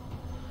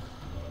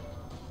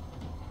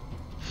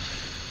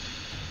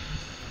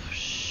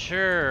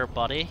 Sure,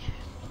 buddy.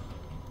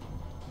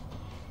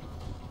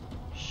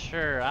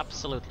 Sure,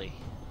 absolutely.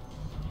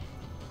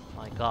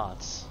 My god.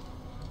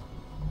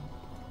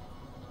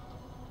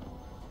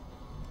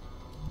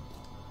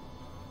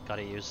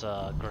 Gotta use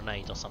a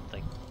grenade or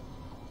something.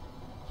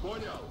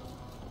 Понял.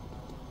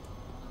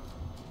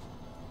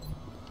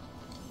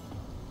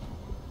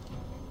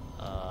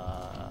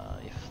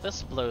 If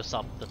this blows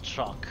up the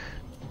truck,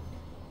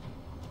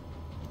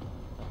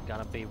 I'm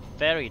gonna be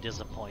very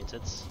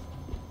disappointed.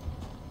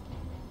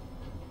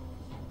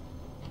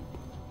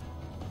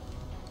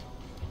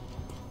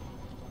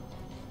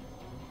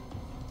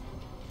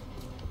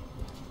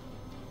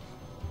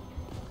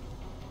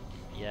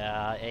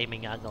 Yeah,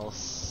 aiming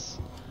angles.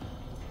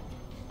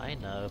 I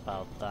know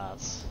about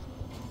that.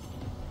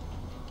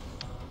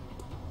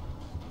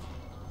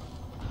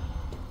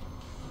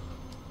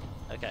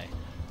 Okay.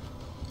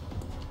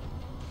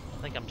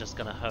 I think I'm just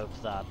gonna hope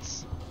that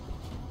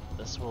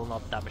this will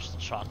not damage the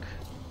truck,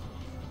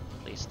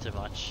 at least too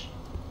much.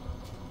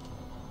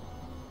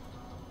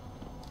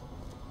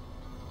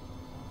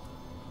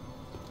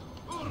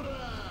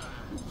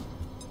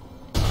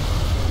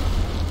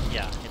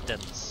 Yeah, it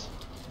didn't.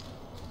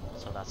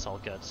 So that's all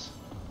good.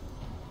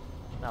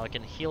 Now we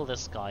can heal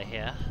this guy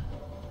here.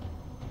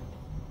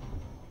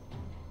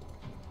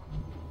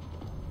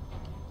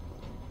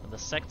 And the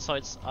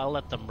sectoids, I'll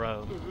let them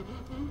roam.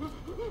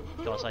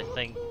 Because I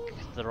think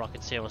the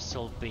Rocketeer will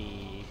still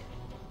be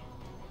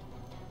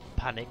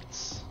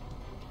panicked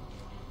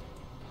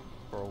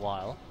for a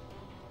while.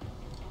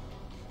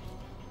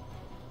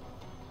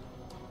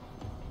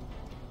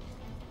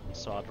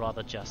 So I'd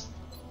rather just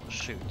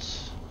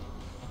shoot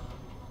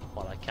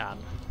what I can.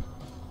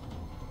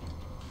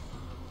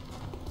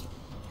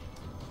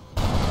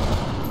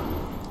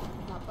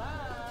 Not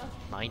bad.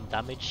 9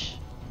 damage.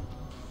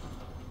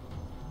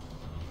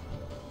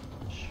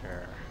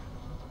 Sure.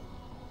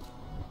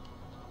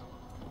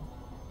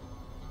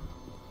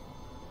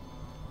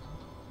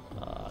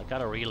 I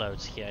gotta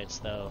reload here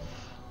instead of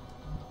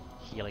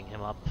healing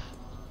him up.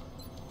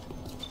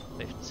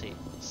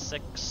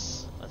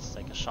 56. Let's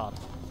take a shot.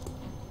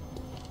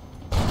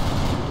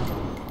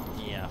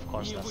 Yeah, of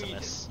course that's a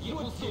miss.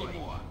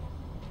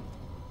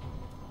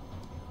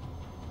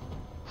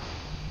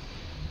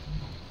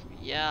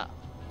 Yeah.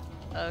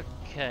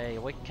 Okay,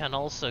 we can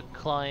also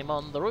climb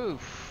on the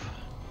roof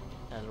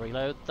and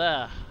reload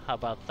there. How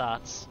about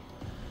that?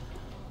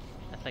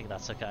 I think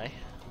that's okay.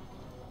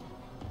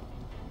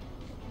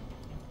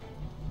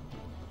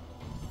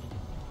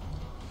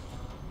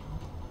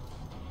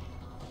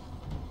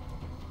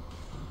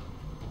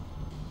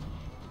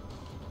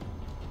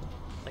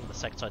 I think the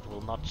sectoid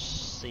will not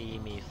see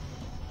me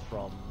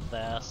from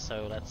there,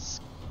 so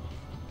let's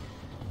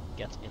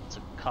get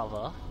into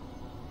cover.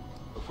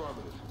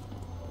 Affirmative.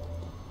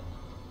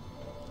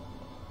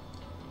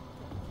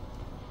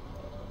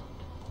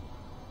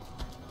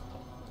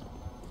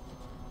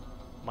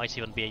 Might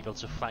even be able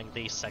to flank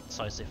these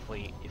sectoids if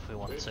we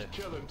want It's to.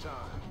 killing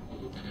time.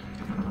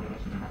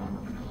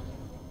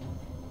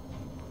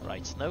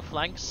 Right, no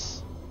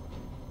flanks.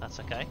 That's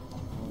okay.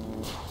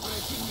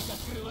 Противник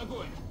открыл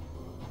огонь.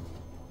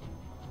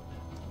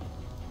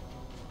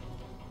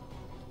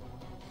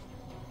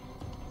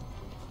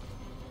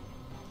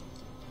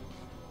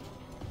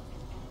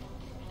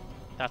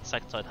 That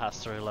sectoid has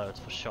to reload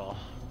for sure.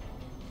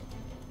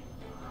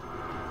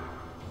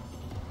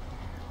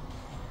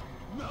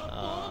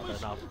 They're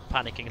now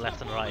panicking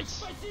left and right.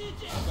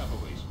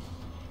 Закапываюсь.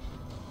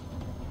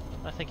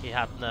 I think he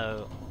had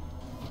no...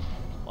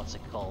 what's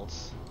it called?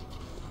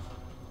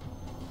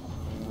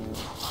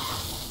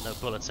 No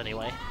bullets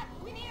anyway.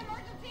 We need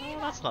emergency. Well,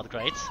 that's not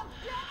great.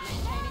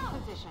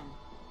 Maintaining position.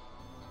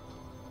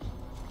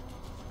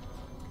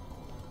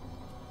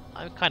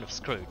 I'm kind of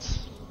screwed.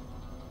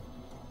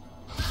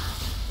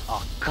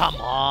 Oh, come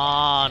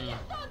on!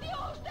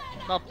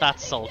 Not that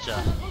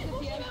soldier.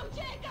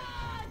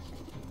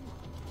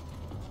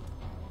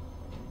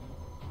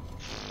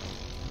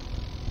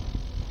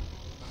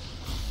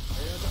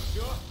 Это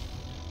все?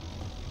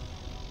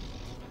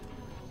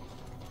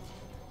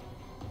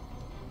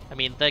 I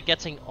mean, they're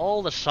getting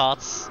all the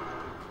shots,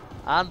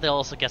 and they're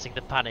also getting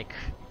the panic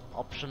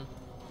option.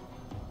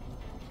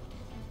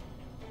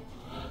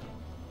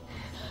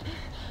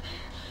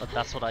 But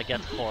that's what I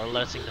get for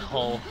alerting the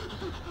whole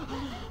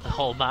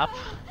map,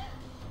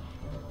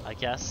 I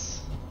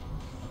guess.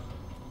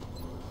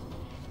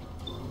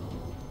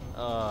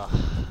 Ugh,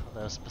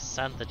 those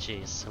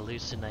percentages,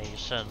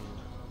 hallucination.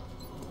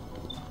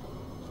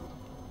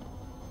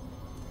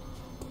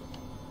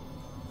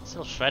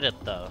 Still shredded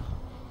though.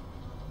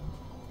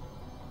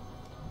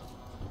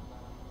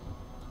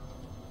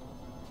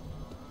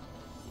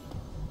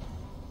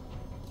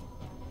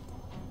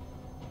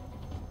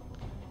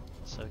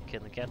 So we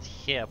can get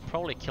here,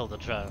 probably kill the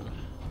drone.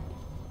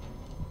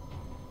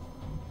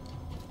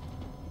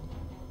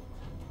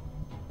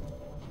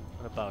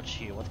 What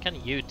about you? What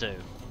can you do?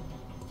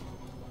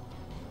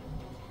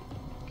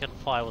 You can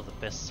fire with a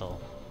pistol.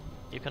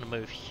 You can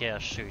move here,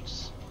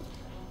 shoot.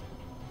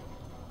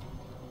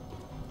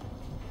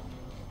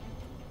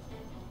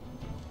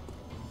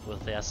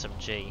 With the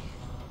SMG.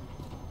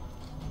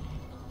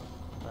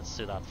 Let's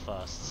do that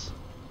first.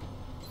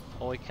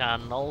 Or we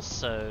can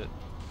also...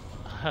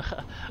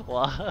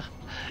 What?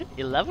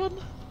 11?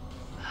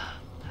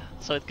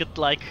 So it could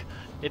like...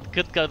 It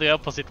could go the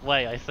opposite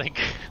way, I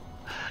think.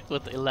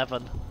 With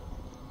 11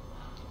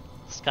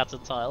 scatter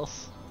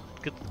tiles.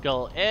 It could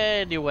go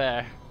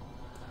anywhere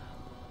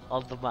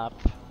on the map.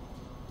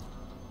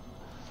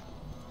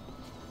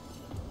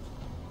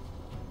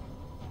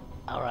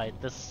 Alright,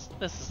 this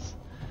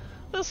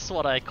is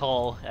what I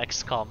call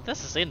XCOM.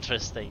 This is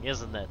interesting,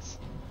 isn't it?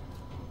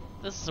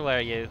 This is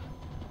where you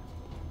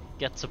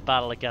get to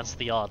battle against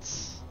the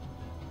odds.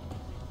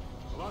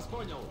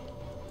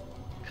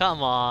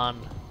 Come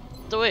on,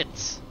 do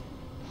it!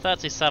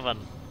 37.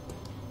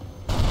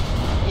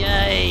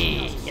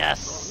 Yay!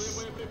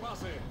 Yes!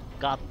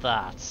 Got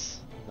that.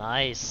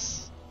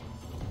 Nice.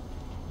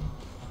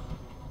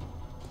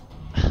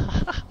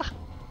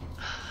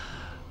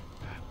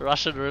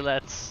 Russian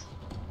roulette.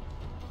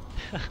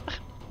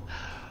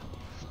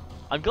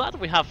 I'm glad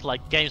we have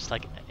like games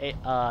like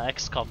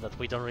XCOM that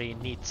we don't really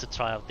need to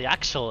try out the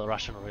actual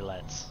Russian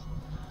roulette.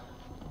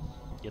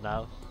 You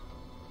know?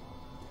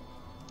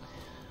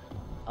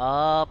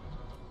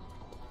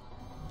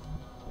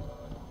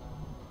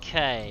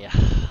 Okay.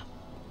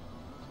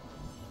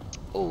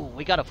 Ooh,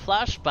 we got a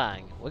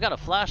flashbang. We got a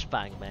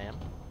flashbang, man.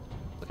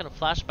 We're gonna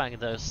flashbang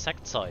those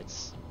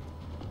sectoids.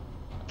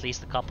 At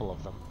least a couple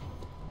of them.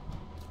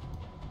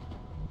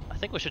 I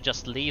think we should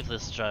just leave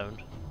this drone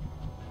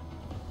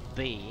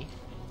be.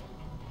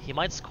 He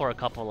might score a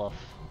couple of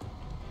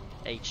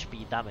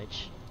HP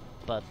damage,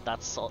 but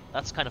that's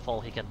kind of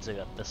all he can do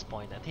at this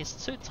point, and he's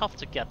too tough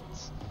to get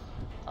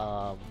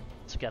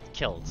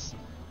killed.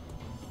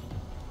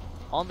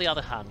 On the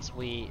other hand,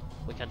 we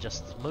can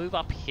just move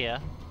up here,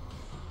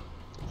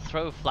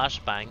 throw a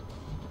flashbang,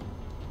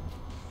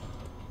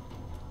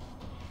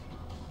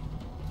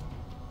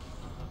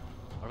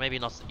 or maybe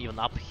not even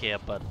up here,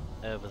 but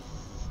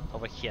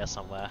over here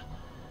somewhere.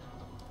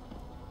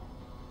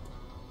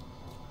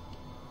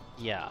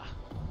 Yeah,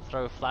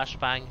 throw a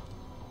flashbang.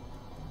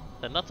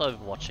 They're not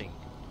overwatching,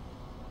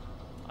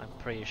 I'm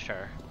pretty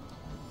sure.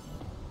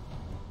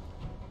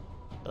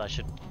 But I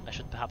should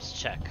perhaps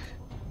check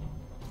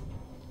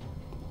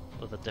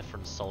with a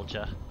different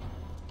soldier.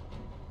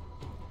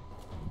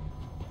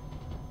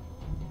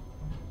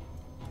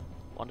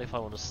 Wonder if I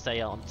want to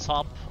stay on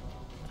top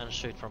and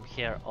shoot from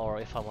here, or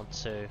if I want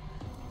to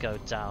go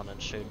down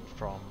and shoot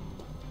from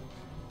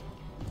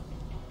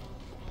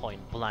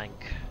point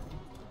blank.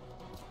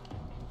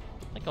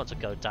 I think I want to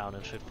go down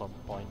and shoot from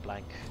point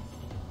blank.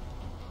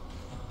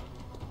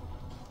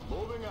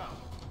 Moving out.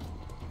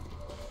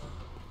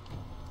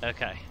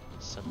 Okay,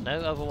 so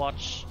no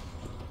Overwatch.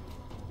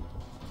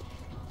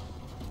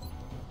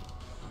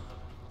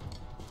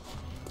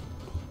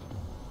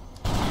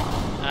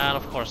 And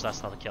of course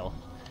that's not a kill.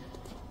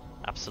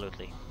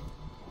 Absolutely.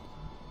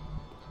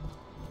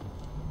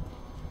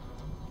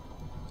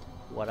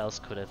 What else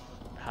could it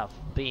have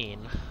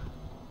been?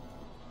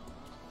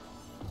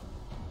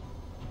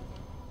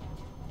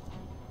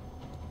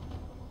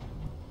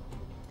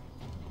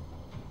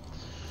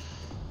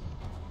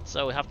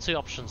 So we have two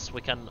options.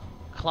 We can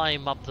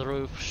climb up the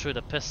roof, shoot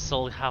a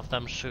pistol, have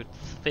them shoot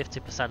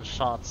 50%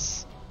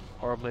 shots,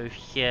 or move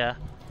here,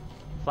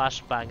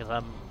 flashbang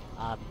them,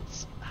 and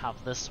have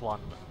this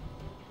one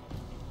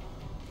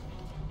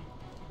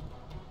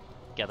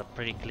get a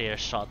pretty clear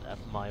shot at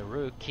my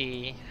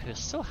rookie, who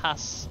still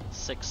has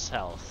 6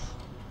 health,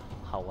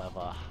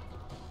 however.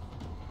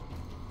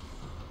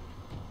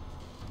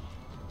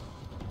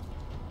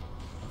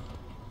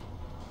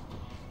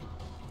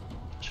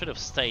 Should have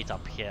stayed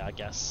up here, I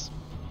guess.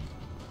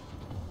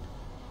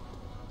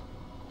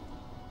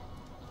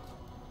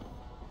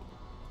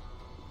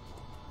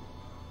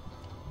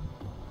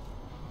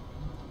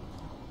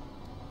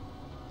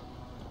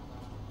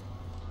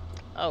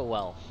 Oh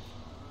well.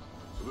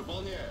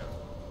 Выполняю.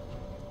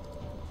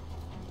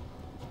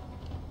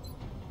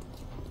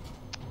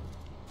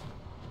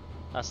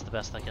 That's the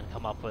best I can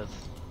come up with.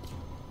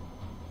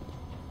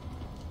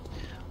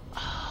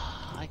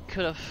 I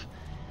could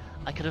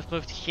have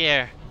moved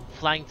here,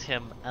 flanked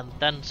him, and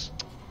then...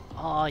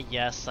 Oh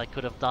yes, I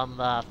could have done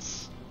that.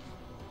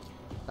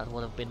 That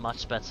would have been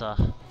much better.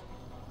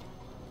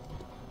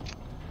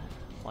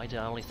 Why do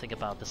I only think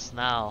about this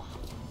now?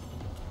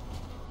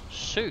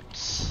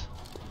 Shoot!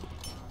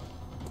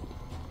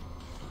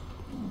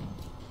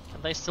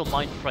 Can they still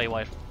mind fray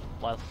while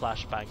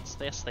flashbangs?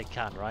 Yes, they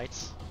can, right?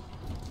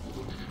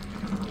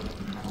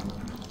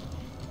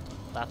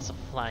 That's a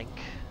flank.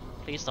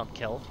 Please don't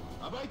kill.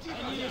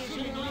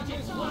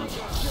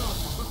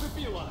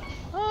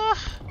 Ah!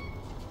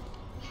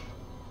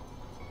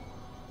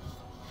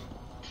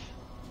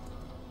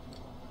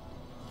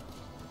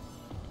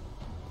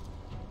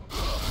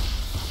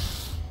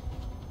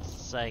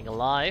 Staying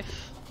alive.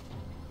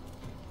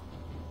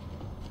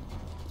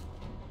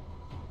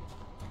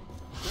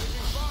 Taking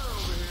fire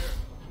over here.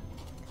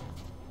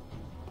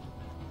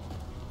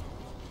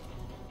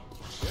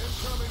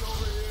 Incoming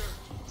over here.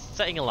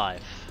 Staying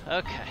alive.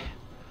 Okay.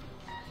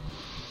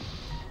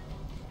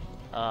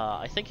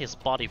 I think his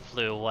body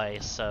flew away,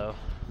 so...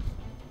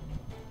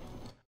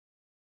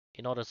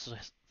 In order to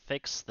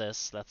fix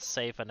this, let's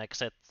save and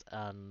exit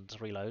and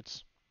reload.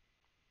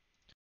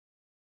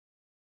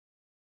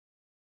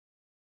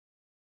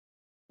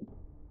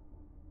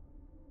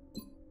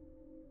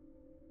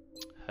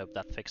 Hope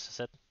that fixes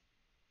it.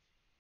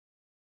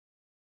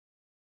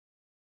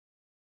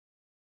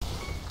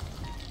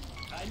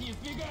 Они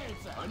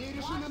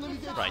решили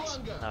налететь с Right,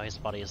 фланга. now his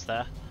body is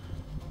there.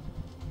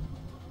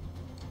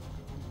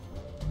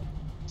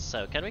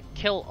 So, can we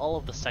kill all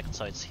of the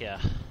sectoids here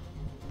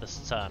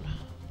this turn?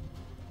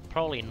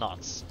 Probably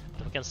not,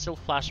 but we can still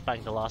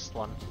flashbang the last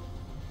one.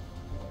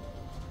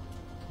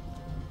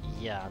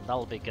 Yeah,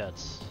 that'll be good.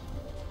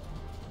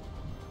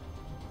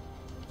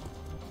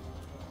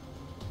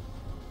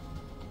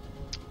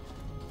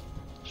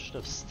 Should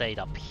have stayed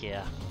up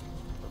here,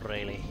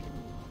 really.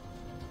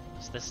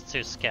 Is this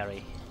too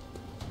scary?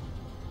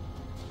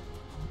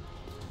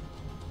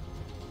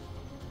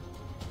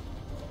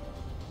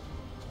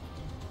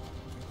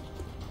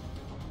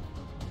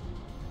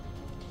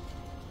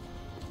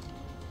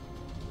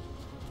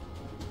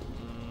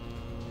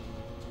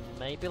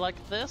 Maybe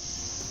like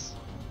this?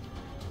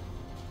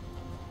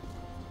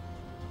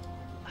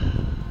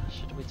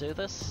 Should we do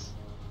this?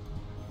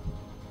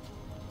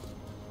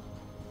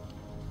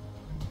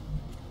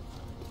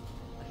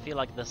 I feel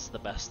like this is the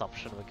best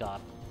option we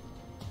got.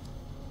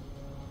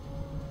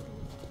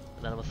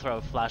 And then we'll throw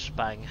a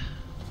flashbang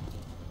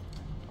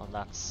on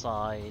that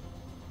side.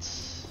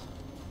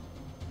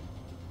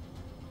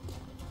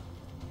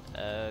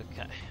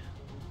 Okay.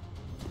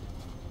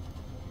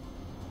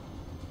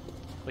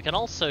 We can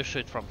also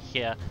shoot from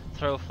here,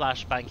 throw a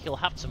flashbang, he'll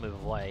have to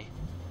move away.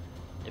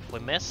 If we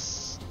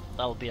miss,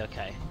 that'll be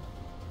okay.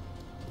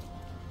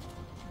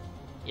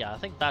 Yeah, I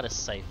think that is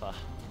safer.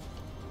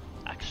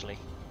 Actually.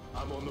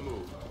 I'm on the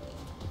move.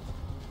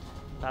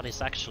 That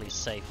is actually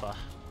safer.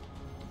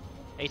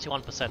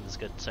 81% is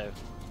good too.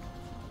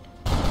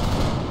 Damn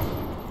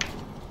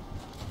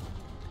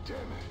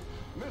it.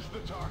 Missed the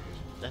target.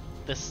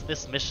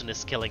 This mission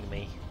is killing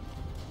me.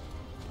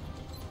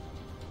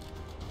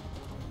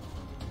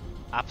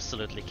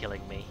 Absolutely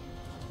killing me.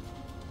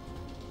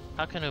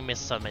 How can we miss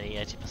so many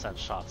 80%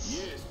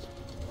 shots?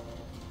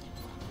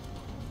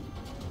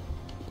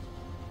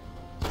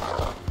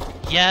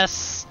 Yes.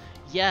 Yes!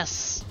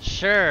 Yes!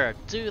 Sure!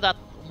 Do that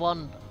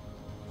 1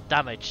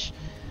 damage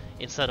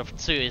instead of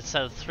 2,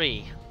 instead of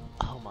 3.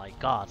 Oh my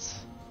god.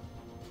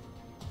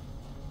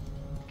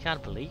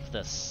 Can't believe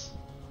this.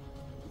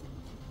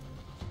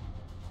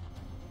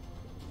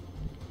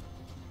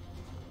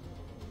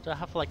 Do I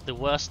have like the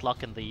worst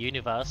luck in the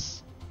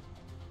universe?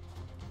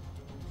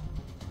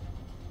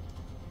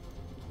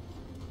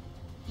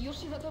 Już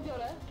się za to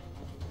biorę.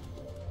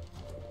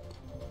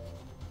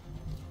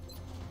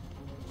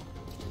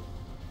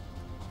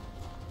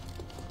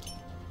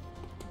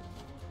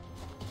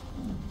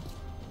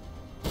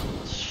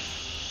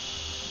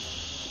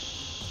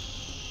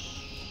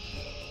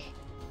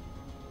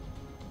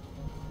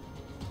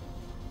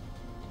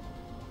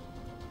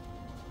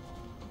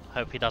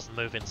 Hope he doesn't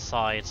move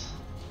inside.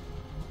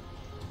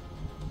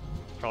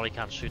 Probably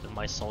can't shoot at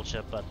my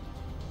soldier, but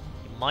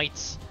he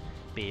might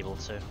be able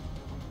to.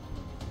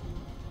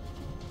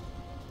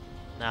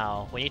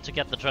 Now, we need to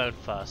get the drone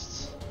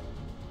first.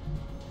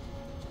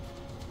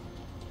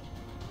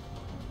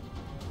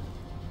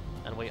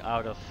 And we're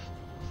out of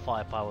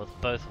firepower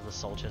with both of the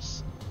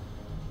soldiers.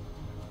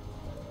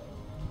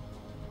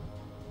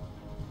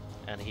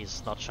 And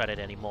he's not shredded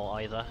anymore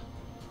either.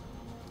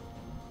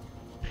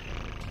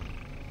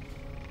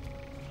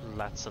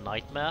 That's a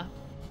nightmare.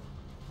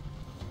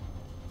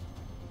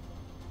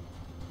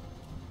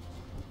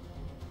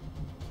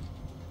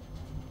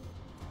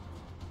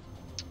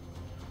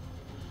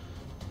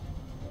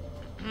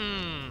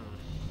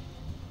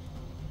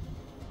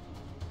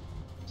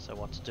 So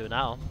what to do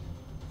now?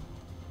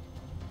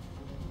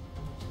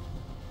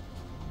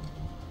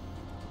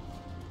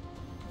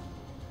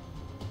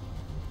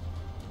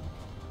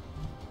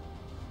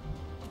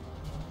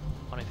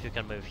 What if you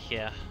can move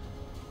here?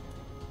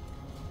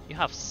 You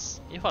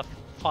have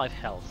 5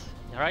 health,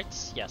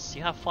 right? Yes,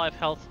 you have 5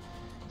 health,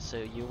 so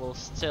you will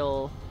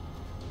still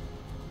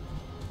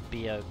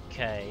be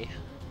okay.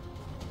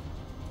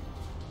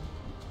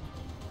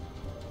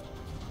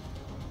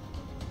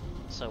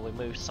 So we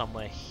move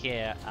somewhere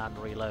here and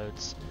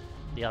reloads.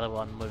 The other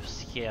one moves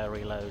here,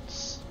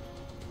 reloads.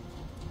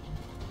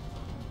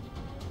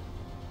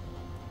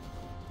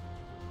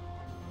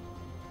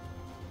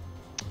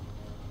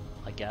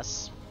 I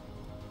guess.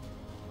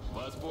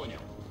 Вас понял.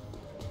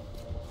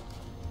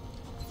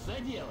 За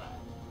дело.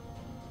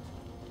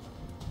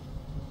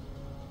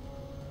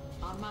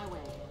 On my way.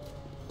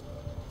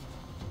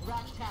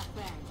 Rat tap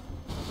bang.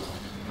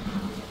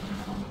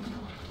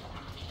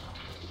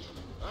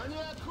 Они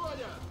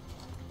отходят!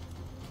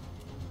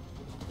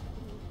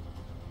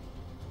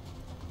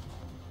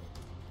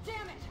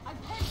 Damn it! I'm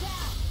pegged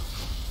down!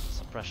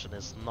 Suppression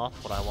is not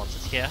what I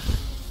wanted here.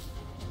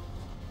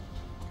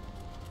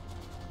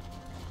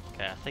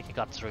 Okay, I think I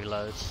got to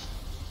reload.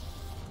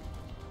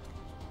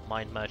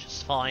 Mind merge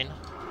is fine.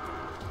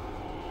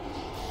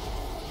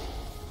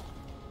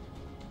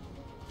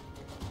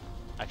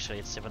 Actually,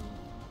 it's even...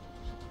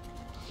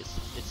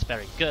 It's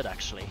very good,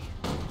 actually.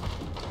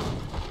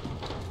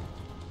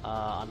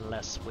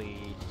 Unless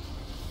we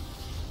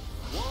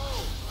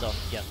don't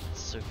get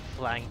to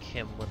flank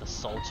him with a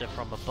soldier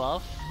from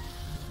above.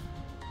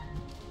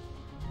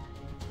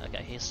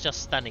 Okay, he's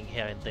just standing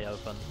here in the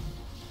open.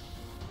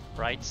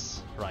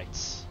 Right,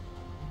 right.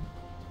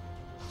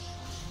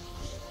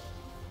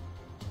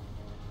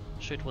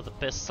 Shoot with a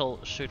pistol,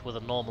 shoot with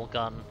a normal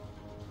gun.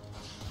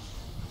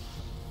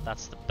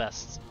 That's the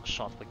best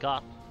shot we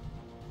got.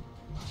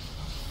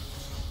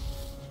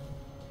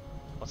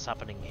 What's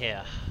happening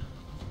here?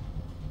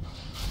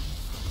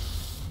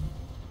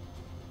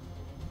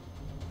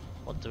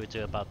 What do we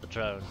do about the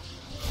drone?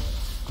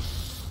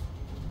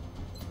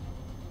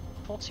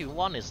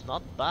 41 is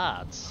not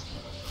bad,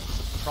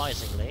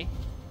 surprisingly.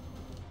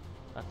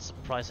 That's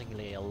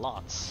surprisingly a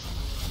lot.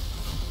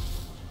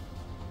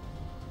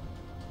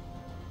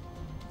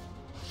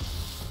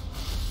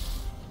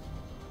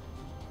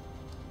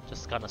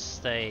 Just gonna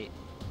stay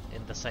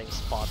in the same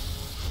spot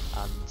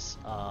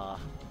and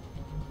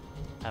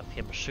have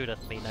him shoot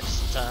at me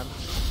next turn,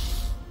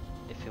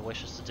 if he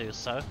wishes to do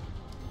so.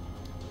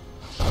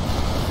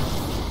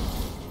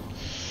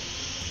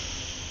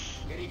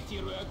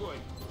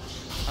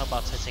 How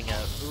about hitting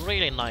a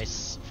really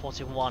nice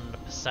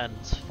 41%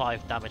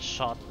 5 damage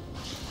shot?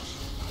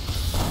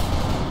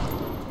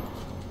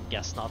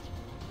 Guess not.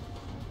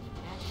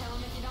 Can't kill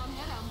him if you don't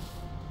hit him.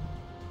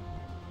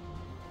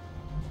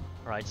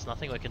 Right, there's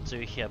nothing we can do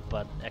here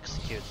but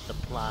execute the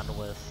plan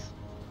with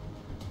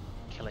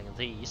killing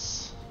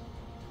these.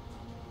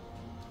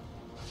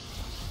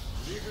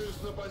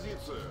 Двигаюсь на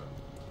позицию.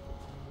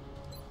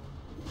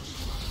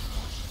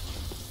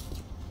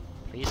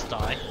 Please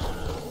die.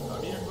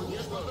 Объекту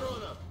нет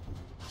патронов.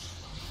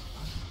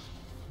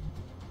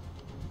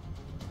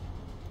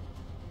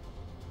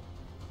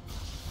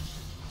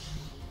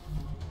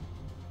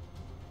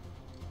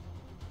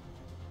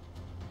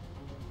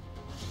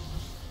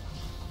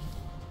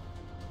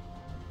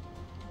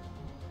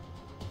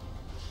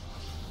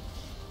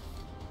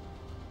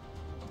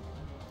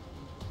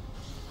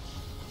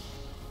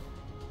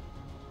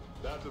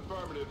 That's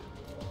affirmative.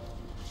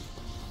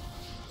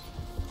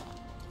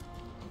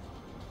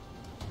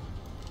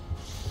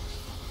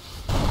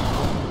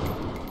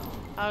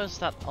 How is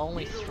that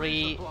only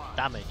 3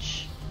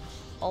 damage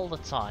all the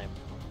time?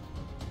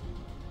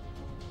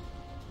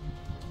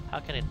 How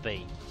can it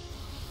be?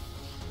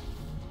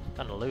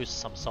 Gonna lose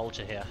some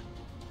soldier here.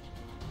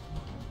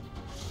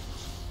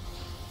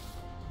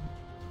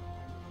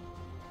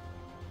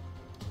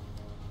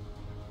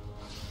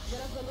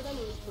 Zaraz będę na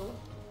miejscu.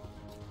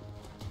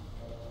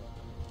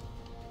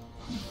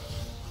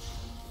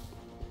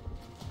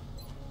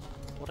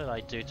 What did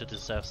I do to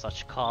deserve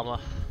such karma?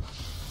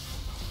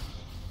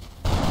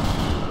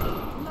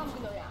 Mam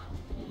gnoja.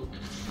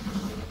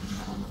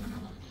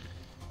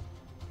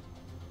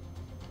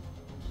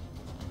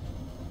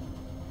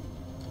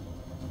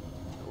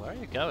 Where are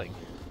you going?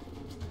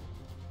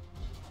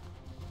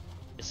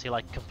 Is he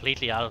like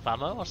completely out of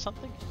ammo or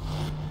something?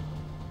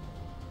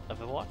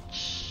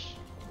 Overwatch?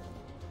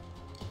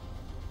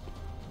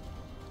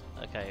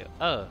 Okay,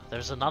 oh,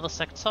 there's another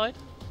sectoid?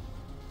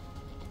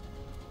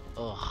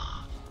 Ugh.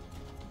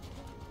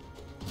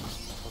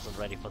 Wasn't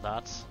ready for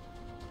that.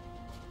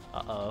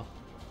 Uh-oh.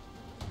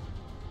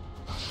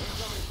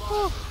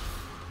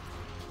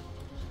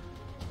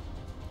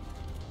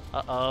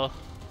 Uh-oh.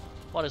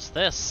 What is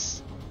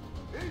this?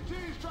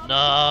 No.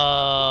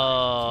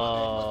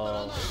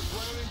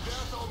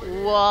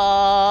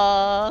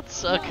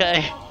 What?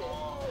 Okay.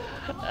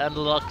 And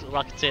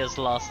Rocketeer's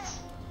lost.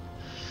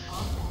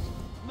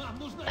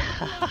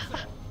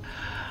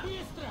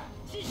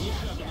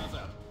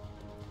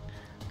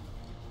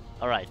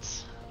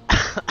 Alright.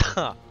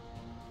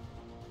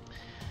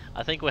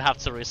 I think we have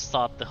to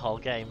restart the whole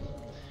game.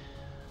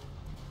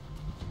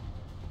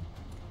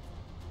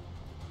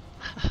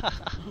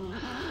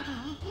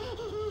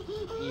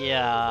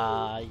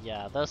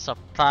 Yeah, those are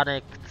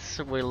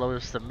panicked. We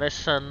lose the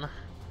mission.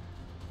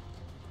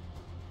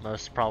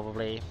 Most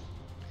probably.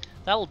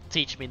 That will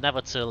teach me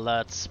never to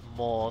alert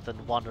more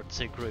than 1 or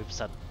 2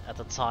 groups at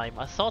a time.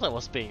 I thought I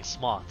was being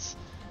smart,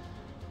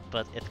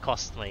 but it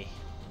cost me.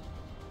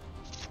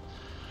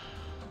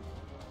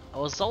 I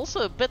was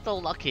also a bit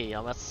unlucky,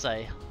 I must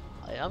say.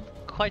 I am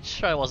quite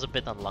sure I was a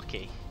bit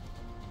unlucky.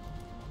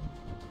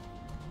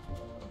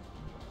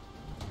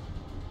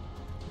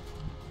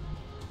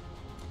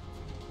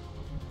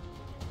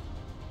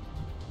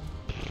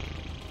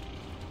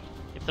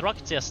 If the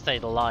Rocketeer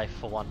stayed alive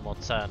for 1 more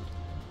turn,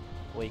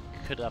 we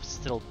could have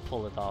still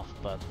pulled it off,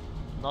 but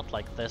not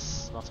like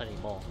this, not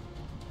anymore.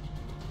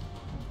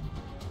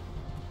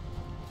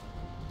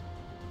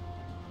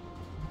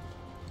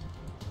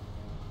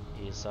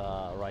 enemies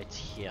are right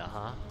here,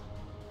 huh?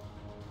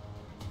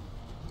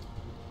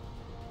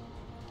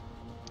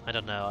 I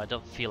don't know, I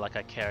don't feel like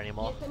I care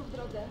anymore. Jestem w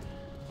drodze.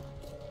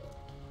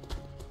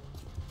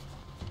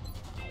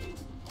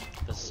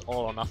 This is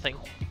all or nothing.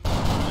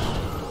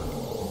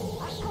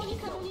 Aż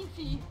koniec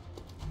amunicji.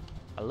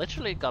 I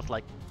literally got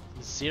like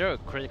 0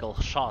 critical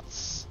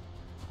shots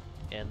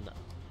in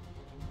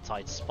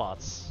tight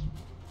spots.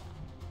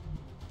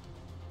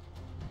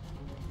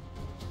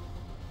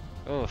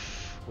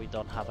 Oof, we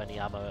don't have any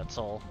ammo at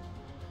all.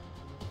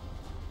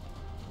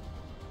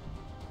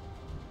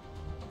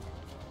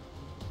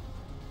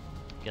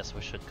 Guess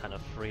we should kind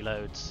of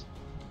reload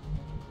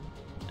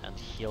and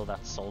heal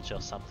that soldier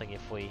or something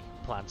if we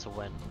plan to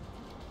win.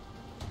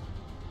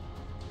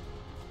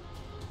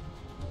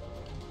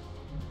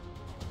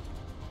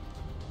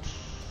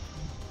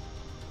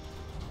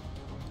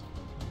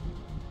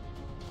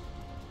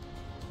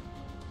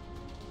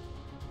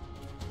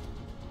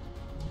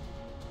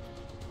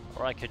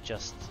 Or I could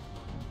just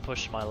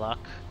push my luck.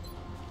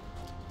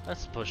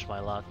 Let's push my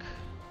luck.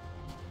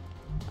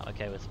 I'm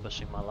okay with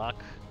pushing my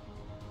luck.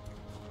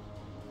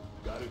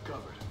 Got it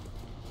covered.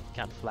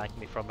 Can't flank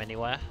me from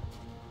anywhere.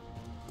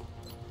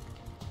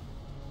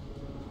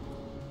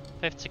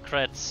 50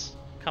 crits.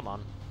 Come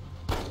on.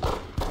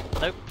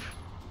 Nope.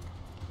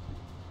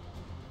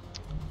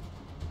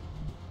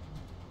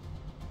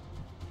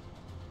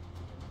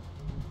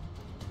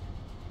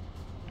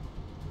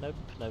 Nope,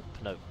 nope,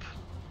 nope.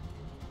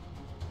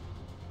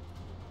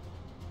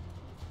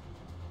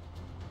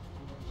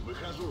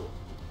 Выхожу.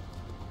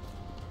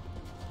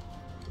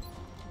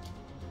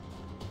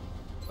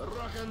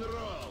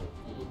 Рок-н-ролл.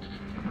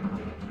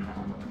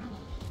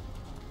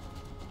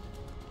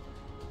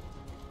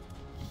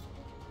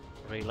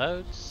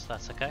 Reloads,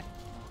 that's okay.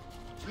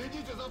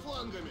 Следите за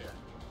флангами.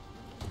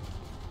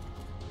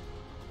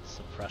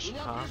 Suppression,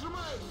 Меня huh?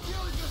 прижимают.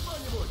 Сделайте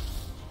что-нибудь.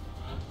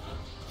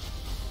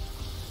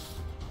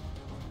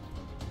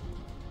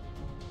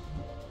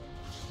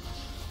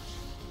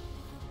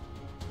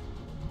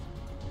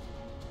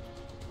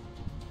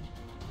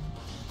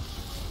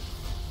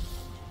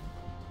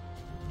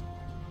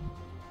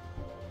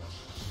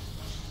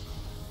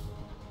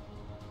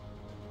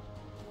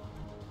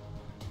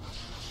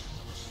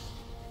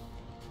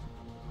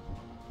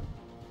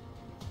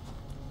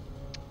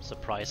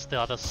 Surprised the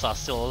others are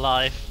still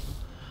alive.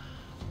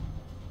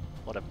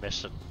 What a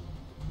mission.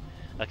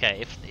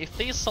 Okay, if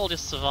these soldiers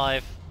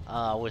survive,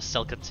 we'll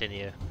still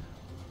continue.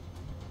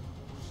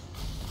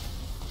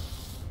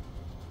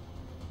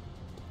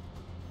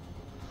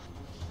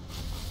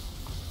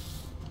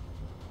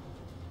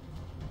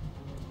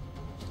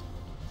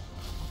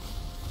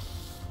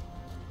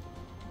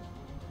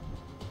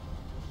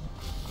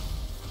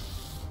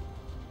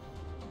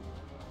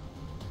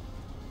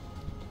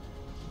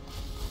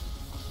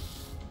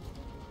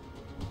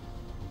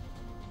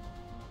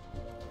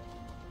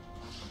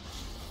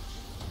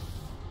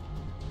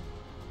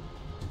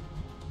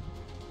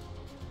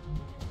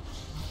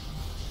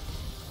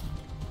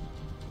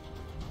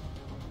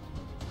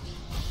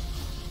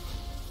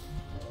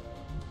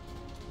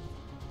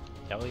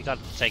 Yeah, we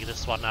gotta take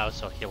this one out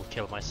so he'll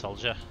kill my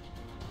soldier.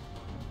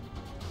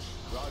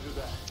 Roger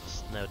that.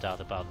 There's no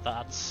doubt about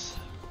that.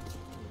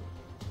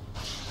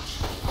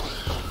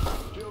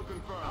 Kill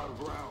confirmed. Out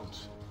of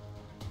rounds.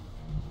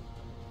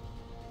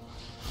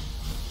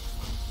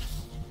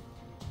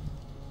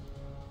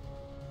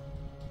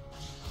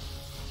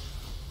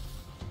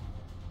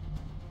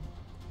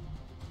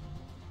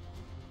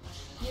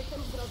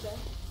 Jestem w drodze.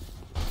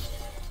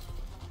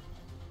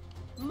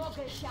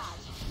 Mogę siać.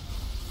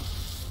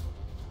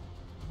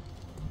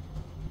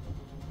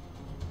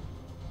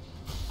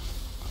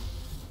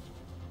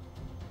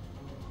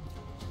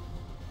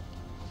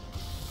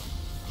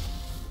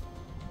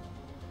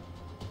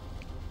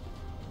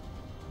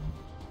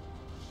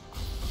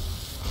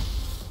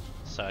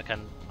 So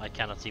I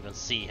cannot even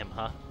see him,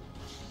 huh?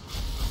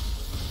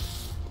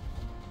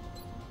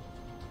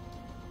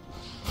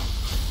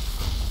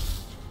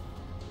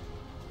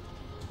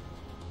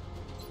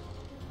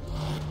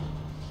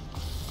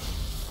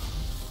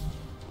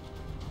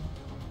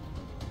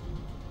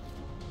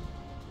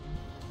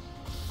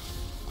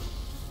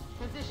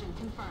 Position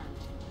confirmed.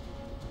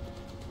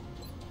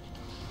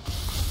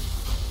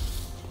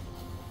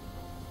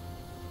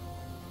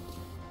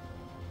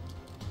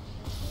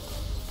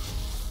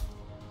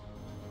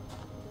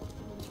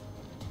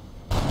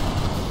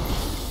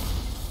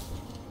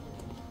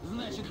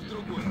 Значит, в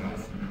другой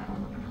раз.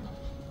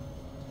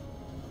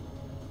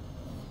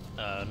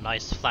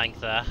 Nice flank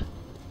there.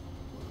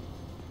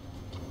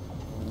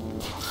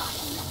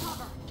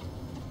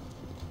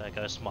 There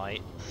goes my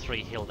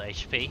 3 healed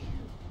HP.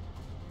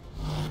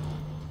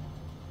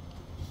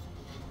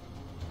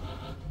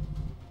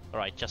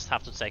 Alright, just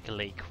have to take a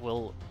leak.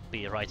 We'll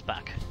be right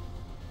back.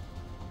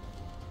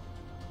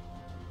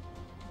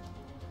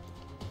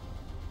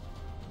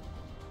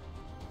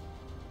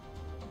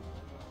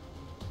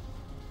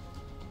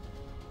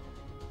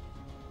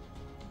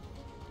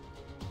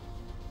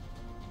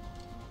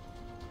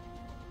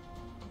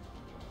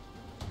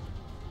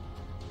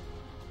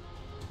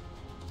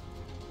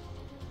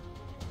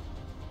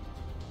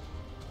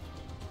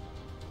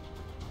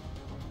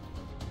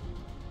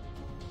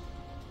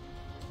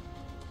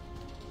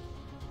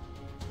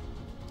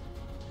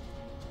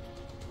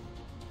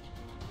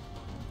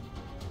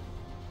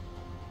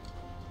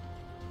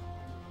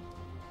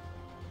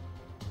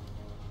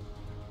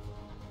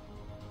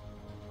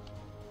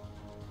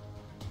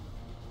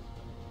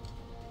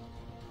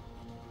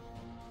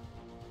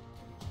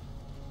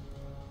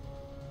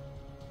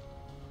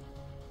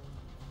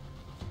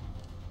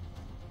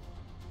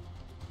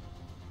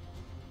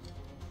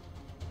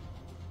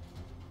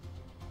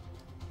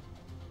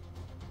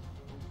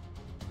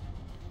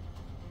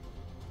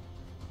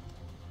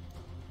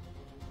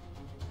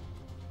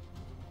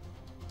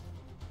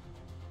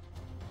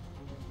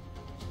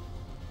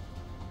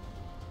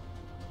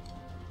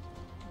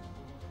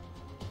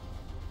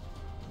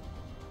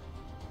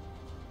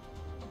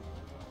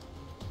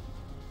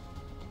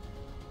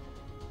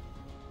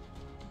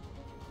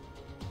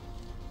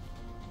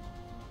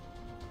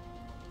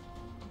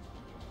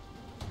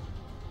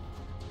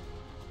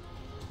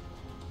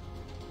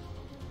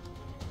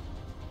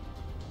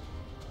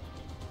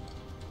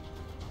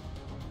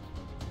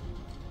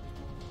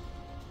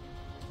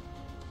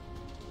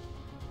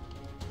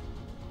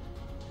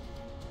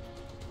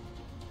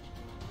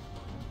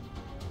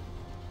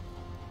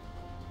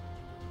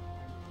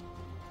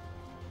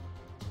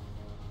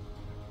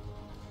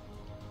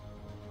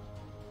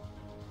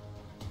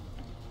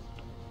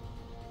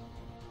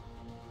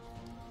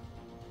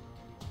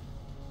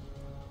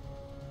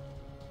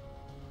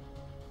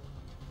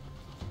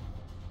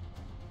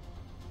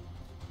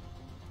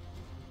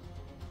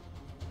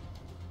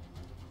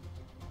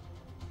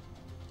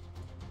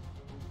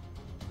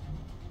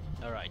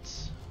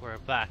 Alright, we're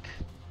back.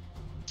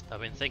 I've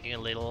been thinking a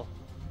little,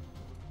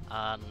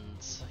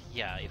 and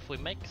yeah, if we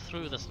make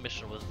through this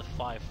mission with the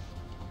 5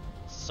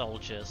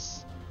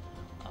 soldiers,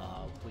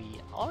 we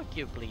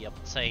arguably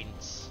obtained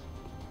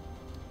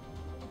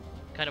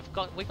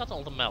we got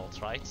all the melt,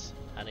 right?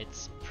 And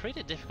it's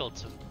pretty difficult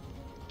to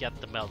get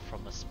the melt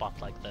from a spot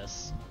like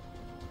this.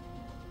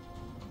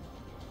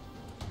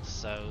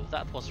 So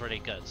that was really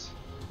good.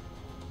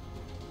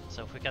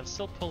 So if we can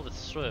still pull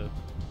this through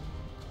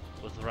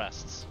with the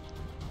rest,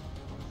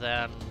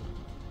 then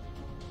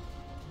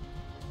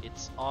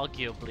it's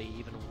arguably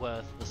even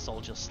worth the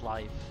soldier's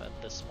life at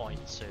this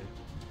point to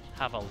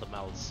have all the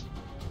melts.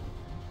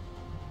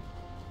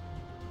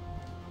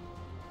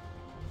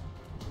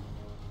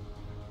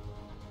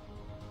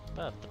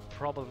 But the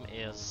problem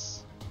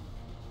is,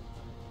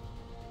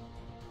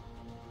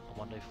 I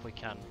wonder if we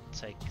can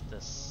take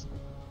this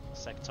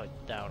sectoid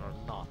down or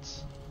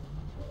not.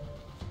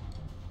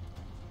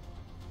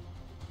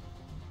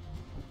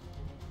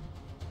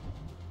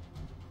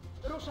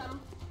 Ruszam.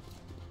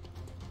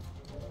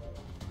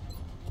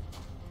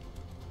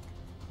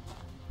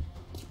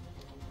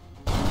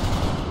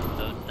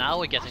 So now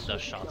we're getting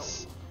those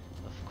shots,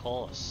 of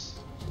course.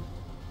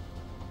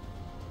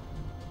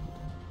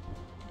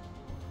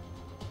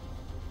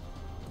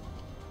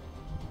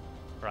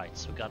 Right,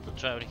 so we got the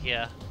drone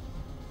here,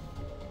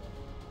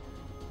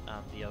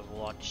 and the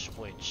Overwatch,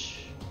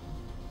 which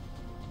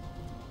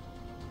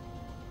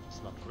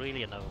is not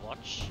really an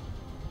Overwatch.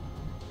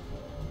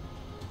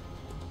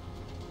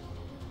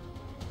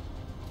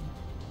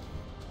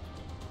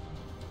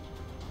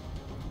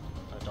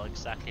 I don't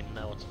exactly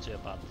know what to do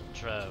about the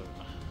drone.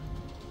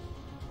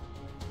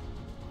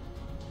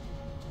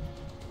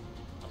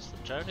 Because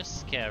the drone is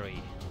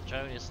scary, the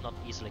drone is not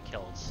easily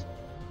killed.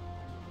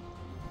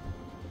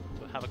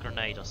 Have a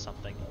grenade or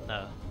something?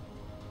 No.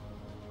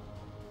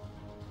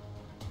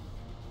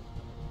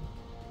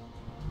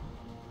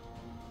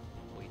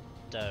 We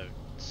don't.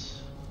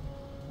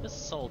 This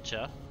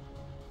soldier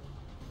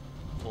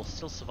will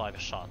still survive a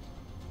shot.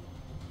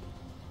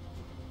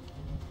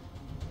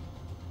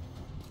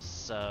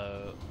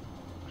 So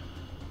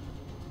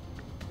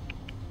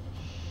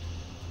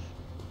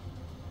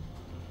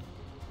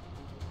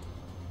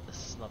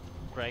this is not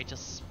the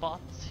greatest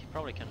spot. He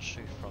probably can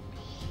shoot from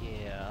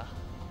here.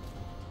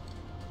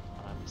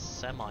 I'm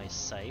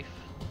semi-safe.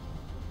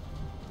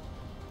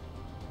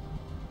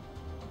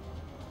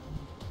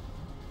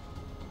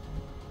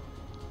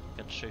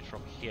 Can shoot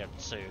from here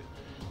too.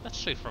 Let's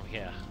shoot from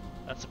here.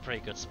 That's a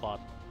pretty good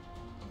spot.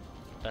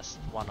 Best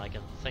one I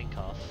can think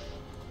of.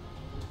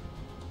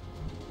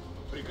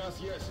 Приказ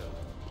ясен.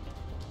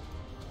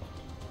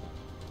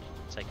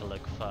 Take a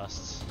look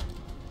first.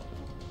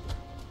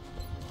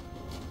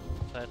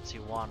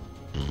 31.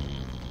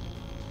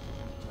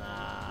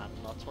 Nah,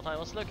 not what I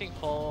was looking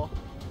for.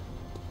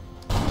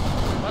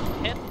 But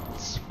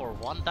hits for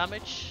 1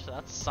 damage,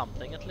 that's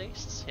something at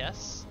least,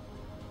 yes.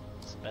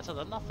 It's better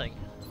than nothing.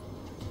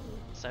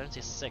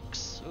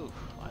 76, ooh,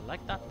 I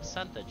like that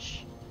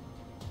percentage.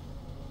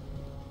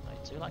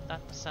 I do like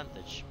that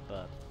percentage,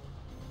 but...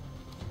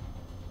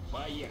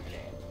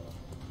 Поехали.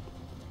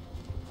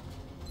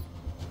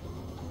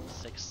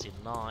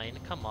 69,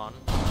 come on.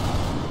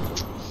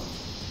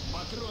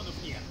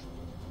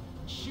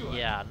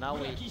 Yeah, now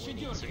we need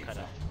to kind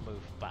of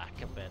move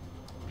back a bit.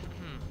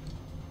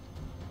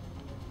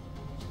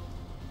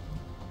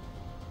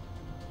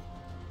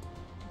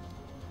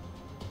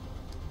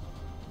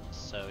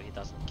 So he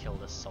doesn't kill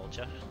this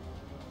soldier.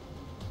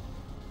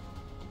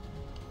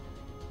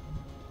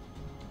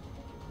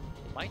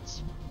 He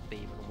might be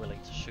even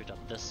willing to shoot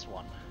at this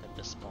one at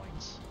this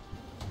point.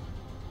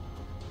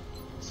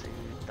 2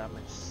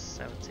 damage,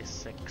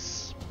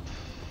 76.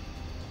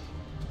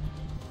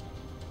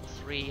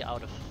 3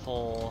 out of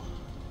 4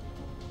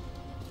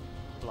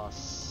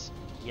 plus.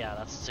 Yeah,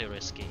 that's too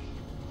risky.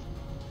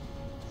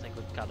 I think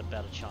we've got a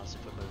better chance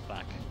if we move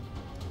back.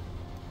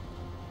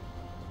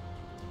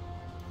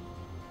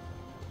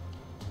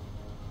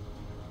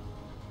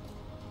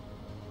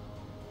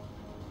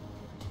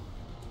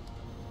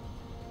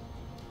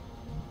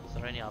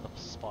 Any other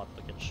spot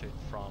we can shoot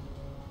from?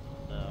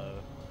 No.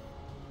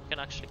 We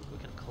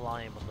can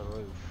climb on the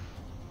roof.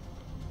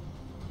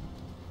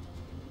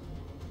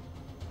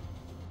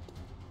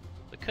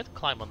 We could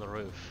climb on the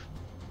roof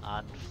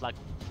and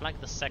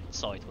flank the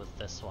sectoid with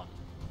this one.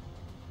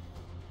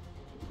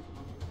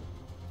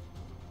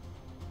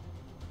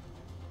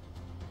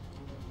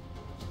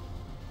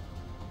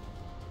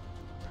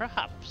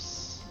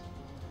 Perhaps.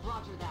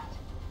 Roger that.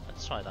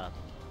 Let's try that.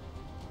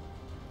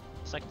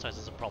 Sectoid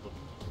is a problem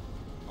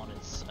on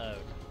its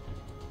own.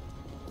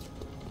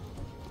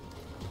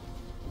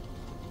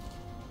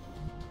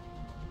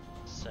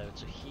 So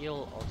to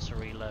heal or to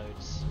reload?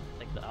 I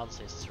think the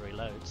answer is to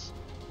reload.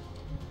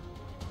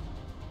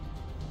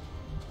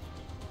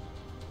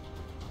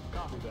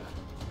 Copy that.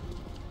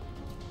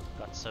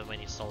 Got so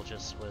many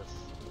soldiers with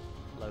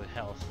low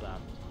health that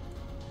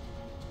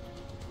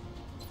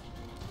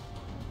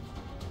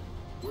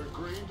We're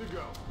green to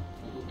go.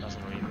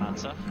 doesn't really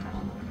matter.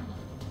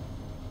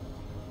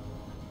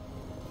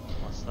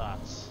 What's that?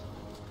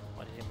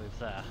 Why did he move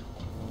there?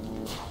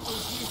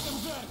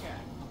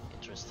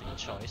 Interesting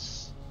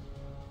choice.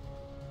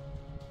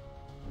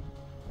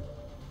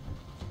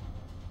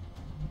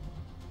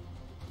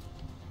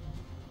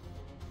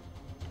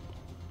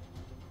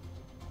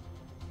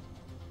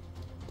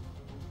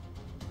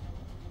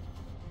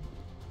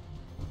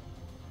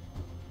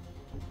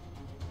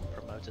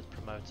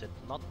 Promoted,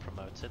 not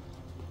promoted.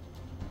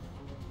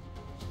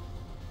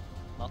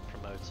 Not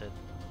promoted,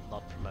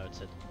 not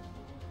promoted.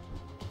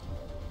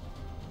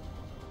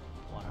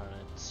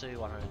 102,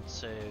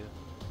 102.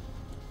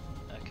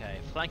 Okay,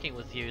 flanking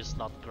with you is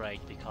not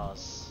great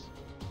because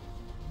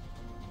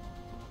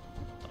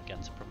I don't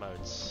get to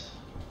promote.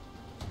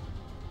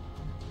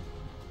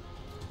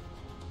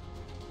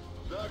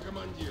 Да,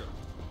 командир.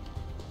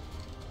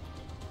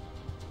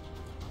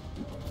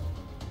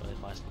 But it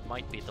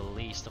might be the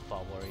least of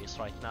our worries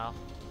right now.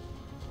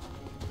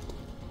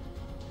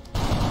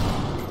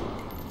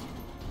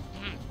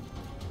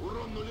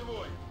 Урон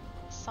нулевой.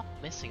 Stop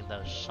missing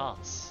those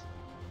shots.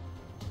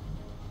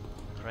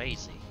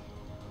 Crazy.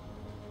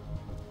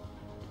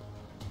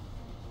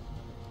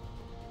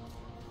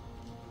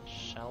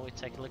 Shall we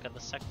take a look at the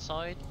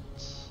sectoid?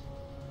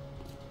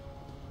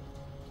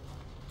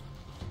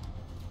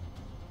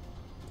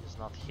 He's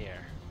not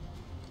here.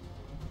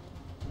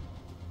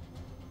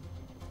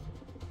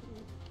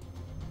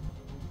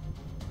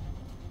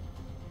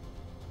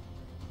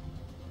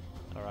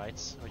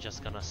 Alright, we're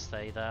just gonna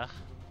stay there.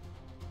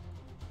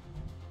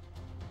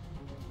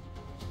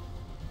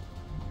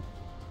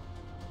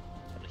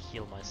 Gonna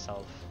heal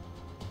myself.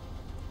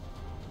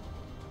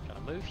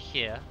 Gonna move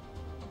here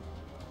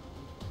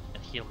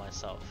and heal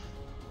myself.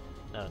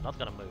 No, not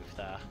gonna move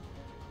there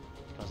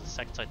because the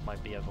sectoid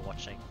might be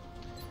overwatching.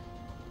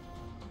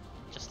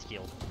 Just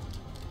heal.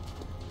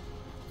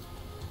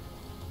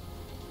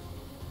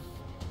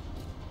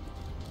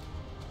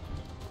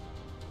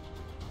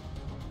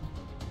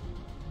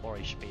 Or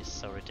HP is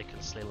so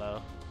ridiculously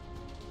low.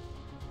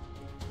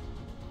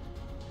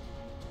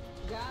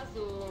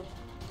 Газу.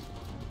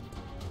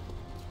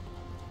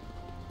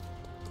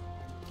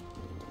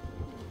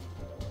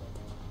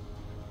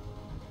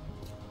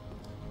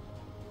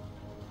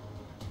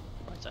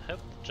 Right, I hope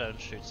the drone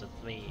shoots at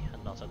me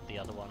and not at the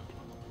other one.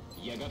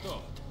 Я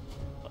готов.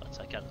 But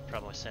I can't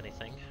promise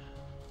anything.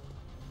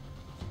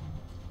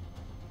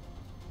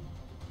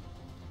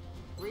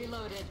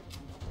 Reloaded.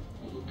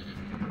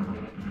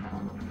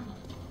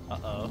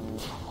 Uh-oh.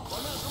 По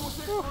нашему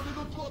сектору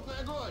ведут плотный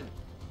огонь.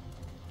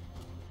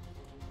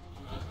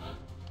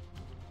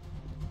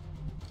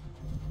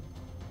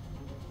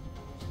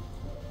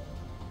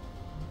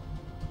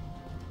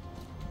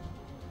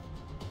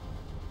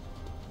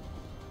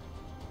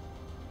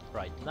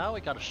 Right, now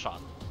we got a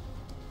shot.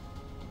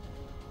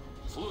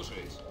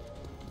 Слушаюсь.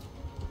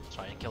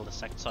 Try and kill the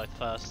sectoid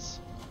first.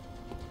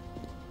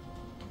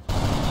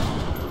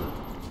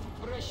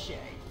 Прощай.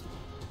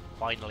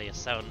 Finally a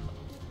 7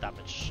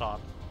 damage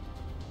shot.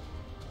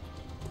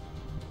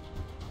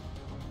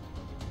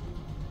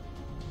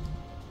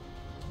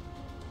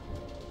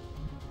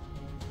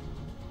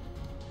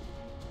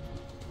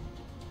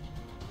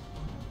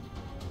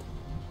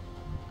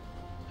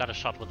 Got a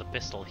shot with a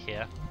pistol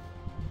here.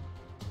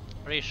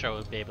 Pretty sure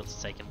we'll be able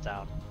to take him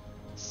down.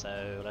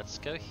 So let's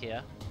go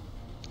here,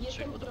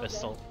 shoot with the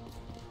pistol,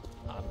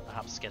 and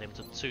perhaps get him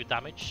to 2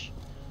 damage.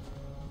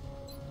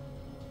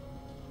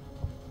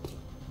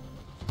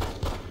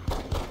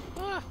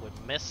 Ah, we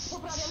missed.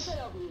 Poprawiam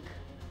celownik.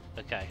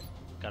 Okay,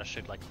 gotta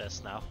shoot like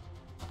this now.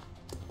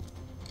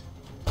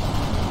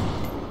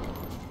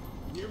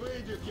 Не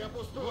выйдет, я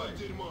пустой. Вот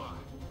дерьмо.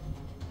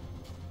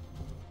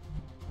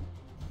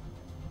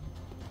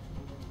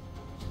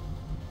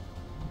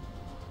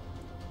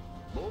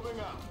 Moving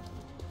up.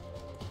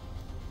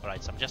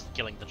 Alright, so I'm just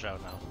killing the drone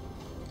now.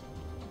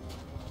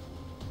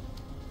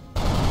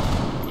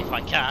 If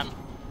I can.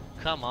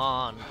 Come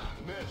on.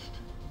 Missed.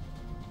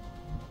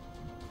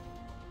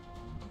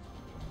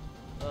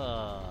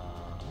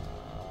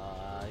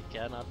 I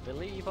cannot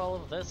believe all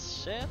of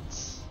this shit.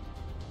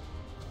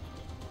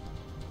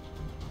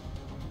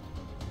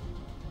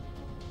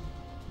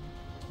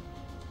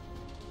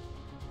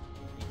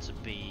 Need to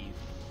be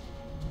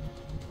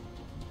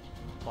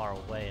far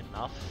away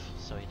enough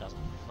so he doesn't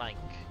flank.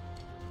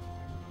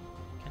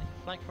 Can he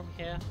flank from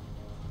here?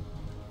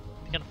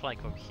 If he can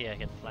flank from here, he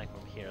can flank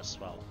from here as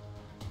well.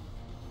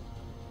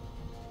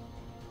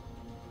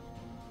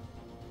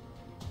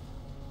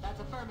 That's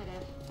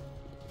affirmative.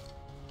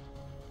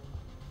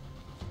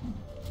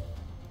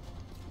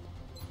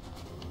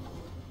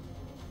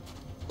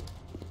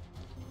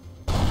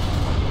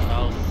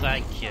 Oh,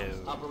 thank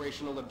you.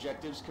 Operational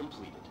objectives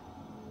completed.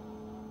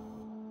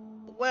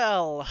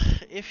 Well,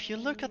 if you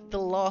look at the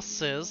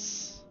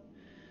losses,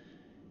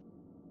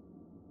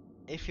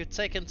 if you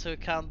take into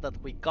account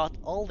that we got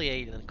all the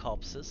alien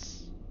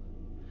corpses,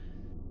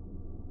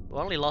 we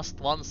only lost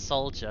 1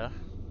 soldier.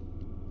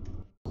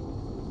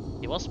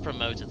 He was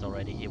promoted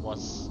already, he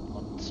was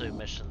on 2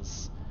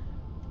 missions.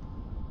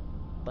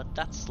 But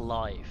that's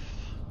life.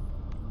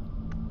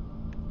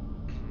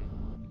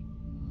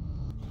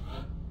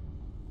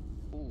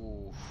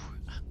 Ooh.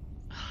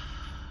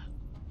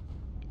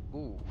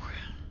 Ooh.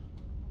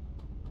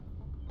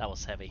 That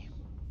was heavy.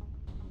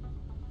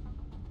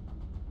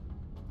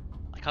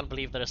 I can't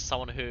believe there is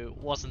someone who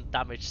wasn't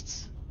damaged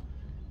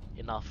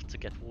enough to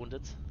get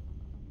wounded.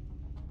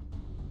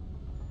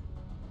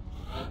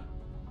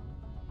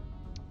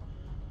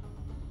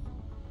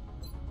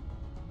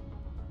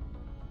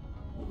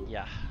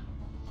 Yeah.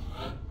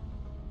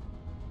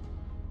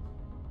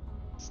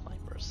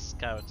 Snipers,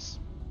 scouts.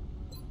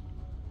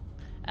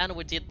 And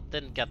we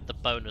didn't get the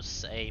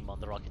bonus aim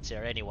on the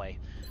Rocketeer anyway.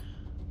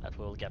 That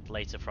we'll get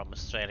later from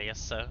Australia,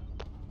 so...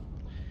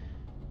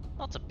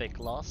 not a big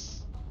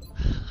loss.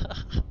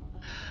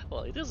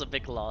 Well, it is a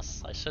big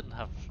loss. I shouldn't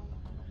have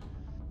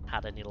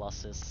had any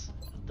losses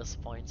at this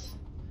point.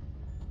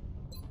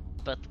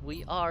 But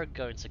we are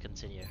going to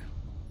continue.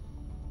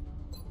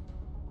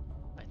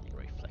 Lightning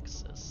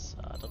reflexes.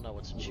 I don't know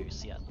what to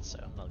choose yet, so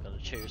I'm not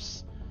gonna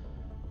choose.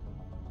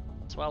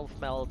 12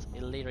 meld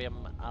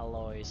Illyrium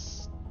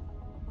alloys.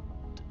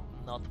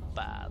 Not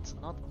bad,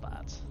 not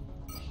bad.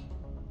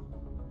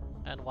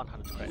 And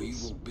 100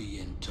 credits. We will be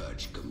in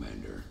touch,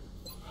 Commander.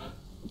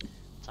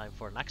 Time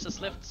for an access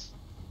lift.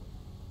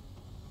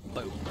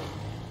 Boom.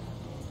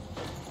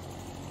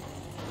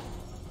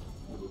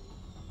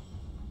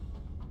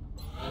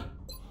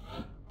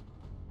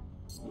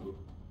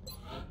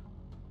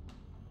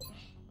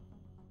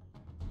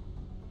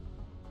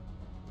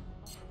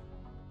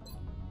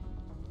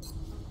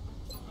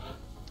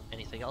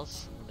 Anything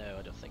else? No,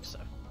 I don't think so.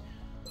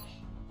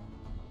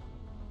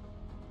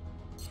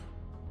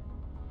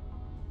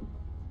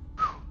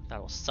 Whew,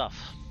 that was tough.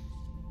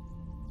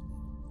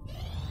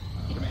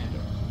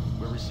 Commander,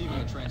 we're receiving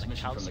a transmission from the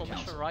Council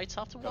mission Council. right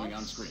afterwards? Coming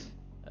on screen.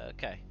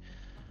 Okay.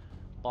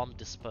 Bomb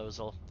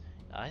disposal.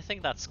 I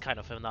think that's kind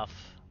of enough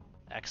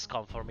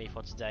XCOM for me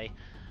for today.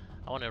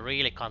 I want to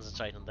really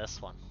concentrate on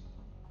this one.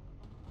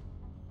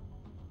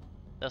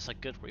 There's a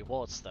good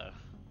rewards though.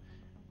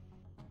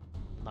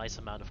 Nice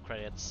amount of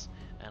credits,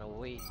 and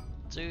we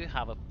do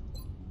have a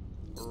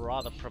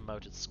rather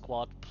promoted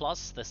squad,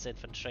 plus this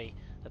infantry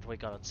that we're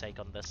gonna take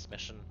on this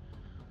mission.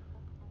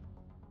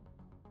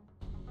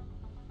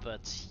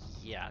 But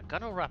yeah,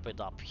 gonna wrap it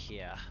up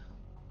here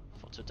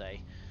for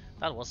today.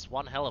 That was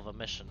one hell of a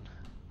mission.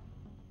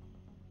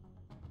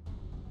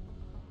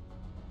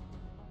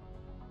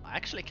 I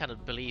actually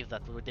cannot believe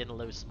that we didn't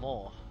lose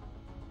more.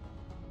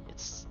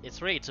 It's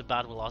really too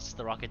bad we lost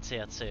the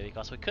Rocketeer too,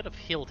 because we could have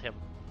healed him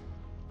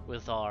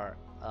with our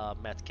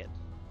medkit.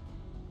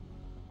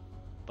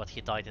 But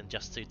he died in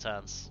just 2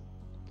 turns.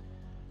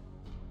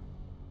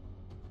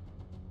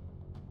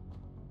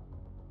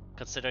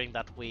 Considering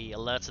that we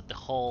alerted the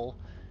whole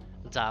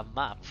damn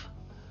map,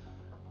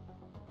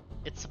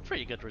 it's a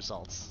pretty good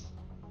result,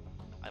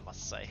 I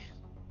must say.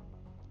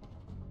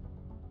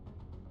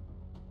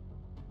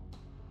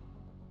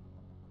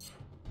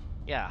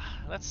 Yeah,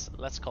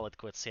 let's call it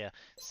quits here.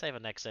 Save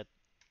and exit.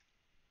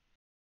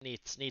 Need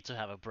to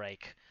have a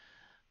break.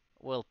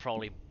 We'll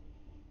probably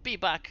be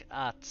back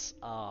at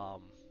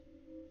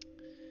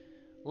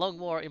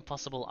Longmore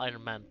Impossible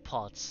Ironman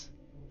Part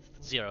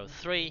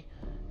 03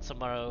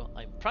 tomorrow.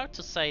 I'm proud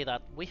to say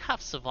that we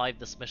have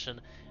survived this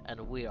mission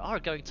and we are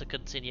going to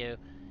continue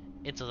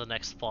into the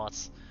next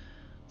parts.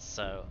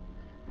 So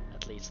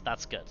at least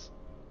that's good.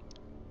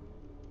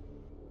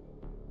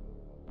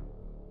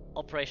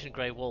 Operation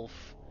Grey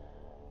Wolf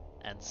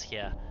ends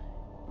here.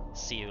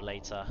 See you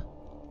later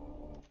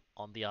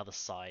on the other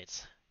side.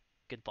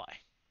 Goodbye.